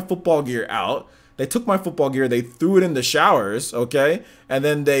took my football gear out. They took my football gear, they threw it in the showers, okay? And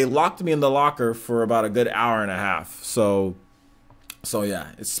then they locked me in the locker for about a good hour and a half. So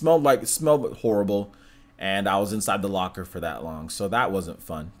yeah, it smelled horrible, and I was inside the locker for that long. So that wasn't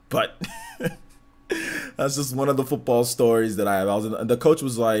fun. But that's just one of the football stories that I have. The coach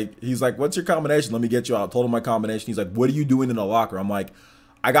was like, he's like, what's your combination? Let me get you out. I told him my combination. He's like, what are you doing in the locker? I'm like,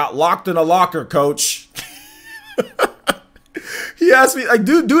 I got locked in a locker, coach. He asked me, like,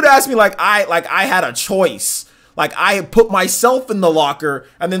 dude asked me like I had a choice. Like, I put myself in the locker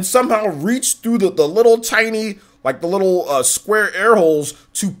and then somehow reached through the little tiny, like the little square air holes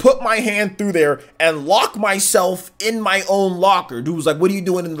to put my hand through there and lock myself in my own locker. Dude was like, what are you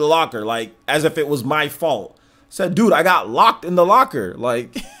doing in the locker? Like, as if it was my fault. I said, dude, I got locked in the locker.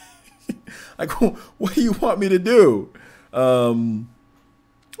 Like, like, what do you want me to do?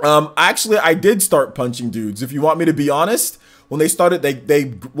 Actually, I did start punching dudes. If you want me to be honest, when they started,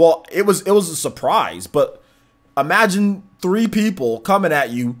 well, it was a surprise. But imagine 3 people coming at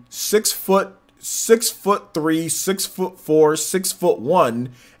you, 6'3", 6'4",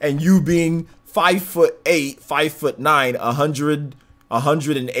 6'1", and you being 5'8", 5'9",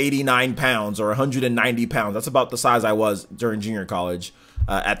 189 pounds or 190 pounds. That's about the size I was during junior college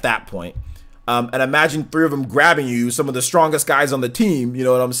at that point. And imagine 3 of them grabbing you, some of the strongest guys on the team, you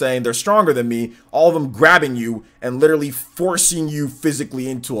know what I'm saying? They're stronger than me, all of them grabbing you and literally forcing you physically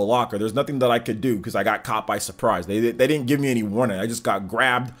into a locker. There's nothing that I could do because I got caught by surprise. They didn't give me any warning. I just got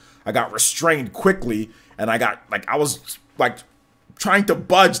grabbed. I got restrained quickly, and I was like trying to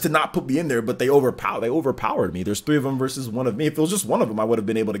budge to not put me in there, but they overpowered me. There's 3 of them versus 1 of me. If it was just 1 of them, I would have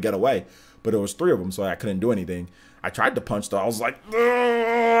been able to get away, but it was 3 of them, so I couldn't do anything. I tried to punch though. I was like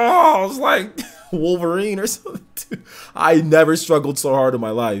Wolverine or something. I never struggled so hard in my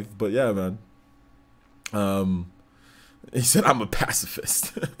life, but yeah, man. He said I'm a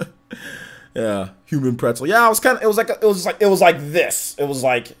pacifist. Yeah, human pretzel. Yeah, it was like this. It was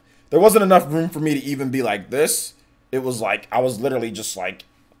like there wasn't enough room for me to even be like this. It was like I was literally just like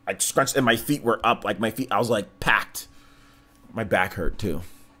I scrunched and my feet were up, like my feet. I was like packed. My back hurt too.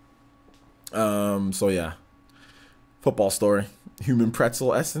 So yeah. Football story. Human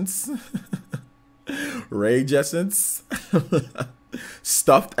pretzel essence. Rage essence.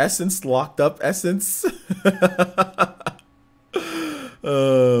 Stuffed essence. Locked up essence.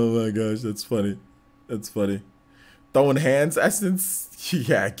 Oh my gosh, that's funny. That's funny. Throwing hands essence.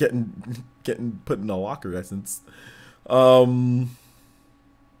 Yeah, getting put in a locker essence.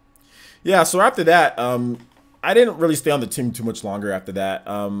 Yeah, so after that, I didn't really stay on the team too much longer after that.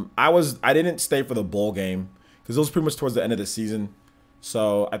 I didn't stay for the bowl game because it was pretty much towards the end of the season.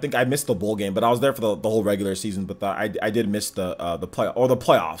 So I think I missed the bowl game, but I was there for the whole regular season. But I did miss the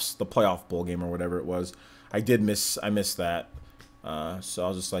playoffs, the playoff bowl game or whatever it was. I missed that. So I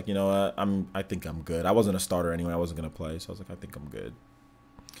was just like, you know what, I think I'm good. I wasn't a starter anyway. I wasn't gonna play, so I was like, I think I'm good.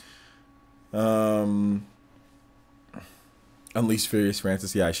 Unleash Furious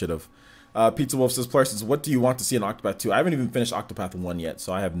Francis. Yeah, I should have. Pizza Wolf says, Player says, what do you want to see in Octopath 2? I haven't even finished Octopath 1 yet,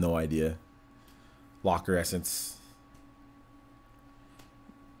 so I have no idea. Locker essence.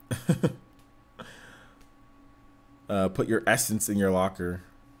 Put your essence in your locker.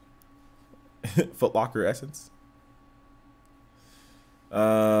 Foot Locker essence.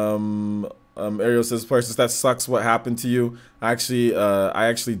 Ariel says, Player says, that sucks. What happened to you? I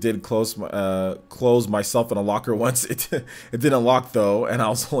actually did close myself in a locker once. It didn't lock though, and I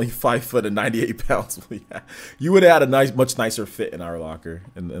was only 5 foot and 98 pounds. Well, yeah. You would have had a much nicer fit in our locker,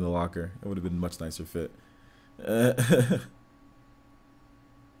 in the locker. It would have been a much nicer fit.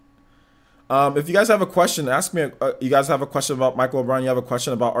 If you guys have a question, ask me. You guys have a question about Michael O'Brien? You have a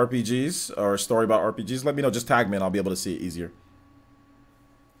question about RPGs or a story about RPGs? Let me know. Just tag me, and I'll be able to see it easier.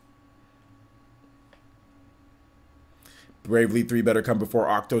 Bravely 3 better come before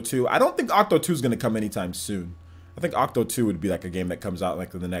Octo 2. I don't think Octo 2 is going to come anytime soon. I think Octo 2 would be like a game that comes out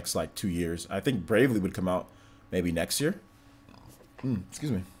like in the next like 2 years. I think Bravely would come out maybe next year.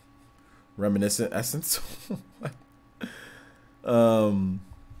 Excuse me. Reminiscent essence. The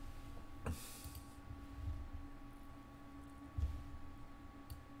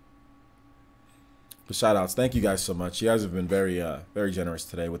shout outs. Thank you guys so much. You guys have been very very generous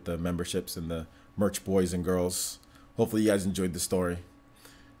today with the memberships and the merch boys and girls. Hopefully you guys enjoyed the story.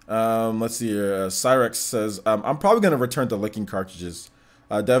 Let's see here. Cyrex says, I'm probably going to return to licking cartridges.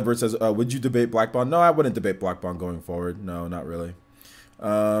 Devbird says, would you debate Black Bond? No, I wouldn't debate Black Bond going forward. No, not really.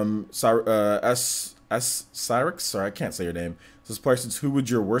 Cyrex, sorry, I can't say your name. This person says, who would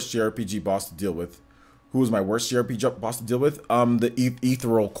your worst JRPG boss to deal with? Who was my worst JRPG boss to deal with? The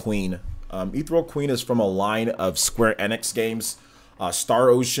Ethereal Queen. Ethereal Queen is from a line of Square Enix games. Star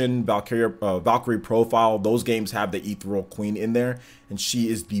Ocean, Valkyrie Profile, those games have the Ethereal Queen in there, and she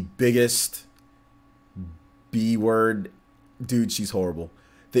is the biggest B-word. Dude, she's horrible.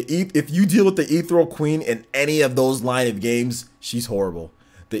 If you deal with the Ethereal Queen in any of those line of games, she's horrible.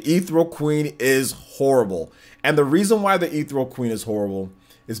 The Ethereal Queen is horrible. And the reason why the Ethereal Queen is horrible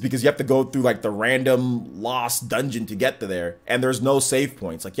is because you have to go through like the random lost dungeon to get to there, and there's no save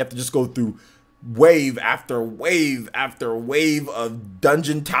points. Like you have to just go through wave after wave after wave of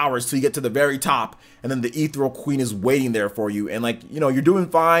dungeon towers till you get to the very top, and then the Ethereal Queen is waiting there for you, and like, you know, you're doing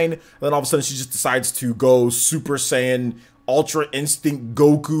fine, and then all of a sudden she just decides to go Super Saiyan, Ultra Instinct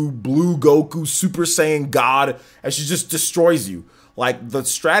Goku, Blue Goku, Super Saiyan God, and she just destroys you. Like, the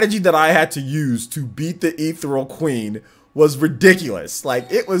strategy that I had to use to beat the Ethereal Queen was ridiculous.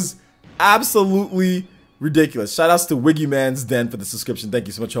 Like, it was absolutely ridiculous. Shout outs to Wiggy Man's Den for the subscription. Thank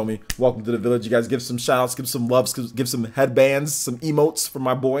you so much, homie. Welcome to the village. You guys give some shout outs, give some loves, give some headbands, some emotes for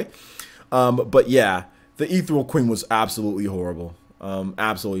my boy. But yeah, the Ethereal Queen was absolutely horrible.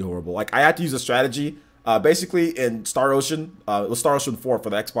 Absolutely horrible. Like, I had to use a strategy. Basically, in Star Ocean, it was Star Ocean 4 for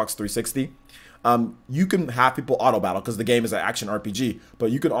the Xbox 360. You can have people auto battle because the game is an action RPG,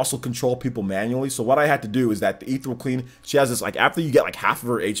 but you can also control people manually. So what I had to do is that the Ethereal Queen, she has this, like, after you get like half of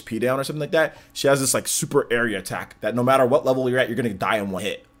her HP down or something like that, she has this like super area attack that no matter what level you're at, you're gonna die in one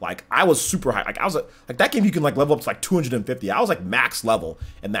hit. Like, I was super high. Like, I was like that game you can like level up to like 250. I was like max level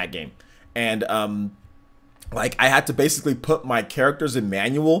in that game, and like, I had to basically put my characters in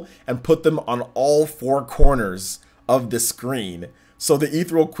manual and put them on all 4 corners of the screen, so the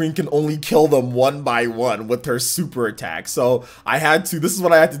Ethereal Queen can only kill them one by one with her super attack. So I had to, this is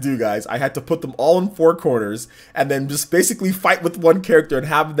what I had to do, guys. I had to put them all in 4 corners and then just basically fight with one character and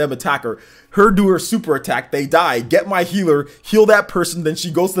have them attack her. Her do her super attack, they die, get my healer, heal that person, then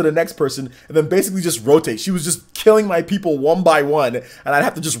she goes to the next person, and then basically just rotate. She was just killing my people one by one, and I'd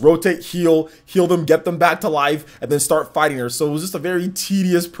have to just rotate, heal them, get them back to life, and then start fighting her. So it was just a very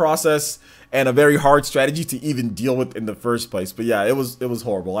tedious process and a very hard strategy to even deal with in the first place. But yeah, it was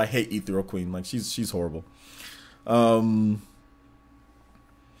horrible. I hate Ethereal Queen. Like, she's horrible. Yeah,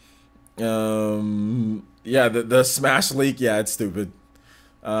 the Smash leak, yeah, it's stupid.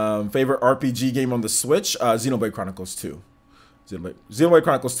 Favorite RPG game on the Switch? Xenoblade Chronicles 2. Xenoblade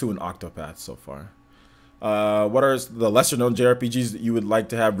Chronicles 2 and Octopath so far. What are the lesser known JRPGs that you would like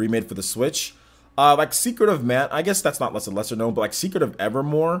to have remade for the Switch? Like Secret of Man, I guess that's not lesser known, but like Secret of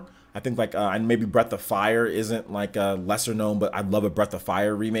Evermore, I think, like, and maybe Breath of Fire isn't like lesser known, but I'd love a Breath of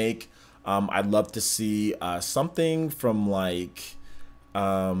Fire remake. I'd love to see something from like the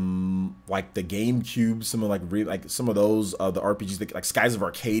GameCube, some of like some of those the RPGs like Skies of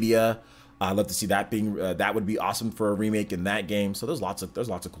Arcadia. I'd love to see that being that would be awesome for a remake in that game. So there's lots of cool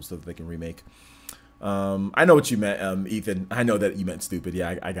stuff that they can remake. I know what you meant, Ethan. I know that you meant stupid.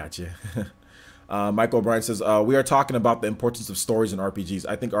 Yeah, I got you. Michael O'Brien says, we are talking about the importance of stories in RPGs.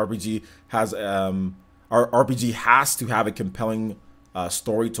 I think RPG has to have a compelling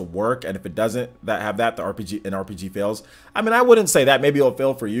story to work, and if it doesn't have that, the RPG fails. I mean, I wouldn't say that. Maybe it'll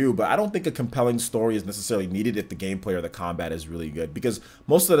fail for you, but I don't think a compelling story is necessarily needed if the gameplay or the combat is really good. Because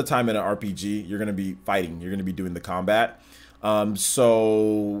most of the time in an RPG, you're going to be fighting, you're going to be doing the combat.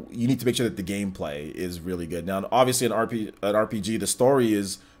 So you need to make sure that the gameplay is really good. Now, obviously, an RPG, the story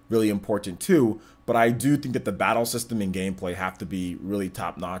is really important too. But I do think that the battle system and gameplay have to be really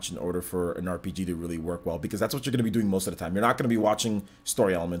top notch in order for an RPG to really work well, because that's what you're going to be doing most of the time. You're not going to be watching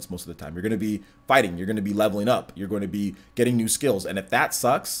story elements most of the time. You're going to be fighting. You're going to be leveling up. You're going to be getting new skills. And if that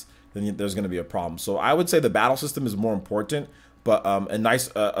sucks, then there's going to be a problem. So I would say the battle system is more important, but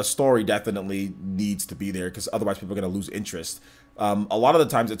a story definitely needs to be there, because otherwise people are going to lose interest. A lot of the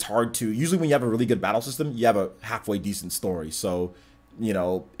times it's hard to, usually when you have a really good battle system, you have a halfway decent story. So you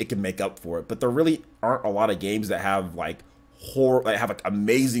know, it can make up for it. But there really aren't a lot of games that have like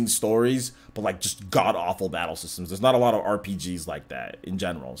amazing stories, but like just god awful battle systems. There's not a lot of RPGs like that in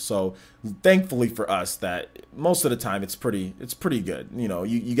general. So thankfully for us, that most of the time it's pretty good. You know,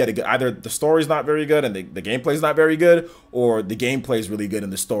 you get a good, either the story's not very good and the gameplay's not very good, or the gameplay's really good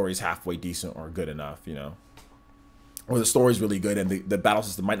and the story's halfway decent or good enough, you know. Or the story's really good and the battle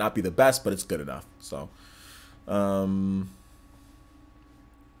system might not be the best, but it's good enough. So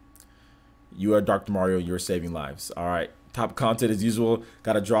you are Dr. Mario, you're saving lives. All right. Top content as usual.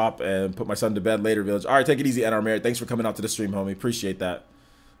 Got to drop and put my son to bed later, Village. All right, take it easy, NR Merritt. Thanks for coming out to the stream, homie. Appreciate that.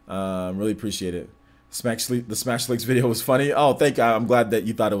 Really appreciate it. The Smash Leaks video was funny. Oh, thank you. I'm glad that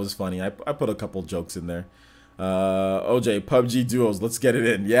you thought it was funny. I put a couple jokes in there. OJ, PUBG Duos. Let's get it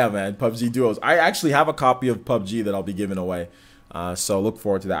in. Yeah, man. PUBG Duos. I actually have a copy of PUBG that I'll be giving away. So look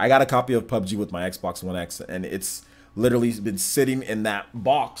forward to that. I got a copy of PUBG with my Xbox One X, and it's literally been sitting in that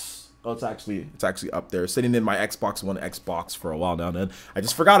box. Oh, it's actually up there, sitting in my Xbox One X box for a while now. And I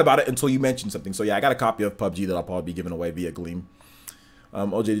just forgot about it until you mentioned something. So yeah, I got a copy of PUBG that I'll probably be giving away via Gleam.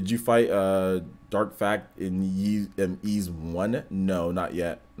 OJ, did you fight Dark Fact in Ys 1? No, not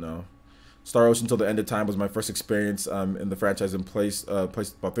yet. No. Star Ocean Till the End of Time was my first experience in the franchise, and placed about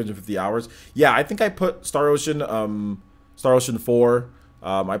 350 hours. Yeah, I think I put Star Ocean 4.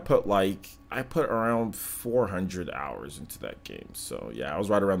 I put around 400 hours into that game. So yeah, I was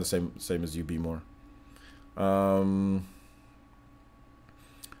right around the same as you, B more. Let's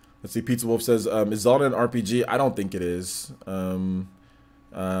see. Pizza Wolf says, is Zelda an RPG? I don't think it is.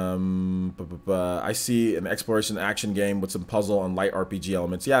 I see an exploration action game with some puzzle and light RPG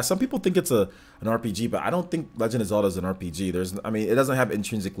elements. Yeah, some people think it's an RPG, but I don't think Legend of Zelda is an RPG. I mean, it doesn't have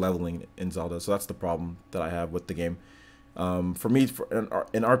intrinsic leveling in Zelda, so that's the problem that I have with the game. For me, for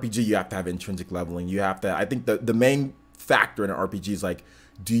an RPG, you have to have intrinsic leveling. You have to, I think the main factor in an RPG is like,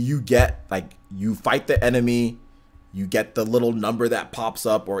 do you get, like, you fight the enemy, you get the little number that pops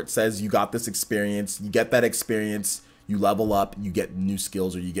up, or it says you got this experience, you get that experience, you level up, you get new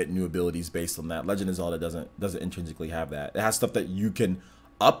skills, or you get new abilities based on that. Legend of Zelda doesn't intrinsically have that. It has stuff that you can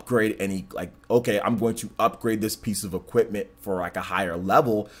upgrade any, like, okay, I'm going to upgrade this piece of equipment for like a higher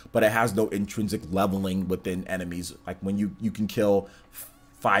level, but it has no intrinsic leveling within enemies. Like when you can kill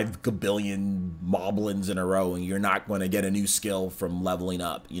 5 gabillion moblins in a row and you're not going to get a new skill from leveling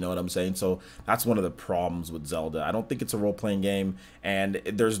up, you know what I'm saying? So that's one of the problems with Zelda. I don't think it's a role-playing game, and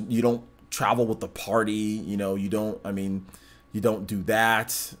you don't travel with the party, you know, you don't do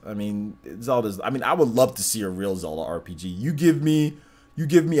that. I mean, I would love to see a real Zelda RPG. You give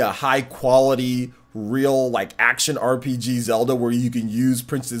me a high quality, real, like, action RPG Zelda where you can use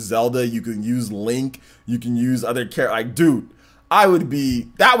Princess Zelda, you can use Link, you can use other characters. Like, dude, that would be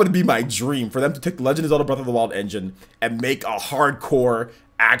my dream, for them to take the Legend of Zelda Breath of the Wild engine and make a hardcore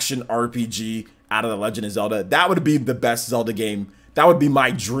action RPG out of the Legend of Zelda. That would be the best Zelda game. That would be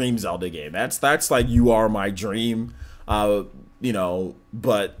my dream Zelda game. That's like, you are my dream, you know,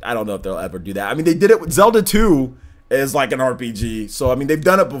 but I don't know if they'll ever do that. I mean, they did it with Zelda 2. Is like an RPG, so I mean, they've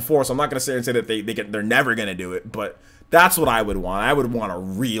done it before, so I'm not gonna sit and say that they're never gonna do it, but that's what I would want. I would want a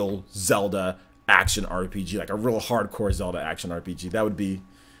real Zelda action RPG, like a real hardcore Zelda action RPG. That'd be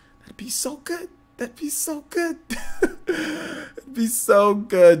so good. That'd be so good. It'd be so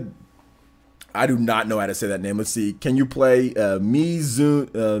good. I do not know how to say that name. Let's see. Can you play Mitsune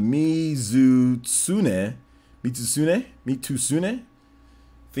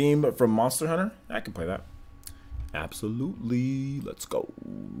theme from Monster Hunter? I can play that. Absolutely. Let's go.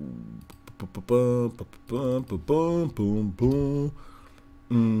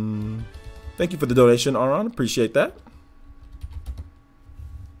 Thank you for the donation, Aron. Appreciate that.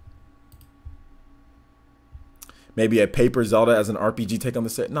 Maybe a paper Zelda as an RPG take on the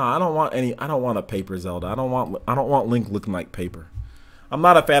set. No, I don't want a paper Zelda. I don't want Link looking like paper. I'm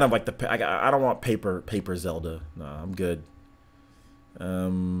not a fan of like I don't want paper Zelda. No, I'm good.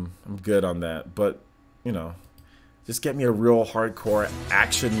 I'm good on that. But, you know, just get me a real hardcore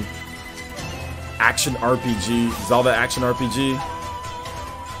action RPG, Zelda action RPG.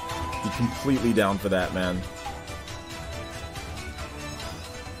 Be completely down for that, man.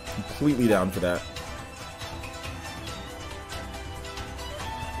 Completely down for that.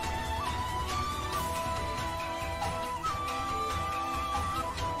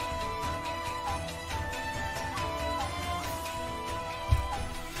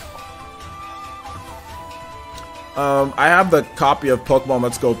 I have the copy of Pokemon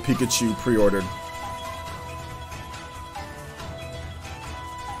Let's Go Pikachu pre-ordered.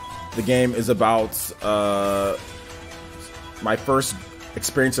 The game is about my first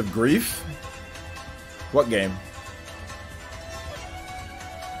experience of grief. What game?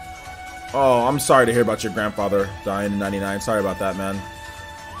 Oh, I'm sorry to hear about your grandfather dying in '99. Sorry about that, man.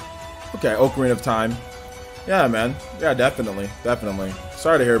 Okay, Ocarina of Time. Yeah, man. Yeah, definitely. Definitely.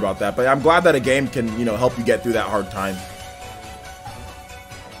 Sorry to hear about that, but I'm glad that a game can, you know, help you get through that hard time.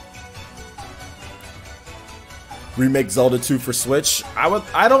 Remake Zelda 2 for Switch.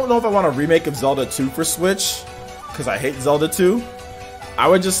 I don't know if I want a remake of Zelda 2 for Switch, because I hate Zelda 2. I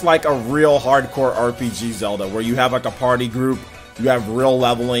would just like a real hardcore RPG Zelda, where you have like a party group, you have real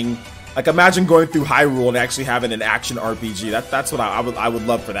leveling. Like, imagine going through Hyrule and actually having an action RPG. That's what I would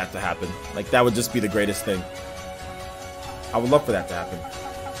love for that to happen. Like, that would just be the greatest thing. I would love for that to happen.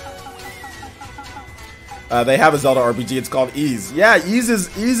 They have a Zelda RPG. It's called Ys. Yeah, Ys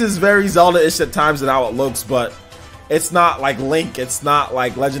is very Zelda-ish at times in how it looks, but it's not like Link. It's not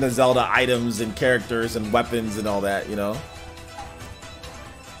like Legend of Zelda items and characters and weapons and all that, you know?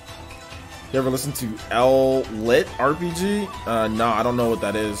 You ever listen to L Lit RPG? No, I don't know what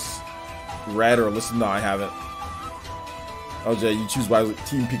that is. Read or listen? No, I haven't. OJ, you choose wisely.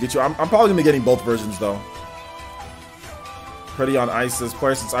 Team Pikachu. I'm probably gonna be getting both versions though. Pretty on Ice says,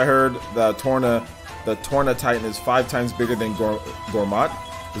 player, since I heard the Torna Titan is 5 times bigger than Gourmet,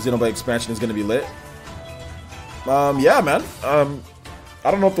 the Xenoblade expansion is gonna be lit. Yeah, man. I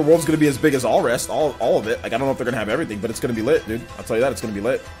don't know if the world's gonna be as big as all of it. Like, I don't know if they're gonna have everything, but it's gonna be lit, dude. I'll tell you that, it's gonna be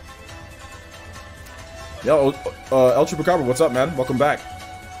lit. Yo, El Chupacabra, what's up, man? Welcome back.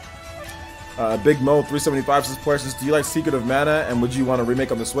 Big Mo 375 says, player says, do you like Secret of Mana and would you want a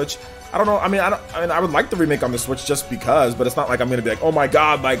remake on the Switch? I don't know. I mean, I would like the remake on the Switch just because, but it's not like I'm gonna be like, oh my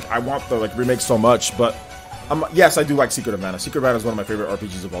god, like I want the like remake so much. But yes, I do like Secret of Mana. Secret of Mana is one of my favorite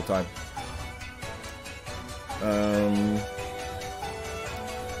RPGs of all time.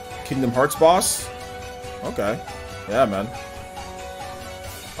 Kingdom Hearts boss. Okay, yeah, man.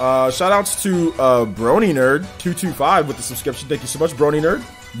 Shout outs to Brony Nerd 225 with the subscription. Thank you so much, Brony Nerd.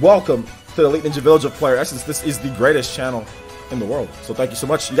 Welcome to the Elite Ninja Village of Player Essence. This is the greatest channel in the world. So thank you so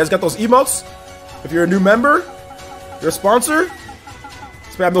much. You guys got those emotes? If you're a new member, you're a sponsor,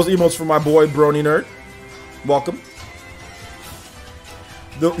 spam those emotes for my boy Brony Nerd. Welcome.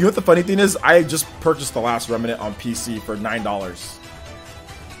 You know what the funny thing is? I just purchased The Last Remnant on PC for $9.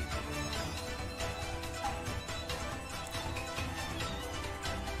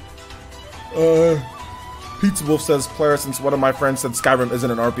 Pizza Wolf says, player, since one of my friends said Skyrim isn't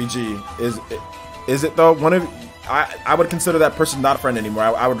an RPG. Is it though? I would consider that person not a friend anymore.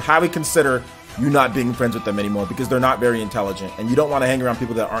 I would highly consider you not being friends with them anymore because they're not very intelligent, and you don't want to hang around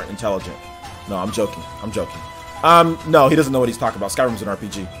people that aren't intelligent. No, I'm joking. I'm joking. No, he doesn't know what he's talking about. Skyrim's an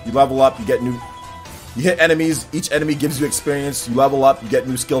RPG. You level up, you get new... You hit enemies, each enemy gives you experience, you level up, you get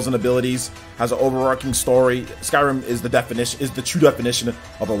new skills and abilities, has an overarching story. Skyrim is the true definition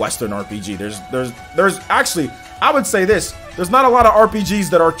of a Western RPG. There's actually, I would say this, there's not a lot of RPGs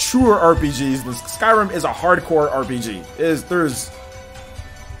that are truer RPGs. Skyrim is a hardcore RPG.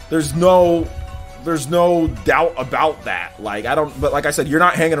 There's no doubt about that. Like, but like I said, you're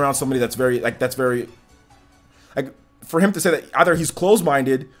not hanging around somebody that's very, like, for him to say that either he's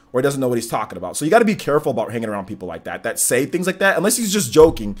closed-minded or he doesn't know what he's talking about. So you got to be careful about hanging around people like that say things like that. Unless he's just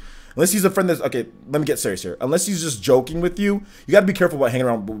joking. Unless he's a friend that's... Okay, let me get serious here. Unless he's just joking with you, you got to be careful about hanging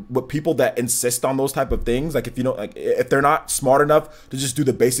around with people that insist on those type of things. Like, if you know, like, if they're not smart enough to just do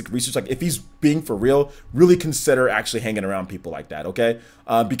the basic research, like, if he's being for real, really consider actually hanging around people like that, okay?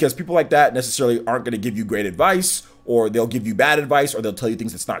 Because people like that necessarily aren't going to give you great advice, or they'll give you bad advice, or they'll tell you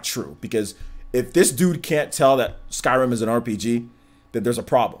things that's not true. Because if this dude can't tell that Skyrim is an RPG, then there's a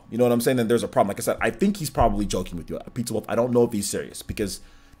problem. You know what I'm saying? Then there's a problem. Like I said, I think he's probably joking with you. Pizza Wolf, I don't know if he's serious, because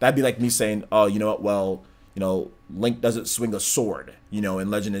that'd be like me saying, oh, you know what? Well, you know, Link doesn't swing a sword, you know,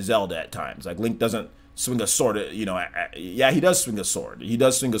 in Legend of Zelda at times. Like, Link doesn't swing a sword, you know. Yeah, he does swing a sword. He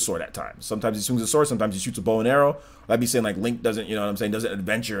does swing a sword at times. Sometimes he swings a sword. Sometimes he shoots a bow and arrow. I'd be saying, like, Link doesn't, you know what I'm saying, doesn't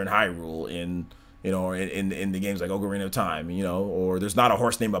adventure in Hyrule in you know, or in the games like Ocarina of Time, you know, or there's not a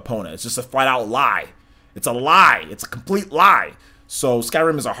horse named Epona. It's just a flat out lie. It's a lie. It's a complete lie. So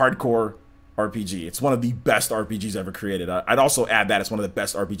Skyrim is a hardcore RPG. It's one of the best RPGs ever created. I'd also add that it's one of the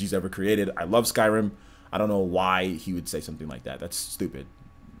best RPGs ever created. I love Skyrim. I don't know why he would say something like that. That's stupid.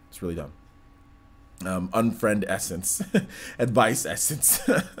 It's really dumb. Unfriend Essence. Advice Essence.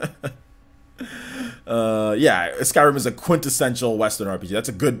 Yeah, Skyrim is a quintessential Western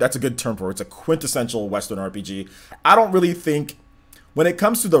RPG. That's a good term for it. It's a quintessential Western RPG. I don't really think, when it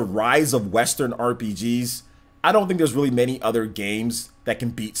comes to the rise of Western RPGs, I don't think there's really many other games that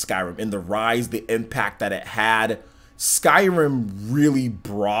can beat Skyrim. In the rise, the impact that it had, Skyrim really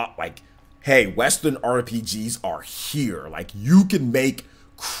brought, like, hey, Western RPGs are here. Like, you can make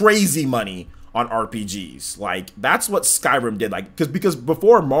crazy money on RPGs. Like, that's what Skyrim did. Like, because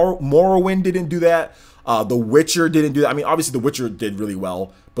before Morrowind didn't do that, The Witcher didn't do that. I mean, obviously The Witcher did really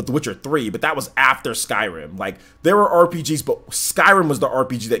well, but The Witcher 3, but that was after Skyrim. Like, there were RPGs, but Skyrim was the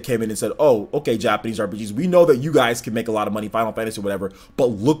RPG that came in and said, oh, okay, Japanese RPGs, we know that you guys can make a lot of money, Final Fantasy or whatever, but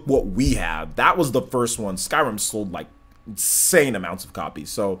look what we have. That was the first one. Skyrim sold like insane amounts of copies.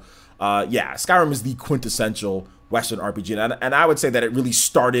 So yeah, Skyrim is the quintessential Western RPG, and I would say that it really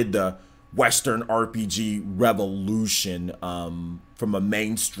started the Western RPG revolution from a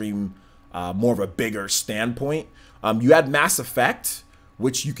mainstream, more of a bigger standpoint. You had Mass Effect,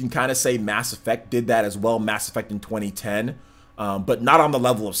 which you can kind of say Mass Effect did that as well. Mass Effect in 2010, but not on the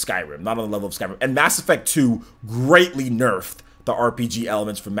level of Skyrim. Not on the level of Skyrim. And Mass Effect 2 greatly nerfed the RPG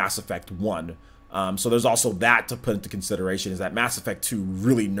elements from Mass Effect 1. So there's also that to put into consideration, is that Mass Effect 2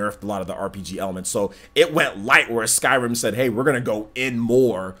 really nerfed a lot of the RPG elements. So it went light, whereas Skyrim said, hey, we're going to go in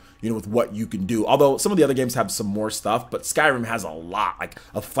more, you know, with what you can do. Although some of the other games have some more stuff, but Skyrim has a lot, like,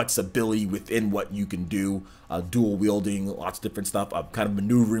 of flexibility within what you can do. Dual wielding, lots of different stuff, kind of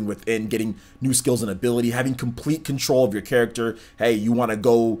maneuvering within, getting new skills and ability, having complete control of your character. Hey, you want to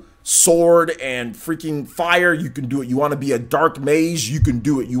go sword and freaking fire, you can do it. You want to be a dark mage, you can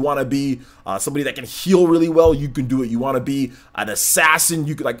do it. You want to be somebody that can heal really well, you can do it. You want to be an assassin,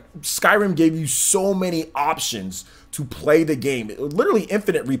 you could, like, Skyrim gave you so many options to play the game. Literally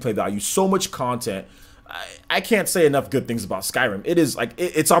infinite replay value, so much content. I can't say enough good things about Skyrim. It is like,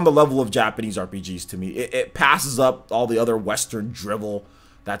 it's on the level of Japanese RPGs to me. It passes up all the other Western drivel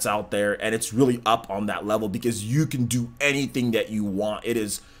that's out there, and it's really up on that level because you can do anything that you want. It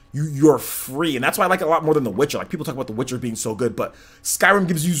is, you're free, and that's why I like it a lot more than The Witcher. Like, people talk about The Witcher being so good, but Skyrim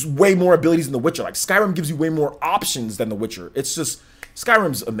gives you way more abilities than The Witcher. Like, Skyrim gives you way more options than The Witcher. It's just,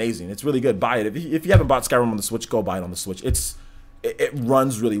 Skyrim's amazing. It's really good. Buy it. If you haven't bought Skyrim on the Switch, go buy it on the Switch. It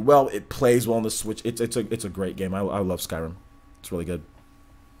runs really well. It plays well on the Switch. It's a great game. I love Skyrim. It's really good.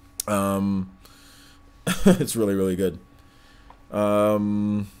 It's really good.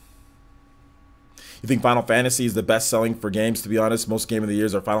 You think Final Fantasy is the best selling for games? To be honest, most game of the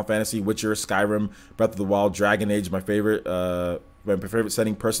years are Final Fantasy, Witcher, Skyrim, Breath of the Wild, Dragon Age. My favorite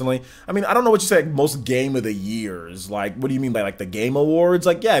setting personally. I mean, I don't know what you say. Like, most game of the years. Like, what do you mean by, like, the Game Awards?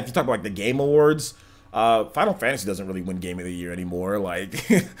 Like, yeah, if you talk about, like, the Game Awards, Final Fantasy doesn't really win Game of the Year anymore.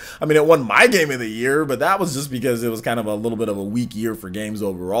 Like, I mean, it won my Game of the Year, but that was just because it was kind of a little bit of a weak year for games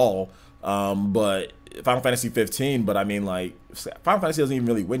overall. But Final Fantasy 15, but I mean, like, Final Fantasy doesn't even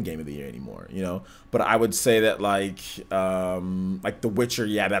really win Game of the Year anymore, you know? But I would say that, like The Witcher,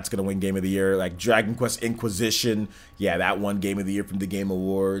 yeah, that's gonna win Game of the Year. Like, Dragon Quest Inquisition, yeah, that won Game of the Year from the Game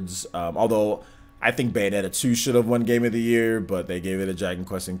Awards. Although I think Bayonetta 2 should have won Game of the Year, but they gave it a Dragon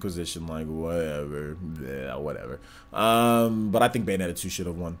Quest Inquisition, like, whatever. Yeah, whatever. But I think Bayonetta 2 should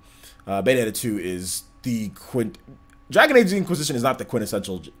have won. Bayonetta 2 is the Dragon Age Inquisition is not the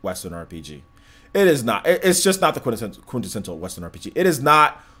quintessential Western RPG. It is not. It's just not the quintessential Western RPG. It is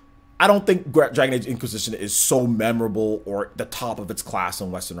not. I don't think Dragon Age Inquisition is so memorable or the top of its class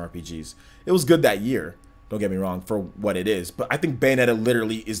in Western RPGs. It was good that year. Don't get me wrong, for what it is. But I think Bayonetta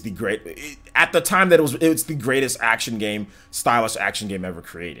literally is at the time that it's the greatest action game, stylish action game ever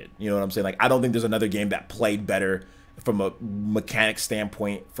created. You know what I'm saying? Like, I don't think there's another game that played better from a mechanic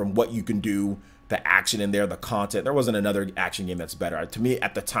standpoint, from what you can do, the action in there, the content. There wasn't another action game that's better. To me,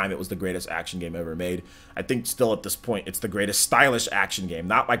 at the time, it was the greatest action game ever made. I think still at this point, it's the greatest stylish action game.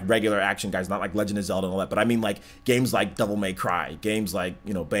 Not like regular action guys, not like Legend of Zelda and all that, but I mean like games like Devil May Cry, games like,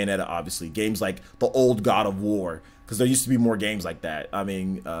 you know, Bayonetta, obviously, games like the old God of War, because there used to be more games like that. I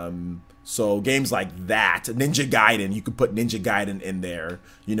mean, so games like that, Ninja Gaiden, you could put Ninja Gaiden in there,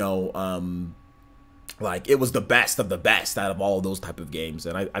 you know, like, it was the best of the best out of all of those type of games,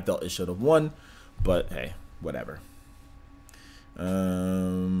 and I felt it should have won. But hey, whatever.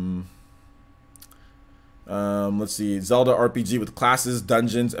 Let's see, Zelda RPG with classes,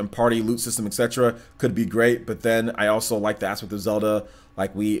 dungeons, and party loot system, etc. could be great, but then I also like the aspect of Zelda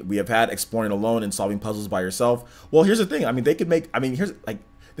like we have had, exploring alone and solving puzzles by yourself. Well, here's the thing. I mean, they could make, I mean, here's like,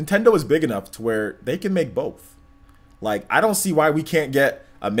 Nintendo is big enough to where they can make both. Like, I don't see why we can't get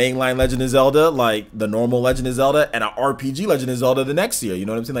a mainline Legend of Zelda, like the normal Legend of Zelda, and an RPG Legend of Zelda the next year. You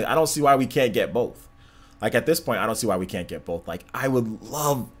know what I'm saying? Like, I don't see why we can't get both. Like, at this point, I don't see why we can't get both. Like, I would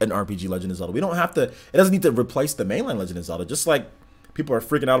love an RPG Legend of Zelda. We don't have to, it doesn't need to replace the mainline Legend of Zelda. Just like people are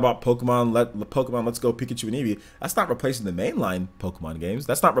freaking out about Pokemon, Let's Go Pikachu and Eevee. That's not replacing the mainline Pokemon games.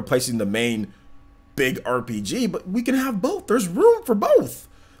 That's not replacing the main big RPG, but we can have both. There's room for both.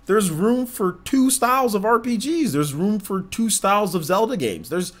 There's room for two styles of RPGs. There's room for two styles of Zelda games.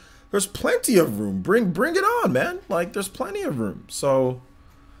 There's plenty of room. Bring it on, man. Like, there's plenty of room. So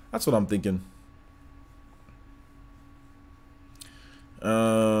that's what I'm thinking.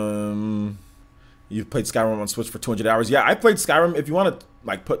 You've played Skyrim on Switch for 200 hours. Yeah, I played Skyrim. If you want to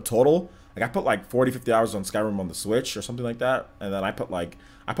like put total, like I put like 40-50 hours on Skyrim on the Switch or something like that, and then I put like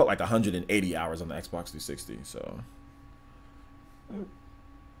 180 hours on the Xbox 360. So,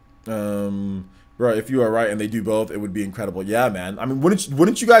 bro, if you are right and they do both, it would be incredible. Yeah, man. I mean,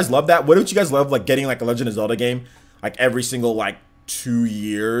 wouldn't you guys love that? Wouldn't you guys love like getting like a Legend of Zelda game like every single like 2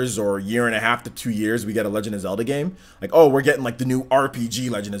 years or year and a half to 2 years we get a Legend of Zelda game? Like, oh, we're getting like the new RPG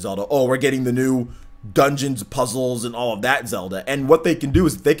Legend of Zelda. Oh, we're getting the new dungeons, puzzles, and all of that Zelda. And what they can do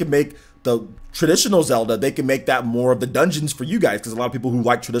is they can make the traditional Zelda, they can make that more of the dungeons for you guys, because a lot of people who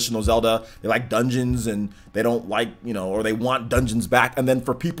like traditional Zelda, they like dungeons and they don't like, you know, or they want dungeons back. And then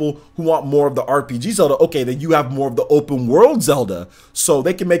for people who want more of the RPG Zelda, okay, then you have more of the open world Zelda. So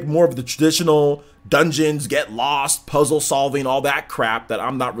they can make more of the traditional dungeons, get lost, puzzle solving, all that crap that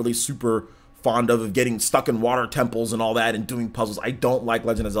I'm not really super fond of getting stuck in water temples and all that and doing puzzles. I don't like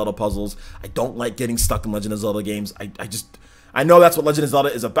Legend of Zelda puzzles. I don't like getting stuck in Legend of Zelda games. I know that's what Legend of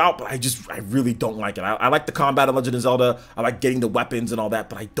Zelda is about, but I really don't like it. I like the combat in Legend of Zelda. I like getting the weapons and all that,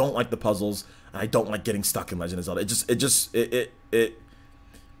 but I don't like the puzzles. And I don't like getting stuck in Legend of Zelda.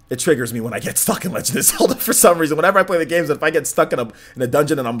 It triggers me when I get stuck in Legend of Zelda for some reason. Whenever I play the games, if I get stuck in a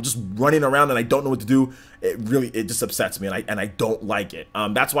dungeon and I'm just running around and I don't know what to do, it just upsets me, and I don't like it.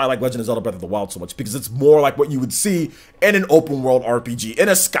 That's why I like Legend of Zelda Breath of the Wild so much, because it's more like what you would see in an open world RPG, in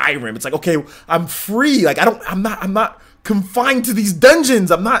a Skyrim. It's like, okay, I'm free. Like I'm not confined to these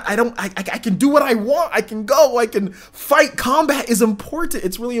dungeons. I can do what I want. I can go, I can fight. Combat is important.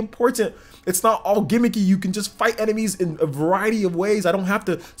 It's really important. It's not all gimmicky. You can just fight enemies in a variety of ways. I don't have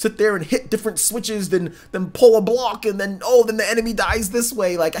to sit there and hit different switches, then pull a block, and then the enemy dies this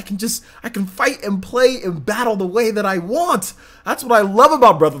way. Like I can fight and play and battle the way that I want. That's what I love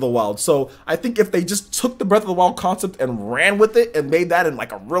about Breath of the Wild. So I think if they just took the Breath of the Wild concept and ran with it and made that in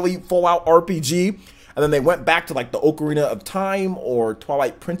like a really full out RPG, and then they went back to like the Ocarina of Time or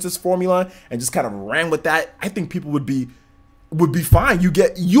Twilight Princess formula and just kind of ran with that, I think people would be fine. You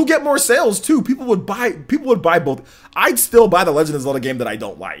get more sales too. People would buy both. I'd still buy the Legend of Zelda game that I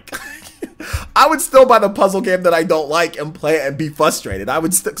don't like. I would still buy the puzzle game that I don't like and play it and be frustrated. I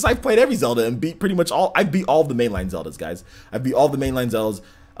would because I've played every Zelda and beat pretty much all. I beat all of the mainline Zeldas, guys. I beat all the mainline Zeldas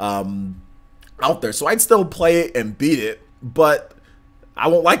out there. So I'd still play it and beat it, but I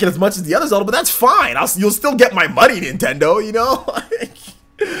won't like it as much as the other Zelda. But that's fine. You'll still get my money, Nintendo. You know,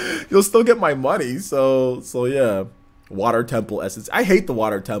 you'll still get my money. So yeah. Water Temple essence. I hate the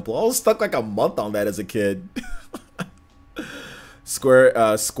Water Temple. I was stuck like a month on that as a kid.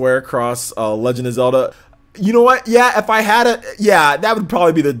 Square Cross Legend of Zelda. You know what? Yeah, if I had it, yeah, that would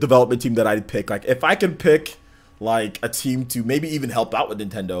probably be the development team that I'd pick. Like if I could pick like a team to maybe even help out with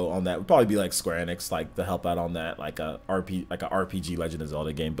Nintendo on that, it would probably be like Square Enix, like to help out on that, like a RPG Legend of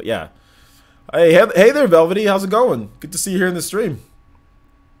Zelda game. But yeah. Hey there, Velvety. How's it going? Good to see you here in the stream.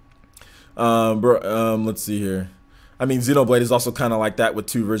 Let's see here. I mean, Xenoblade is also kind of like that with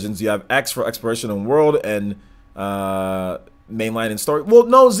two versions. You have X for exploration and world, and mainline and story. Well,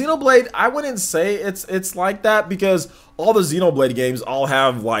 no, Xenoblade, I wouldn't say it's like that, because all the Xenoblade games all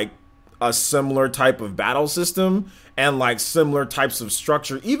have like a similar type of battle system and like similar types of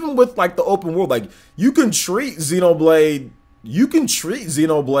structure. Even with like the open world, like you can treat Xenoblade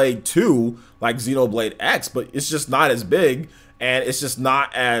 2 like Xenoblade X, but it's just not as big. And it's just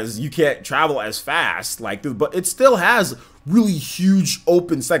not as, you can't travel as fast, like, but it still has really huge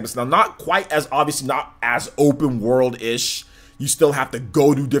open segments. Now, not quite as, obviously not as open world-ish. You still have to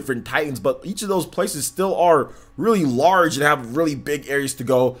go to different titans, but each of those places still are really large and have really big areas to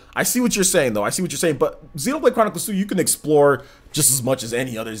go. I see what you're saying, though. I see what you're saying. But Xenoblade Chronicles 2, you can explore just as much as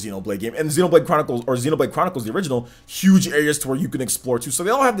any other Xenoblade game. And Xenoblade Chronicles, the original, huge areas to where you can explore too. So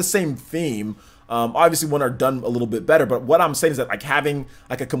they all have the same theme. Obviously, one are done a little bit better. But what I'm saying is that like having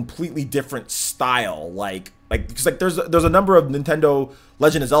like a completely different style, because like there's a number of Nintendo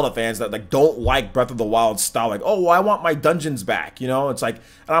Legend of Zelda fans that like don't like Breath of the Wild style. Like, oh, well, I want my dungeons back. You know, it's like,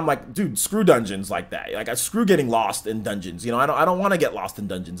 and I'm like, dude, screw dungeons like that. Like, I screw getting lost in dungeons. You know, I don't want to get lost in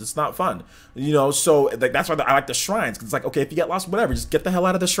dungeons. It's not fun. You know, so like that's why I like the shrines, because it's like, okay, if you get lost, whatever, just get the hell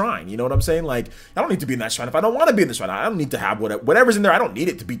out of the shrine. You know what I'm saying? Like, I don't need to be in that shrine if I don't want to be in the shrine. I don't need to have whatever's in there. I don't need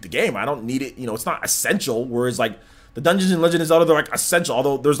it to beat the game. I don't need it. You know, it's not essential. Whereas like the dungeons in Legend of Zelda, they're like essential.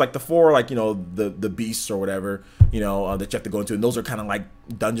 Although there's like the 4, like, you know, the beasts or whatever, you know, that you have to go into, and those are kind of like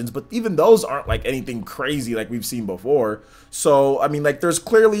dungeons. But even those aren't like anything crazy like we've seen before. So I mean, like there's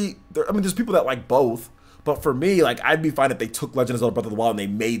people that like both. But for me, like I'd be fine if they took Legend of Zelda Breath of the Wild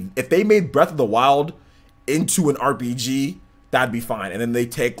and if they made Breath of the Wild into an RPG, that'd be fine. And then they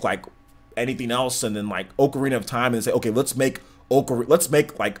take like anything else and then like Ocarina of Time and say, okay, let's make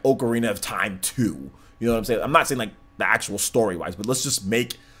like Ocarina of Time 2. You know what I'm saying? I'm not saying like the actual story wise, but let's just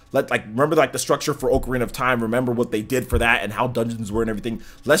remember like the structure for Ocarina of Time. Remember what they did for that and how dungeons were and everything.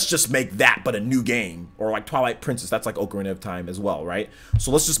 Let's just make that, but a new game. Or like Twilight Princess, that's like Ocarina of Time as well, right? So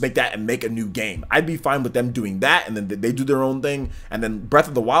let's just make that and make a new game. I'd be fine with them doing that, and then they do their own thing. And then Breath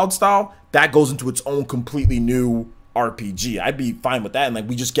of the Wild style, that goes into its own completely new RPG. I'd be fine with that, and like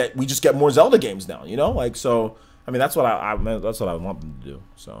we just get more Zelda games now, you know? Like, so I mean that's what I want them to do.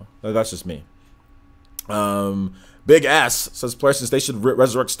 So that's just me. Big S says players since they should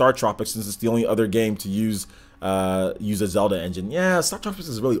resurrect Star Tropics since it's the only other game to use a Zelda engine. Yeah, Star Tropics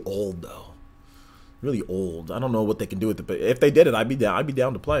is really old though. Really old. I don't know what they can do with it, but if they did it, I'd be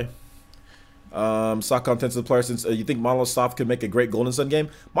down to play. Stock content to the player since you think Monolith Soft could make a great Golden Sun game.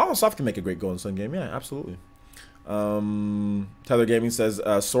 Monolith Soft can make a great Golden Sun game. Yeah, absolutely. Tether Gaming says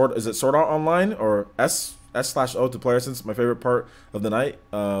Sword Art Online or S/O to player since my favorite part of the night.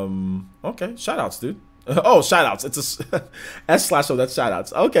 Okay, shoutouts, dude. Oh, shoutouts. It's a S/O. That's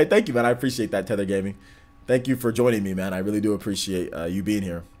shoutouts. Okay, thank you, man. I appreciate that, Tether Gaming. Thank you for joining me, man. I really do appreciate you being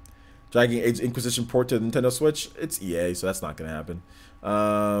here. Dragon Age Inquisition port to the Nintendo Switch. It's EA, so that's not gonna happen.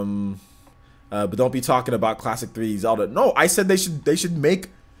 But don't be talking about Classic 3 Zelda. No, I said they should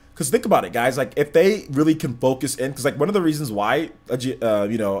make. Because think about it, guys. Like if they really can focus in, because like one of the reasons why,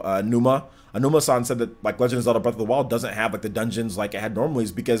 Anuma-san said that like Legend of Zelda Breath of the Wild doesn't have like the dungeons like it had normally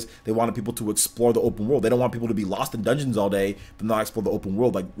is because they wanted people to explore the open world. They don't want people to be lost in dungeons all day but not explore the open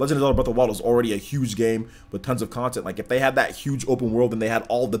world. Like Legend of Zelda Breath of the Wild is already a huge game with tons of content. Like if they had that huge open world and they had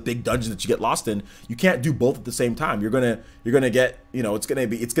all the big dungeons that you get lost in, you can't do both at the same time. You're gonna get, you know, it's gonna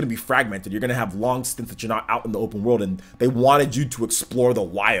be fragmented. You're gonna have long stints that you're not out in the open world, and they wanted you to explore the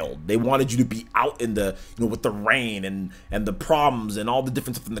wild. They wanted you to be out in the, you know, with the rain and the problems and all the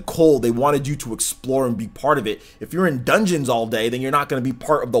different stuff in the cold. They wanted you to explore and be part of it. If you're in dungeons all day, then you're not going to be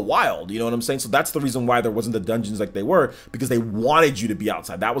part of the wild. You know what I'm saying? So that's the reason why there wasn't the dungeons like they were, because they wanted you to be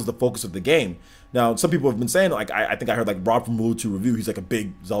outside. That was the focus of the game. Now, some people have been saying, like, I think I heard like Rob from Mulu2 Review, he's like a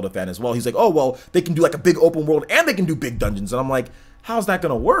big Zelda fan as well. He's like, oh, well, they can do like a big open world and they can do big dungeons. And I'm like, how's that going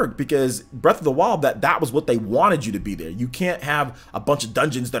to work? Because Breath of the Wild, that was what they wanted you to be there. You can't have a bunch of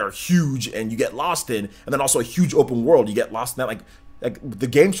dungeons that are huge and you get lost in, and then also a huge open world. You get lost in that, like the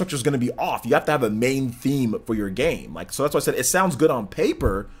game structure is going to be off. You have to have a main theme for your game. Like, so that's why I said it sounds good on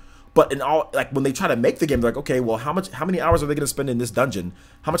paper, but in all, like when they try to make the game, they're like, okay, well, how many hours are they going to spend in this dungeon?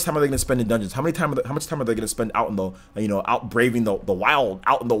 How much time are they going to spend in dungeons? How much time are they going to spend out in the, you know, out braving the wild,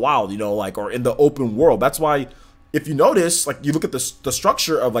 out in the wild, you know, like, or in the open world? That's why, if you notice, like you look at the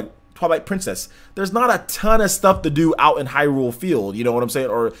structure of like Twilight Princess, there's not a ton of stuff to do out in Hyrule Field, you know what I'm saying?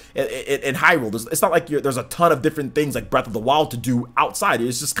 Or in Hyrule, it's not like there's a ton of different things like Breath of the Wild to do outside.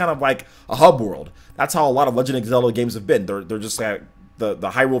 It's just kind of like a hub world. That's how a lot of Legend of Zelda games have been. They're just like the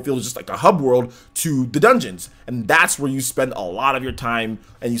Hyrule Field is just like a hub world to the dungeons, and that's where you spend a lot of your time,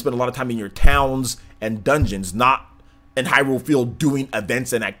 and you spend a lot of time in your towns and dungeons, not in Hyrule Field doing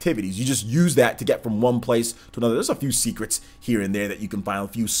events and activities. You just use that to get from one place to another. There's a few secrets here and there that you can find, a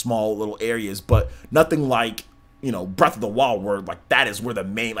few small little areas, but nothing like, you know, Breath of the Wild, where like that is where the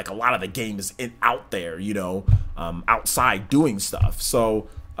main, like a lot of the game is out there, you know, outside doing stuff. So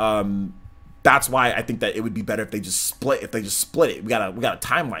that's why I think that it would be better if they just split it. We got a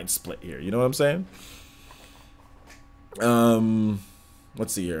timeline split here. You know what I'm saying?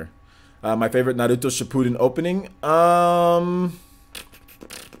 Let's see here. My favorite Naruto Shippuden opening,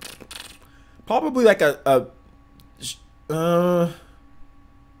 probably like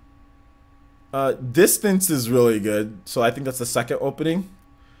Distance is really good. So I think that's the second opening.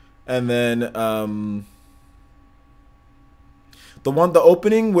 And then the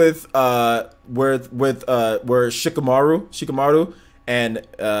opening with where Shikamaru and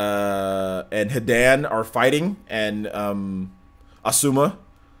Hidan are fighting, and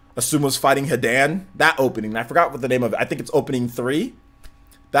Asuma's fighting Hidan. That opening, I forgot what the name of it. I think it's opening 3.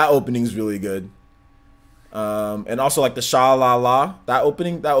 That opening's really good. And also like the Sha La La. That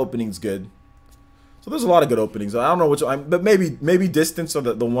opening's good. So there's a lot of good openings. I don't know which one, but maybe Distance or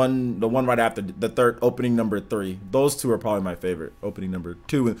the one right after the third opening number 3. Those two are probably my favorite. Opening number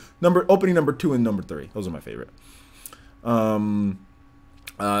 2 and number 2 and number 3. Those are my favorite.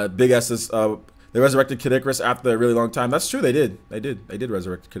 Big S's. They resurrected Kid Icarus after a really long time. That's true. They did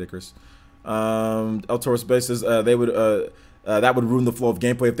resurrect Kid Icarus. El Toro Space says they would that would ruin the flow of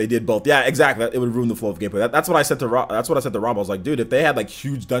gameplay if they did both. Yeah, exactly. It would ruin the flow of gameplay. That's what I said to Rob. That's what I said to Rob. I was like, dude, if they had like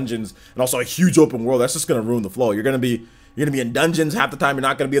huge dungeons and also a huge open world, that's just gonna ruin the flow. You're gonna be in dungeons half the time. You're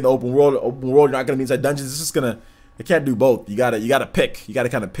not gonna be in the open world. You're not gonna be inside dungeons. It's just gonna. You can't do both. You gotta pick. You gotta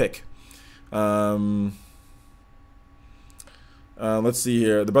kind of pick. Let's see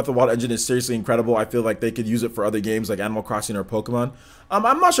here. The Breath of the Wild engine is seriously incredible. I feel like they could use it for other games like Animal Crossing or Pokemon.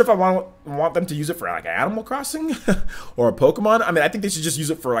 I'm not sure if I want them to use it for like Animal Crossing or a Pokemon. I mean, I think they should just use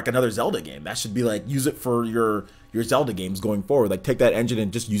it for like another Zelda game. That should be like, use it for your Zelda games going forward. Like take that engine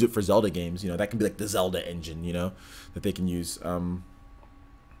and just use it for Zelda games. You know, that can be like the Zelda engine, you know, that they can use.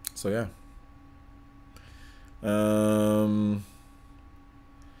 So yeah.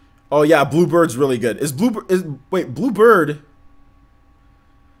 Oh yeah, Bluebird's really good. Wait, Bluebird?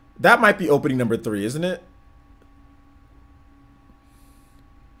 That might be opening number 3, isn't it?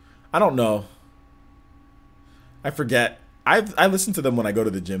 I don't know. I forget. I listen to them when I go to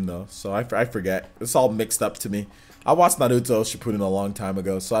the gym though, so I forget. It's all mixed up to me. I watched Naruto Shippuden a long time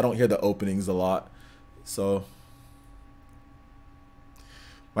ago, so I don't hear the openings a lot. So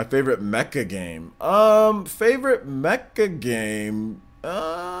my favorite mecha game.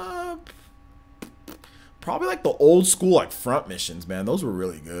 Probably like the old school like front missions, man. Those were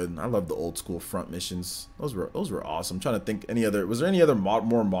really good. I love the old school front missions. Those were awesome. I'm trying to think was there any other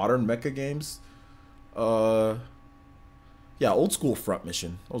more modern mecha games? Yeah, old school front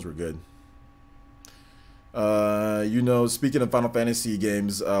mission. Those were good. You know, speaking of Final Fantasy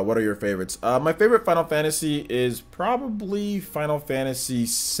games, what are your favorites? My favorite Final Fantasy is probably Final Fantasy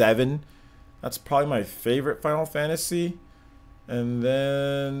VII. That's probably my favorite Final Fantasy. And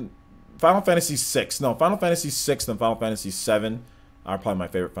then Final Fantasy VI. No, Final Fantasy VI and Final Fantasy VII are probably my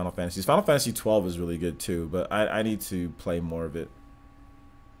favorite Final Fantasies. Final Fantasy 12 is really good too, but I need to play more of it.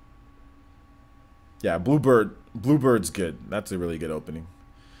 Yeah, Bluebird's good. That's a really good opening.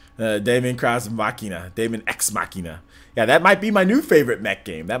 Damon Cross Machina. Damon X Machina. Yeah, that might be my new favorite mech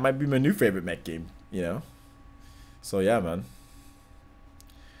game. You know? So yeah, man.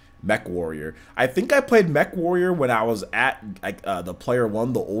 Mech Warrior. I think I played Mech Warrior when I was at like the Player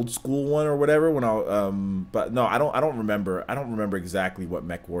One, the old school one or whatever. When but no, I don't remember. I don't remember exactly what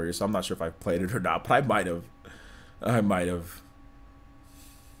Mech Warrior. So I'm not sure if I played it or not. But I might have.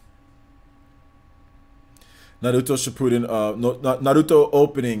 Naruto Shippuden. Naruto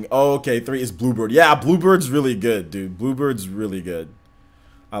opening. Oh, okay, 3 is Bluebird. Yeah, Bluebird's really good, dude. Bluebird's really good.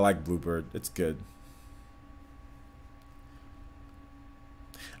 I like Bluebird. It's good.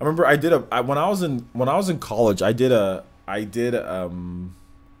 I remember when I was in college, I did like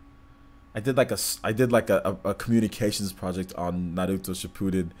a communications project on Naruto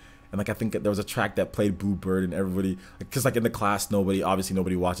Shippuden, and like I think there was a track that played Bluebird, and everybody, because like in the class obviously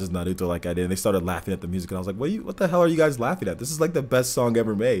nobody watches Naruto like I did, and they started laughing at the music, and I was like, what the hell are you guys laughing at? This is like the best song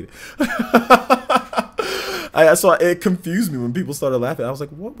ever made. So it confused me when people started laughing. I was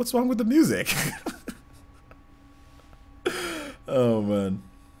like, what's wrong with the music? Oh man.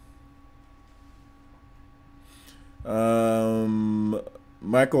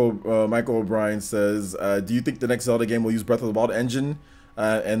 Michael O'Brien says, do you think the next Zelda game will use Breath of the Wild engine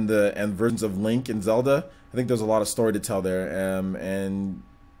and versions of Link and Zelda? I think there's a lot of story to tell there, and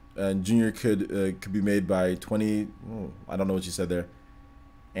Junior could be made by 20. I don't know what you said there.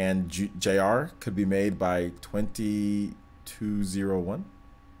 And JR could be made by 2201.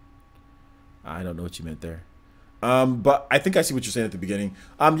 I don't know what you meant there. But I think I see what you're saying at the beginning.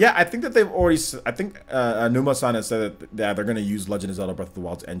 Yeah, I think that they've already. I think Numa-san has said that they're going to use Legend of Zelda: Breath of the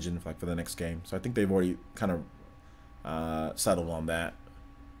Wild's engine for the next game. So I think they've already kind of settled on that.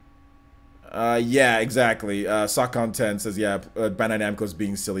 Yeah, exactly. Sakon10 says, yeah, Bandai Namco's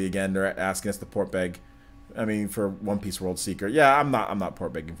being silly again. They're asking us to port beg. I mean, for One Piece World Seeker. Yeah, I'm not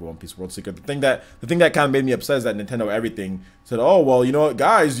port begging for One Piece World Seeker. The thing that kind of made me upset is that Nintendo Everything said, "Oh, well, you know what,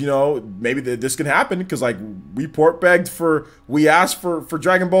 guys, you know, maybe this can happen because like we asked for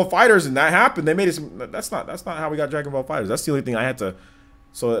Dragon Ball Fighters and that happened. They made it. That's not how we got Dragon Ball Fighters. That's the only thing I had to.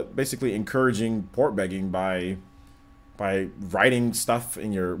 So basically, encouraging port begging by writing stuff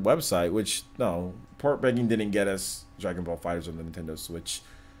in your website, which no, port begging didn't get us Dragon Ball Fighters on the Nintendo Switch.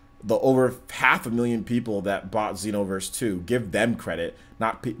 The over 500,000 people that bought Xenoverse 2, give them credit,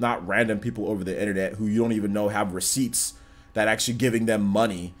 not random people over the internet who you don't even know have receipts that actually giving them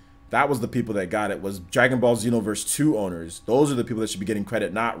money. That was the people that got it, was Dragon Ball Xenoverse 2 owners. Those are the people that should be getting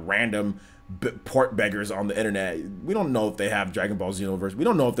credit, not random port beggars on the internet. We don't know if they have Dragon Ball Xenoverse. We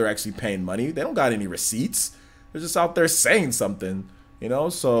don't know if they're actually paying money. They don't got any receipts. They're just out there saying something, you know?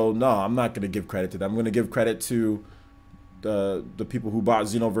 So no, I'm not going to give credit to them. I'm going to give credit to the people who bought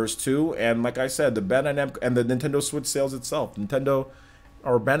Xenoverse 2, and like I said, the Bandai Namco and the Nintendo Switch sales itself. Nintendo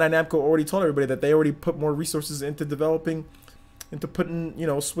or Bandai Namco already told everybody that they already put more resources into developing, into putting, you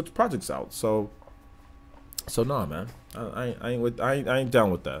know, Switch projects out. So no, man, I ain't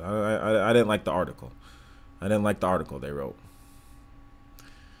down with that. I didn't like the article. I didn't like the article they wrote.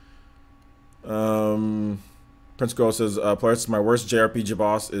 Prince Girl says, "Players, my worst JRPG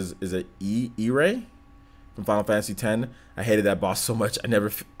boss is a E-Ray from Final Fantasy X. I hated that boss so much. I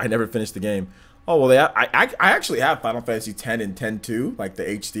never finished the game." Oh well, I actually have Final Fantasy X and X-2, like the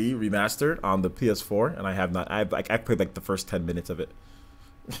HD remastered on the PS4, and I have not. I played like the first 10 minutes of it.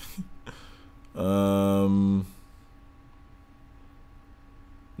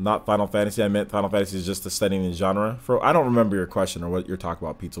 Not Final Fantasy. I meant Final Fantasy is just the setting and genre. I don't remember your question or what you're talking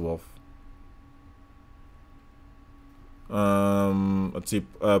about, Pizza Wolf. Let's see.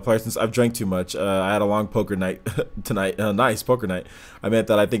 Player, since I've drank too much, I had a long poker night tonight. Nice poker night. I meant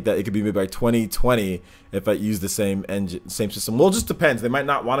that I think that it could be made by 2020 if I use the same engine, same system. Well, it just depends. They might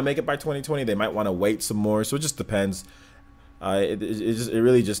not want to make it by 2020. They might want to wait some more. So it just depends. It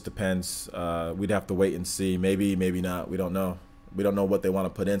really just depends. We'd have to wait and see. Maybe not. We don't know. We don't know what they want to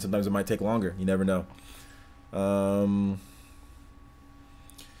put in. Sometimes it might take longer. You never know.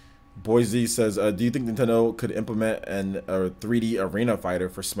 Boise says, "Do you think Nintendo could implement a 3D arena fighter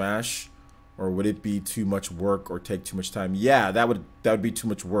for Smash, or would it be too much work or take too much time?" Yeah, that would be too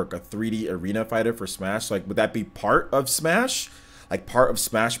much work. A 3D arena fighter for Smash, like, would that be part of Smash, like part of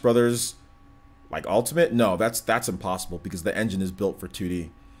Smash Brothers, like Ultimate? No, that's impossible because the engine is built for 2D.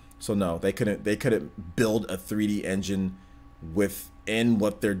 So no, they couldn't build a 3D engine within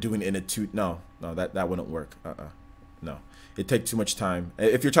what they're doing in a 2. No, that wouldn't work. No. It takes too much time.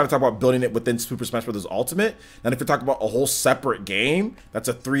 If you're trying to talk about building it within Super Smash Bros. Ultimate, and if you're talking about a whole separate game that's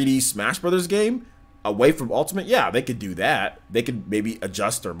a 3D Smash Bros. Game away from Ultimate, yeah, they could do that. They could maybe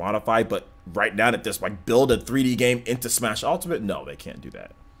adjust or modify, but right now to just like build a 3D game into Smash Ultimate, no, they can't do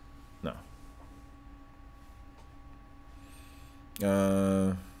that. No.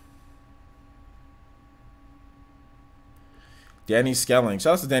 Danny Skelling.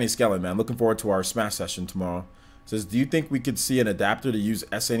 Shout out to Danny Skelling, man. Looking forward to our Smash session tomorrow. Says, "Do you think we could see an adapter to use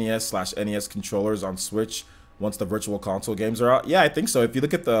SNES/NES controllers on Switch once the Virtual Console games are out?" Yeah, I think so. If you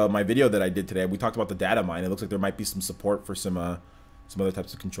look at my video that I did today, we talked about the data mine. It looks like there might be some support for some other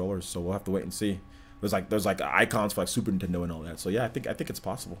types of controllers. So we'll have to wait and see. There's like icons for like Super Nintendo and all that. So yeah, I think it's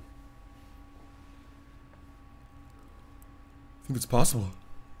possible. I think it's possible.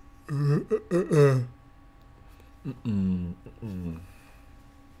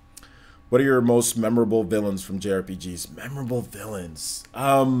 What are your most memorable villains from JRPGs? Memorable villains.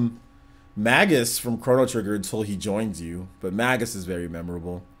 Magus from Chrono Trigger until he joins you, but Magus is very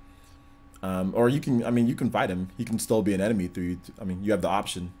memorable. Or you can fight him. He can still be an enemy through you. You have the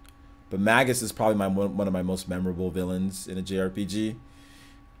option. But Magus is probably one of my most memorable villains in a JRPG.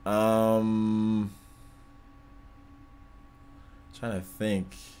 Trying to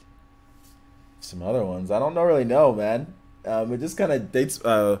think. Some other ones. I don't really know, man. It just kind of dates.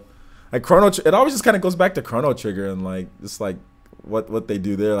 Like it always just kind of goes back to Chrono Trigger and like just like what they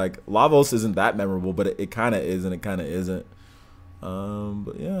do there. Like Lavos isn't that memorable, but it kind of is and it kind of isn't.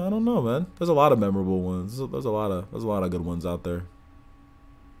 But yeah, I don't know, man. There's a lot of memorable ones. There's a lot of good ones out there.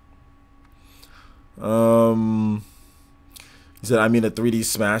 He said, a 3D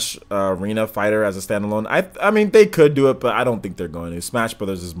Smash arena fighter as a standalone. I mean they could do it, but I don't think they're going to. Smash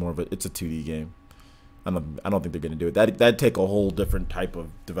Brothers is more of it's a 2D game. I don't think they're going to do it. That'd take a whole different type of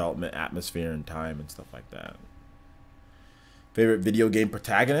development atmosphere and time and stuff like that. Favorite video game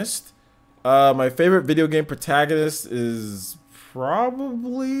protagonist? My favorite video game protagonist is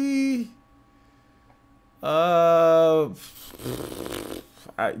probably I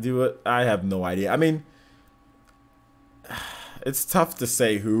have no idea. it's tough to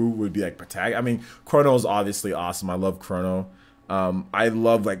say who would be like protagonist. I mean, Chrono is obviously awesome. I love Chrono. I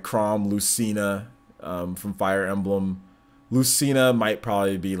love like Chrom, Lucina from Fire Emblem. Lucina might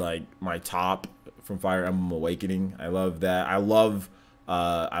probably be like my top from Fire Emblem Awakening. I love that. I love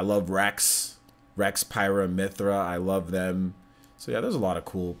Rex, Pyra, Mithra. I love them. So yeah, there's a lot of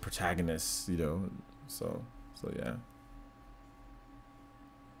cool protagonists, you know. So yeah.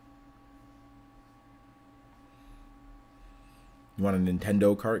 You want a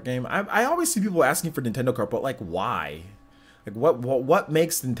Nintendo kart game? I always see people asking for Nintendo kart, but like why? Like what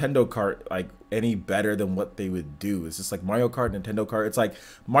makes Nintendo Kart like any better than what they would do? It's just like Mario Kart, Nintendo Kart. It's like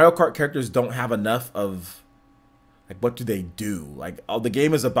Mario Kart characters don't have enough of like what do they do? Like the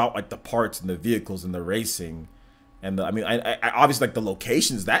game is about like the parts and the vehicles and the racing, and I mean I obviously like the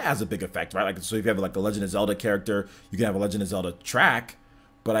locations that has a big effect, right? Like so if you have like a Legend of Zelda character, you can have a Legend of Zelda track,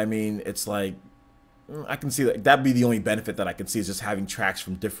 but I mean it's like I can see that'd be the only benefit that I can see is just having tracks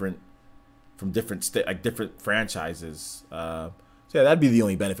from different different franchises. So yeah, that'd be the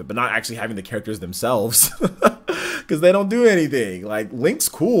only benefit, but not actually having the characters themselves because they don't do anything. Like Link's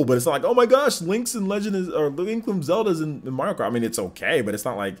cool, but it's not like, oh my gosh, Link's in Link from Zelda's in Mario Kart. I mean, it's okay, but it's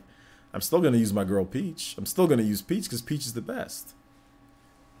not like I'm still gonna use my girl Peach. I'm still gonna use Peach because Peach is the best.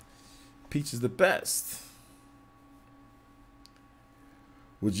 Peach is the best.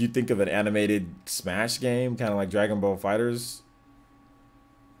 Would you think of an animated Smash game, kind of like Dragon Ball FighterZ?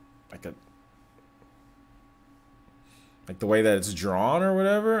 Like the way that it's drawn or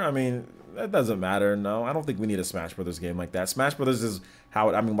whatever. I mean, that doesn't matter. No, I don't think we need a Smash Brothers game like that. Smash Brothers is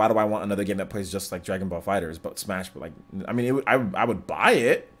how. I mean, why do I want another game that plays just like Dragon Ball FighterZ? But Smash, like, I mean, I would buy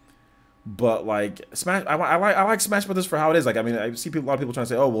it. But like Smash, I like Smash Brothers for how it is. Like I mean, I see a lot of people trying to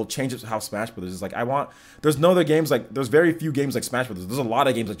say, "Oh, we'll change it to how Smash Brothers is." Like there's no other games like there's very few games like Smash Brothers. There's a lot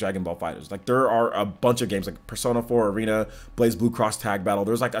of games like Dragon Ball FighterZ. Like there are a bunch of games like Persona 4 Arena, Blaze Blue Cross Tag Battle.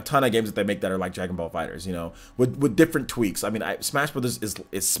 There's like a ton of games that they make that are like Dragon Ball FighterZ. You know, with different tweaks. I mean, Smash Brothers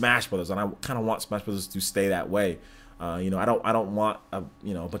is Smash Brothers, and I kind of want Smash Brothers to stay that way. You know, I don't want a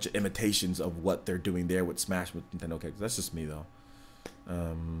bunch of imitations of what they're doing there with Smash with Nintendo characters. That's just me though.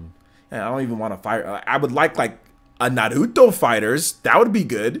 I don't even want to fight. I would like a Naruto FighterZ. That would be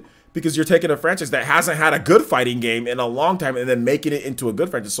good because you're taking a franchise that hasn't had a good fighting game in a long time and then making it into a good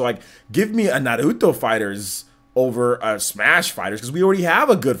franchise. So like, give me a Naruto FighterZ over a Smash FighterZ because we already have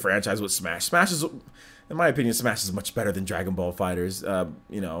a good franchise with Smash. Smash is, in my opinion, Smash is much better than Dragon Ball FighterZ.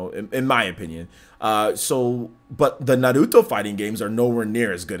 You know, in my opinion. But the Naruto fighting games are nowhere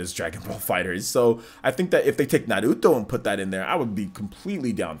near as good as Dragon Ball FighterZ. So I think that if they take Naruto and put that in there, I would be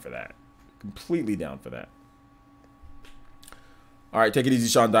completely down for that. Completely down for that. All right, take it easy,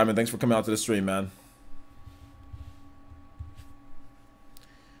 Sean Diamond. Thanks for coming out to the stream, man.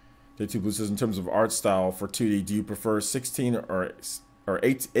 Day 2 Blue says, in terms of art style for 2D, do you prefer 16 or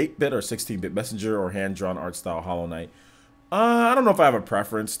 8-bit or 16-bit messenger or hand-drawn art style Hollow Knight? I don't know if I have a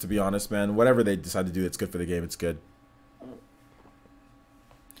preference, to be honest, man. Whatever they decide to do, it's good for the game. It's good.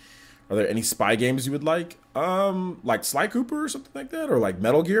 Are there any spy games you would like? Like Sly Cooper or something like that, or like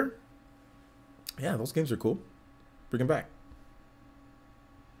Metal Gear? Yeah, those games are cool. Bring them back.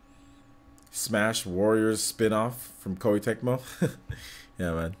 Smash Warriors spin-off from Koei Tecmo.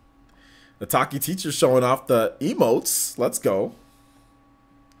 Yeah, man. The Taki teacher showing off the emotes. Let's go.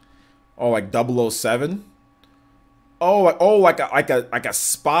 Oh, like 007. Oh, like a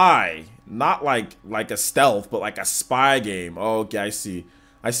spy, not like a stealth, but like a spy game. Oh, okay, I see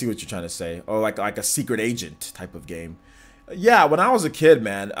what you're trying to say. Oh, like a secret agent type of game. Yeah, when I was a kid,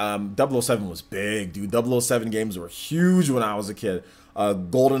 man, 007 was big, dude. 007 games were huge when I was a kid.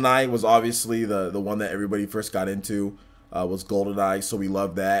 GoldenEye was obviously the one that everybody first got into. Was GoldenEye, so we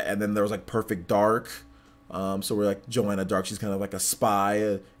loved that. And then there was like Perfect Dark. So we're like Joanna Dark. She's kind of like a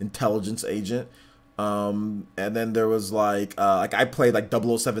spy, intelligence agent. And then there was like I played like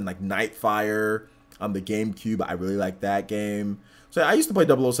 007 like Nightfire on the GameCube. I really liked that game. So I used to play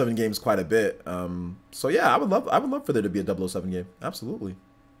 007 games quite a bit. So yeah, I would love for there to be a 007 game. Absolutely.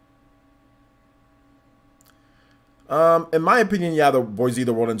 In my opinion, yeah, the Boise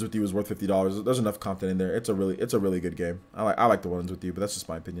The World Ends With You is worth $50. There's enough content in there. It's a really good game. I like The World Ends With You, but that's just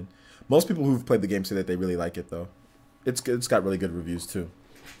my opinion. Most people who've played the game say that they really like it though. It's got really good reviews too.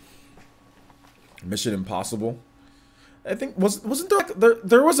 Mission Impossible. I think wasn't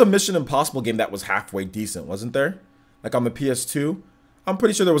there was a Mission Impossible game that was halfway decent, wasn't there? Like on the PS2, I'm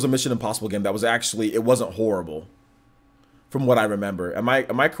pretty sure there was a Mission Impossible game that was actually, it wasn't horrible. From what I remember. Am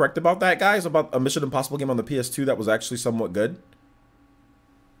I correct about that, guys? About a Mission Impossible game on the PS2 that was actually somewhat good?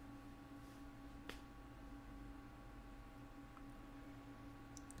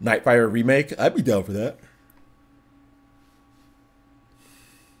 Nightfire remake? I'd be down for that.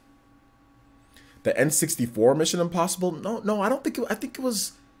 The N64 Mission Impossible? No, I don't think I think it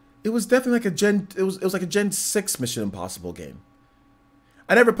was definitely like a it was like a Gen 6 Mission Impossible game.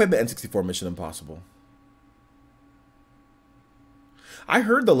 I never played the N64 Mission Impossible. I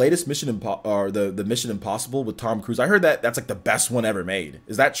heard the latest the Mission Impossible with Tom Cruise. I heard that's like the best one ever made.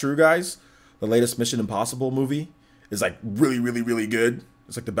 Is that true, guys? The latest Mission Impossible movie is like really, really, really good.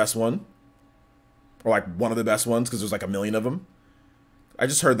 It's like the best one, or like one of the best ones because there's like a million of them. I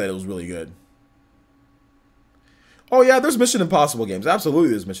just heard that it was really good. Oh yeah, there's Mission Impossible games.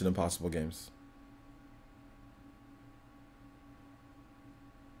 Absolutely, there's Mission Impossible games.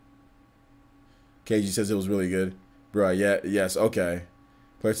 KG says it was really good. Bruh, yeah, yes, okay.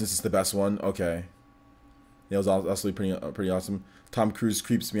 Player since it's the best one, okay. Yeah, it was also pretty awesome. Tom Cruise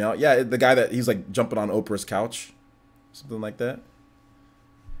creeps me out. Yeah, the guy that he's like jumping on Oprah's couch, something like that.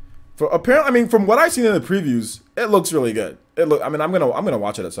 For apparently, I mean, from what I've seen in the previews, it looks really good. I mean, I'm gonna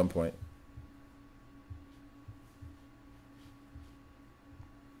watch it at some point.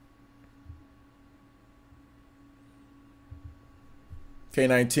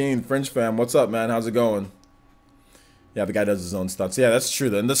 K19 Fringe fam, what's up, man? How's it going? Yeah, the guy does his own stunts. Yeah, that's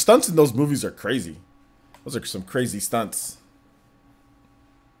true. And the stunts in those movies are crazy. Those are some crazy stunts.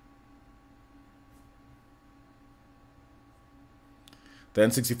 The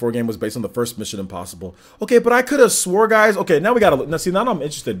N64 game was based on the first Mission Impossible. Okay, but I could have swore, guys. Okay, now we gotta look. Now, see, now I'm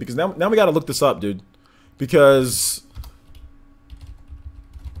interested because now we gotta look this up, dude. Because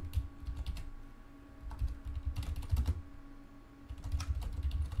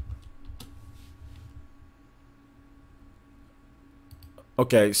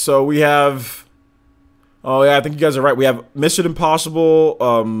okay, so we have. Oh yeah, I think you guys are right. We have Mission Impossible,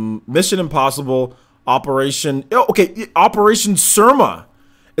 Operation. Oh, okay, Operation Surma.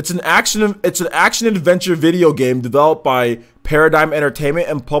 It's an action adventure video game developed by Paradigm Entertainment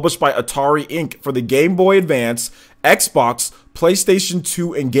and published by Atari Inc. for the Game Boy Advance, Xbox, PlayStation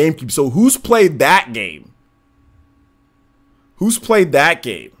 2, and GameCube. So who's played that game? Who's played that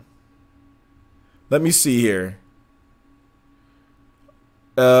game? Let me see here.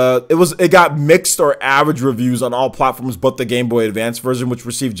 It got mixed or average reviews on all platforms but the Game Boy Advance version, which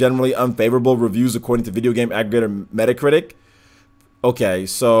received generally unfavorable reviews according to video game aggregator Metacritic. Okay,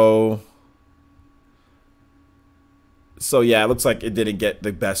 so yeah, it looks like it didn't get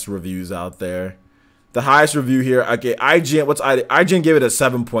the best reviews out there. The highest review here, okay, IGN gave it a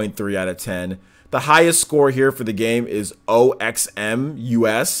 7.3 out of 10. The highest score here for the game is OXM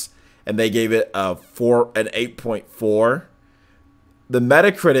US, and they gave it an 8.4. The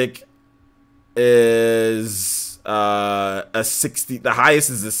Metacritic is a 60. The highest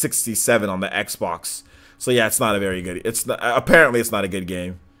is a 67 on the Xbox. So yeah, it's not a very good. Apparently it's not a good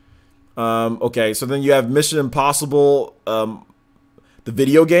game. Okay, so then you have Mission Impossible, the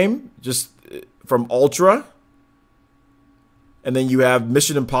video game, just from Ultra, and then you have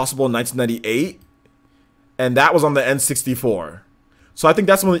Mission Impossible 1998, and that was on the N64. So I think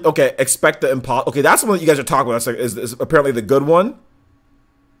that's one. Okay, Expect the Impossible. Okay, that's the one that you guys are talking about. Is apparently the good one.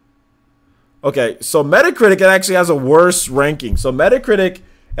 Okay, so Metacritic, it actually has a worse ranking. So Metacritic,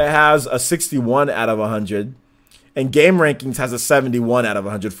 it has a 61 out of 100. And Game Rankings has a 71 out of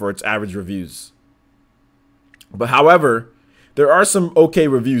 100 for its average reviews. But however, there are some okay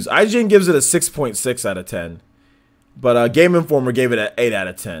reviews. IGN gives it a 6.6 out of 10. But Game Informer gave it an 8 out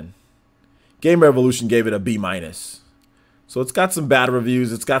of 10. Game Revolution gave it a B-. So it's got some bad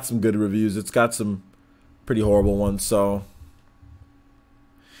reviews. It's got some good reviews. It's got some pretty horrible ones. So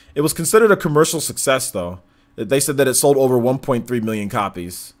it was considered a commercial success, though. They said that it sold over 1.3 million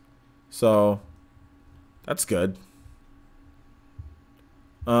copies. So that's good.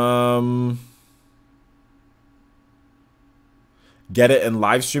 Get it and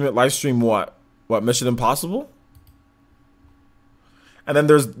live stream it. Live stream what? What, Mission Impossible? And then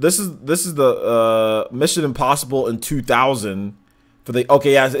this is the Mission Impossible in 2000 for the.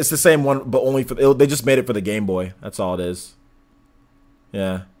 Okay, yeah, it's the same one, but only for they just made it for the Game Boy. That's all it is.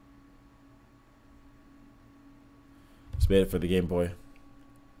 Yeah. Just made it for the Game Boy.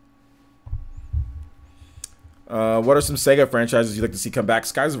 What are some Sega franchises you'd like to see come back?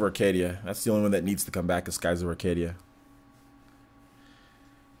 Skies of Arcadia. That's the only one that needs to come back is Skies of Arcadia.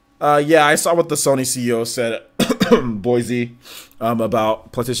 Yeah, I saw what the Sony CEO said at Boise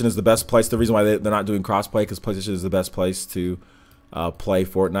about PlayStation is the best place. The reason why they're not doing crossplay because PlayStation is the best place to play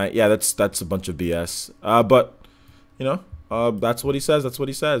Fortnite. Yeah, that's a bunch of BS. But you know, that's what he says. That's what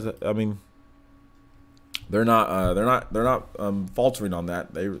he says. I mean, they're not faltering on that.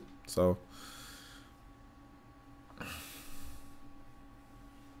 So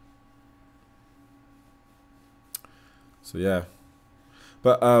yeah.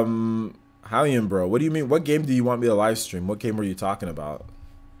 But Hallian, bro. What do you mean? What game do you want me to live stream? What game were you talking about,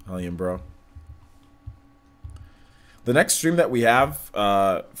 Hallian, bro? The next stream that we have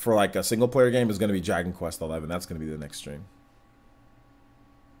for like a single player game is going to be Dragon Quest 11. That's going to be the next stream.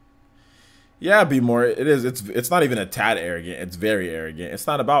 Yeah, be more. It is. It's not even a tad arrogant. It's very arrogant. It's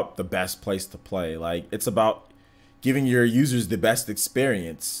not about the best place to play. Like, it's about giving your users the best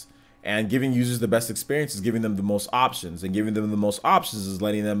experience. And giving users the best experience is giving them the most options. And giving them the most options is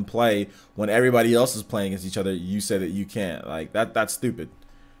letting them play when everybody else is playing against each other. You say that you can't. Like, that's stupid.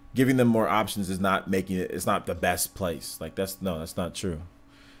 Giving them more options is not making it. It's not the best place. Like, that's not true.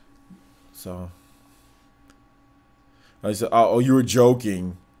 So, I said, oh, you were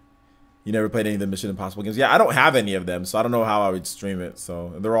joking. You never played any of the Mission Impossible games? Yeah, I don't have any of them, so I don't know how I would stream it.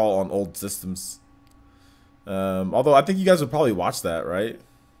 So they're all on old systems. Although I think you guys would probably watch that, right?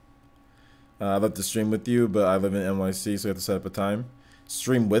 I'd love to stream with you, but I live in NYC, so we have to set up a time.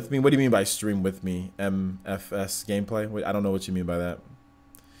 Stream with me? What do you mean by stream with me? MFS gameplay? Wait, I don't know what you mean by that.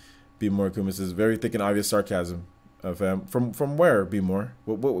 Be More Kuma says very thick and obvious sarcasm. From where? Be More.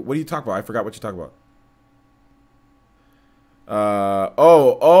 What do you talk about? I forgot what you talk about.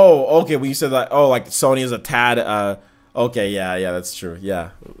 Okay. When you said that, oh, like Sony is a tad. Okay, yeah, that's true. Yeah,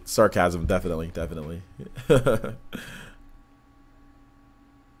 sarcasm, definitely.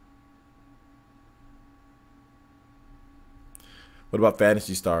 What about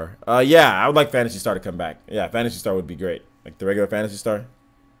Phantasy Star? Yeah, I would like Phantasy Star to come back. Yeah, Phantasy Star would be great. Like the regular Phantasy Star.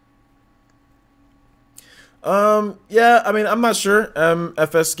 Yeah, I mean, I'm not sure.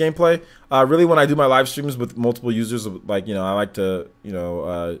 FS gameplay. Really, when I do my live streams with multiple users, like, you know, I like to, you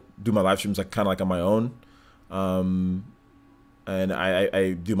know, do my live streams like kind of like on my own. And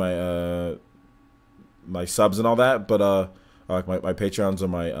I do my my subs and all that, but like my Patreons or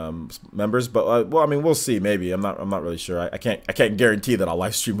my members. But well, I mean, we'll see. Maybe I'm not really sure. I can't guarantee that I'll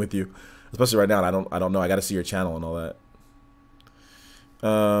live stream with you, especially right now. I don't know. I got to see your channel and all that.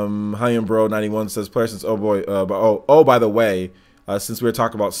 Hyun Bro 91 says player since by the way, since we were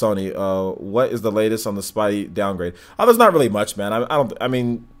talking about Sony, what is the latest on the Spidey downgrade? Oh, there's not really much, man. I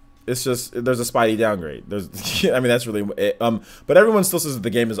mean, it's just there's a Spidey downgrade. There's I mean, that's really it. But everyone still says that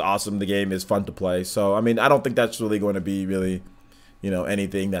the game is awesome, the game is fun to play. So I mean, I don't think that's really going to be really, you know,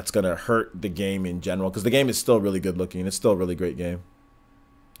 anything that's going to hurt the game in general, because the game is still really good looking. It's still a really great game.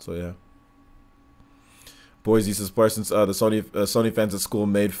 So yeah. Boise says, since the Sony fans at school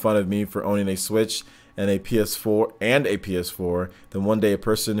made fun of me for owning a Switch and a PS4, then one day a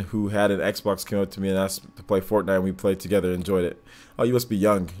person who had an Xbox came up to me and asked to play Fortnite, and we played together, enjoyed it. Oh, you must be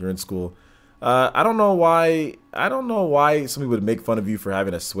young. You're in school. I don't know why somebody would make fun of you for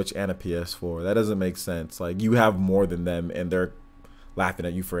having a Switch and a PS4. That doesn't make sense. Like, you have more than them, and they're laughing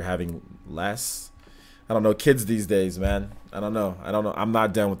at you for having less. I don't know, kids these days, man. I don't know. I'm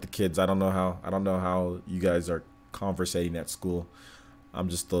not down with the kids. I don't know how you guys are conversating at school. I'm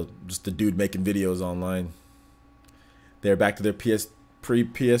just the dude making videos online. They're back to their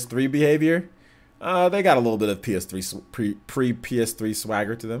pre-PS3 behavior. They got a little bit of pre-PS3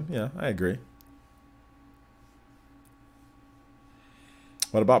 swagger to them. Yeah, I agree.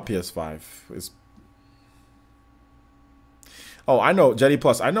 What about PS5? Oh, I know, Jetty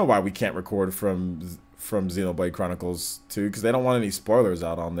Plus. I know why we can't record from Xenoblade Chronicles 2, because they don't want any spoilers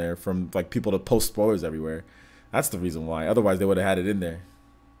out on there from like people to post spoilers everywhere. That's the reason why. Otherwise, they would have had it in there.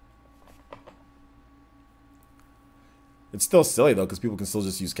 It's still silly though, because people can still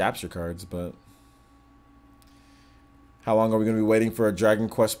just use capture cards. But how long are we going to be waiting for a Dragon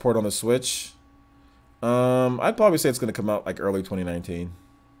Quest port on the Switch? I'd probably say it's going to come out like early 2019,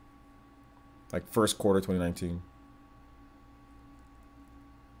 like first quarter 2019.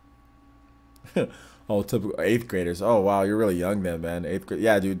 Oh, typical 8th graders. Oh, wow, you're really young then, man. 8th grade.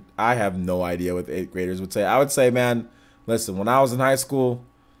 Yeah, dude, I have no idea what 8th graders would say. I would say, man, listen, when I was in high school,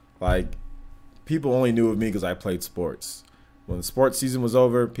 like, people only knew of me because I played sports. When the sports season was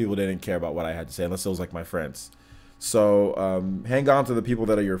over, people didn't care about what I had to say unless it was like my friends. So hang on to the people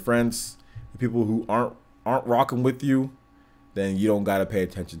that are your friends. The people who aren't rocking with you, then you don't got to pay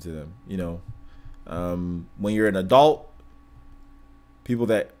attention to them, you know. When you're an adult, people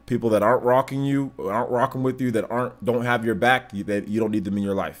that aren't rocking with you, that don't have your back, you don't need them in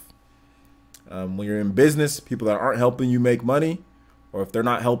your life. When you're in business, people that aren't helping you make money, or if they're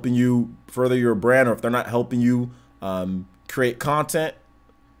not helping you further your brand, or if they're not helping you create content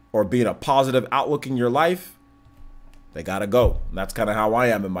or being a positive outlook in your life, they gotta go. And that's kind of how I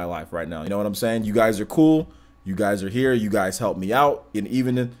am in my life right now. You know what I'm saying? You guys are cool. You guys are here. You guys help me out. And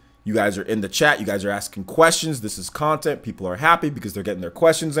even you guys are in the chat. You guys are asking questions. This is content. People are happy because they're getting their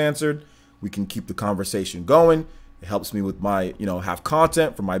questions answered. We can keep the conversation going. It helps me with my, have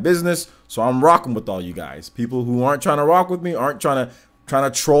content for my business. So I'm rocking with all you guys. People who aren't trying to rock with me, aren't trying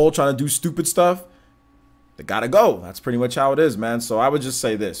to troll, trying to do stupid stuff, they gotta go. That's pretty much how it is, man. So I would just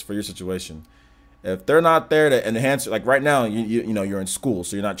say this for your situation. If they're not there to enhance, like right now, you're in school,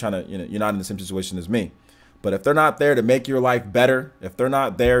 so you're not trying to, you're not in the same situation as me. But if they're not there to make your life better, if they're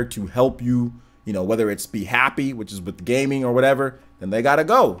not there to help you, whether it's be happy, which is with gaming or whatever, then they gotta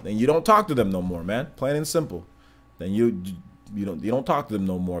go. Then you don't talk to them no more, man. Plain and simple. Then you don't talk to them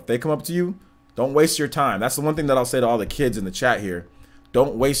no more. If they come up to you, don't waste your time. That's the one thing that I'll say to all the kids in the chat here.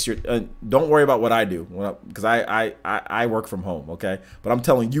 Don't waste your, don't worry about what I do, because I work from home, okay? But I'm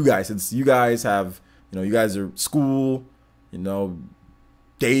telling you guys, since you guys have, you guys are school,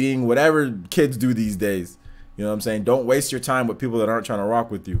 dating, whatever kids do these days, you know what I'm saying? Don't waste your time with people that aren't trying to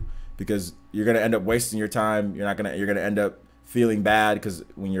rock with you, because you're gonna end up wasting your time. You're gonna end up feeling bad, because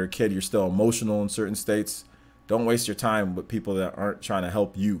when you're a kid, you're still emotional in certain states. Don't waste your time with people that aren't trying to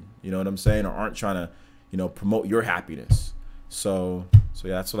help you. You know what I'm saying? Or aren't trying to, promote your happiness. So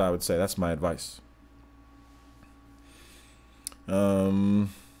yeah, that's what I would say. That's my advice. Back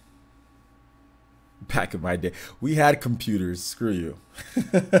in my day, we had computers. Screw you.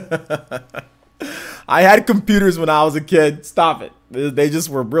 I had computers when I was a kid. Stop it. They just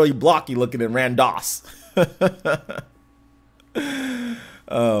were really blocky looking and ran DOS.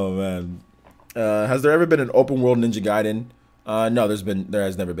 Oh man. Has there ever been an open world Ninja Gaiden? No, there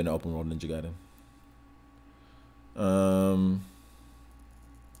has never been an open world Ninja Gaiden.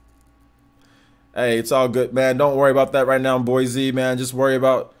 Hey, it's all good, man. Don't worry about that right now in Boise, man. Just worry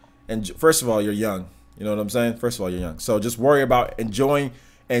about, and first of all, you're young. You know what I'm saying? First of all, you're young. So just worry about enjoy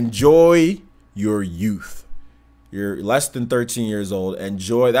your youth. You're less than 13 years old.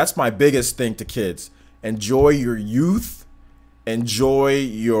 Enjoy. That's my biggest thing to kids. Enjoy your youth. Enjoy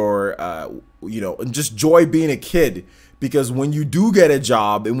your, and just enjoy being a kid. Because when you do get a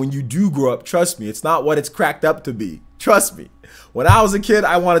job and when you do grow up, trust me, it's not what it's cracked up to be. Trust me. When I was a kid,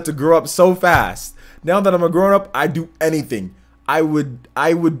 I wanted to grow up so fast. Now that I'm a grown up, I do anything. I would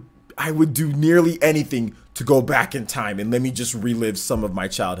do nearly anything to go back in time and let me just relive some of my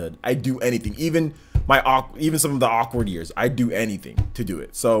childhood. I do anything, even some of the awkward years. I do anything to do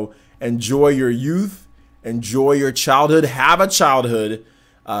it. So enjoy your youth, enjoy your childhood, have a childhood,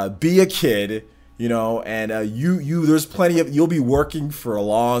 be a kid. And there's plenty of, you'll be working for a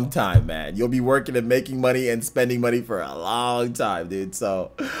long time, man. You'll be working and making money and spending money for a long time, dude.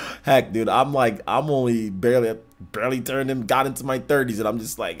 So, heck, dude, I'm only barely got into my 30s, and I'm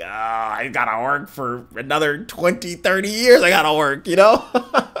just like, I gotta work for another 20, 30 years. I gotta work,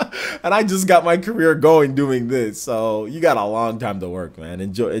 and I just got my career going doing this. So you got a long time to work, man.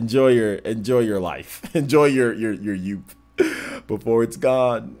 Enjoy your life. Enjoy your youth before it's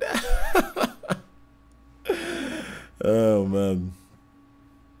gone. Oh man.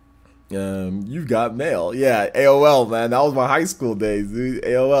 You've got mail. Yeah, AOL, man. That was my high school days, dude.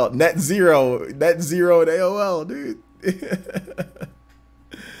 AOL. Net zero and AOL, dude.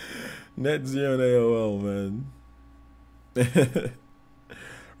 Net zero and AOL, man.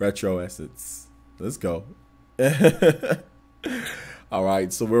 Retro assets. Let's go. All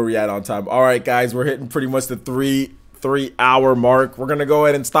right, so where are we at on time? All right, guys, we're hitting pretty much the three hour mark. We're gonna go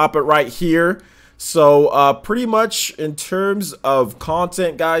ahead and stop it right here. So pretty much in terms of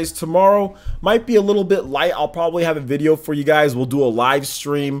content, guys, tomorrow might be a little bit light. I'll probably have a video for you guys. We'll do a live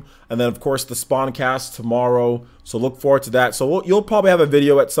stream, and then of course the Spawncast tomorrow. So look forward to that. So you'll probably have a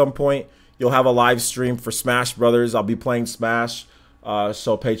video at some point. You'll have a live stream for Smash Brothers. I'll be playing Smash.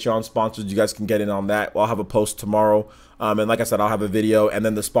 So Patreon sponsors, you guys can get in on that. I'll have a post tomorrow. And like I said, I'll have a video, and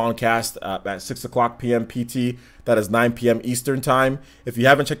then the Spawncast at 6 o'clock p.m. PT. That is 9 p.m. Eastern time. If you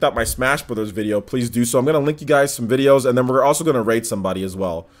haven't checked out my Smash Brothers video, please do so. I'm going to link you guys some videos, and then we're also going to raid somebody as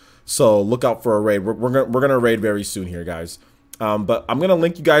well. So look out for a raid. We're gonna raid very soon here, guys. But I'm going to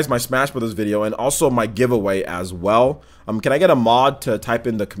link you guys my Smash Brothers video and also my giveaway as well. Can I get a mod to type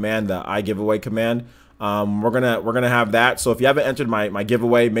in the command, the iGiveaway command? We're gonna have that. So if you haven't entered my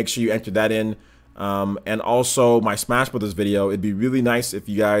giveaway, make sure you enter that in. And also my Smash Brothers video. It'd be really nice if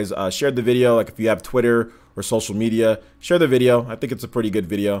you guys shared the video. Like if you have Twitter or social media, share the video. I think it's a pretty good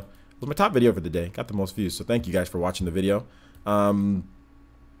video. It was my top video for the day. Got the most views. So thank you guys for watching the video. So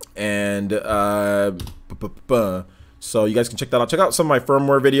you guys can check that out. Check out some of my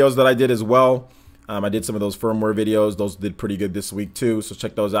firmware videos that I did as well. I did some of those firmware videos. Those did pretty good this week too. So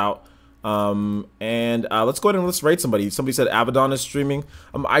check those out. Let's go ahead and let's raid somebody. Somebody said Abaddon is streaming.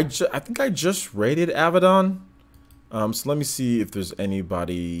 I think I just raided Abaddon. So let me see if there's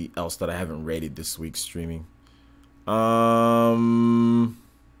anybody else that I haven't raided this week streaming. Oh,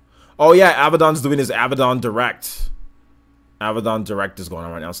 Oh yeah, Abaddon's doing his Abaddon Direct. Abaddon Direct is going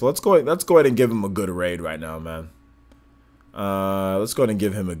on right now. So let's go ahead and give him a good raid right now, man. Let's go ahead and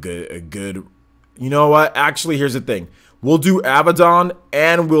give him a good. You know what? Actually, here's the thing. We'll do Abaddon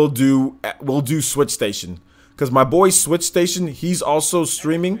and we'll do Switch Station, because my boy Switch Station, he's also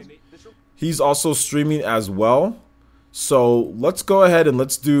streaming. He's also streaming as well. So let's go ahead and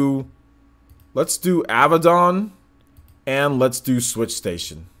let's do Abaddon and let's do Switch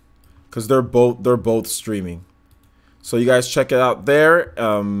Station, because they're both streaming. So you guys check it out there.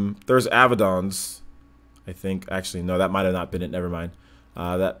 There's Abaddon's, I think. Actually, no, that might have not been it. Never mind.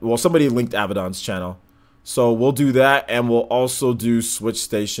 Well, somebody linked Abaddon's channel. So we'll do that, and we'll also do Switch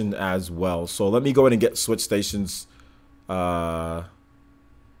Station as well. So let me go ahead and get Switch Station's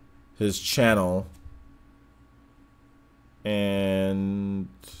his channel, and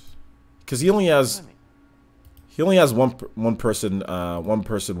because he only has one person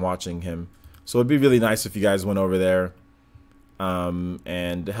watching him. So it'd be really nice if you guys went over there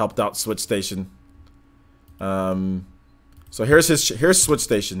and helped out Switch Station. So here's Switch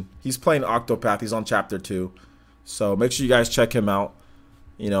Station. He's playing Octopath. He's on chapter 2. So make sure you guys check him out,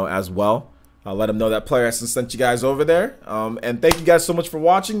 you know, as well. I'll let him know that Player Essence sent you guys over there. And thank you guys so much for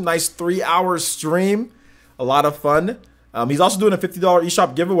watching. Nice 3-hour stream. A lot of fun. He's also doing a $50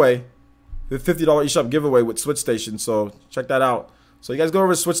 eShop giveaway. The $50 eShop giveaway with Switch Station. So check that out. So you guys go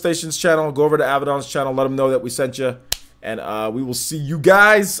over to Switch Station's channel. Go over to Abaddon's channel. Let them know that we sent you. And we will see you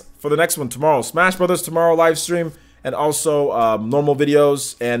guys for the next one tomorrow. Smash Brothers tomorrow live stream. And also normal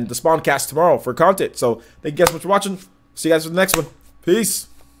videos and the Spawncast tomorrow for content. So thank you guys so much for watching. See you guys for the next one. Peace.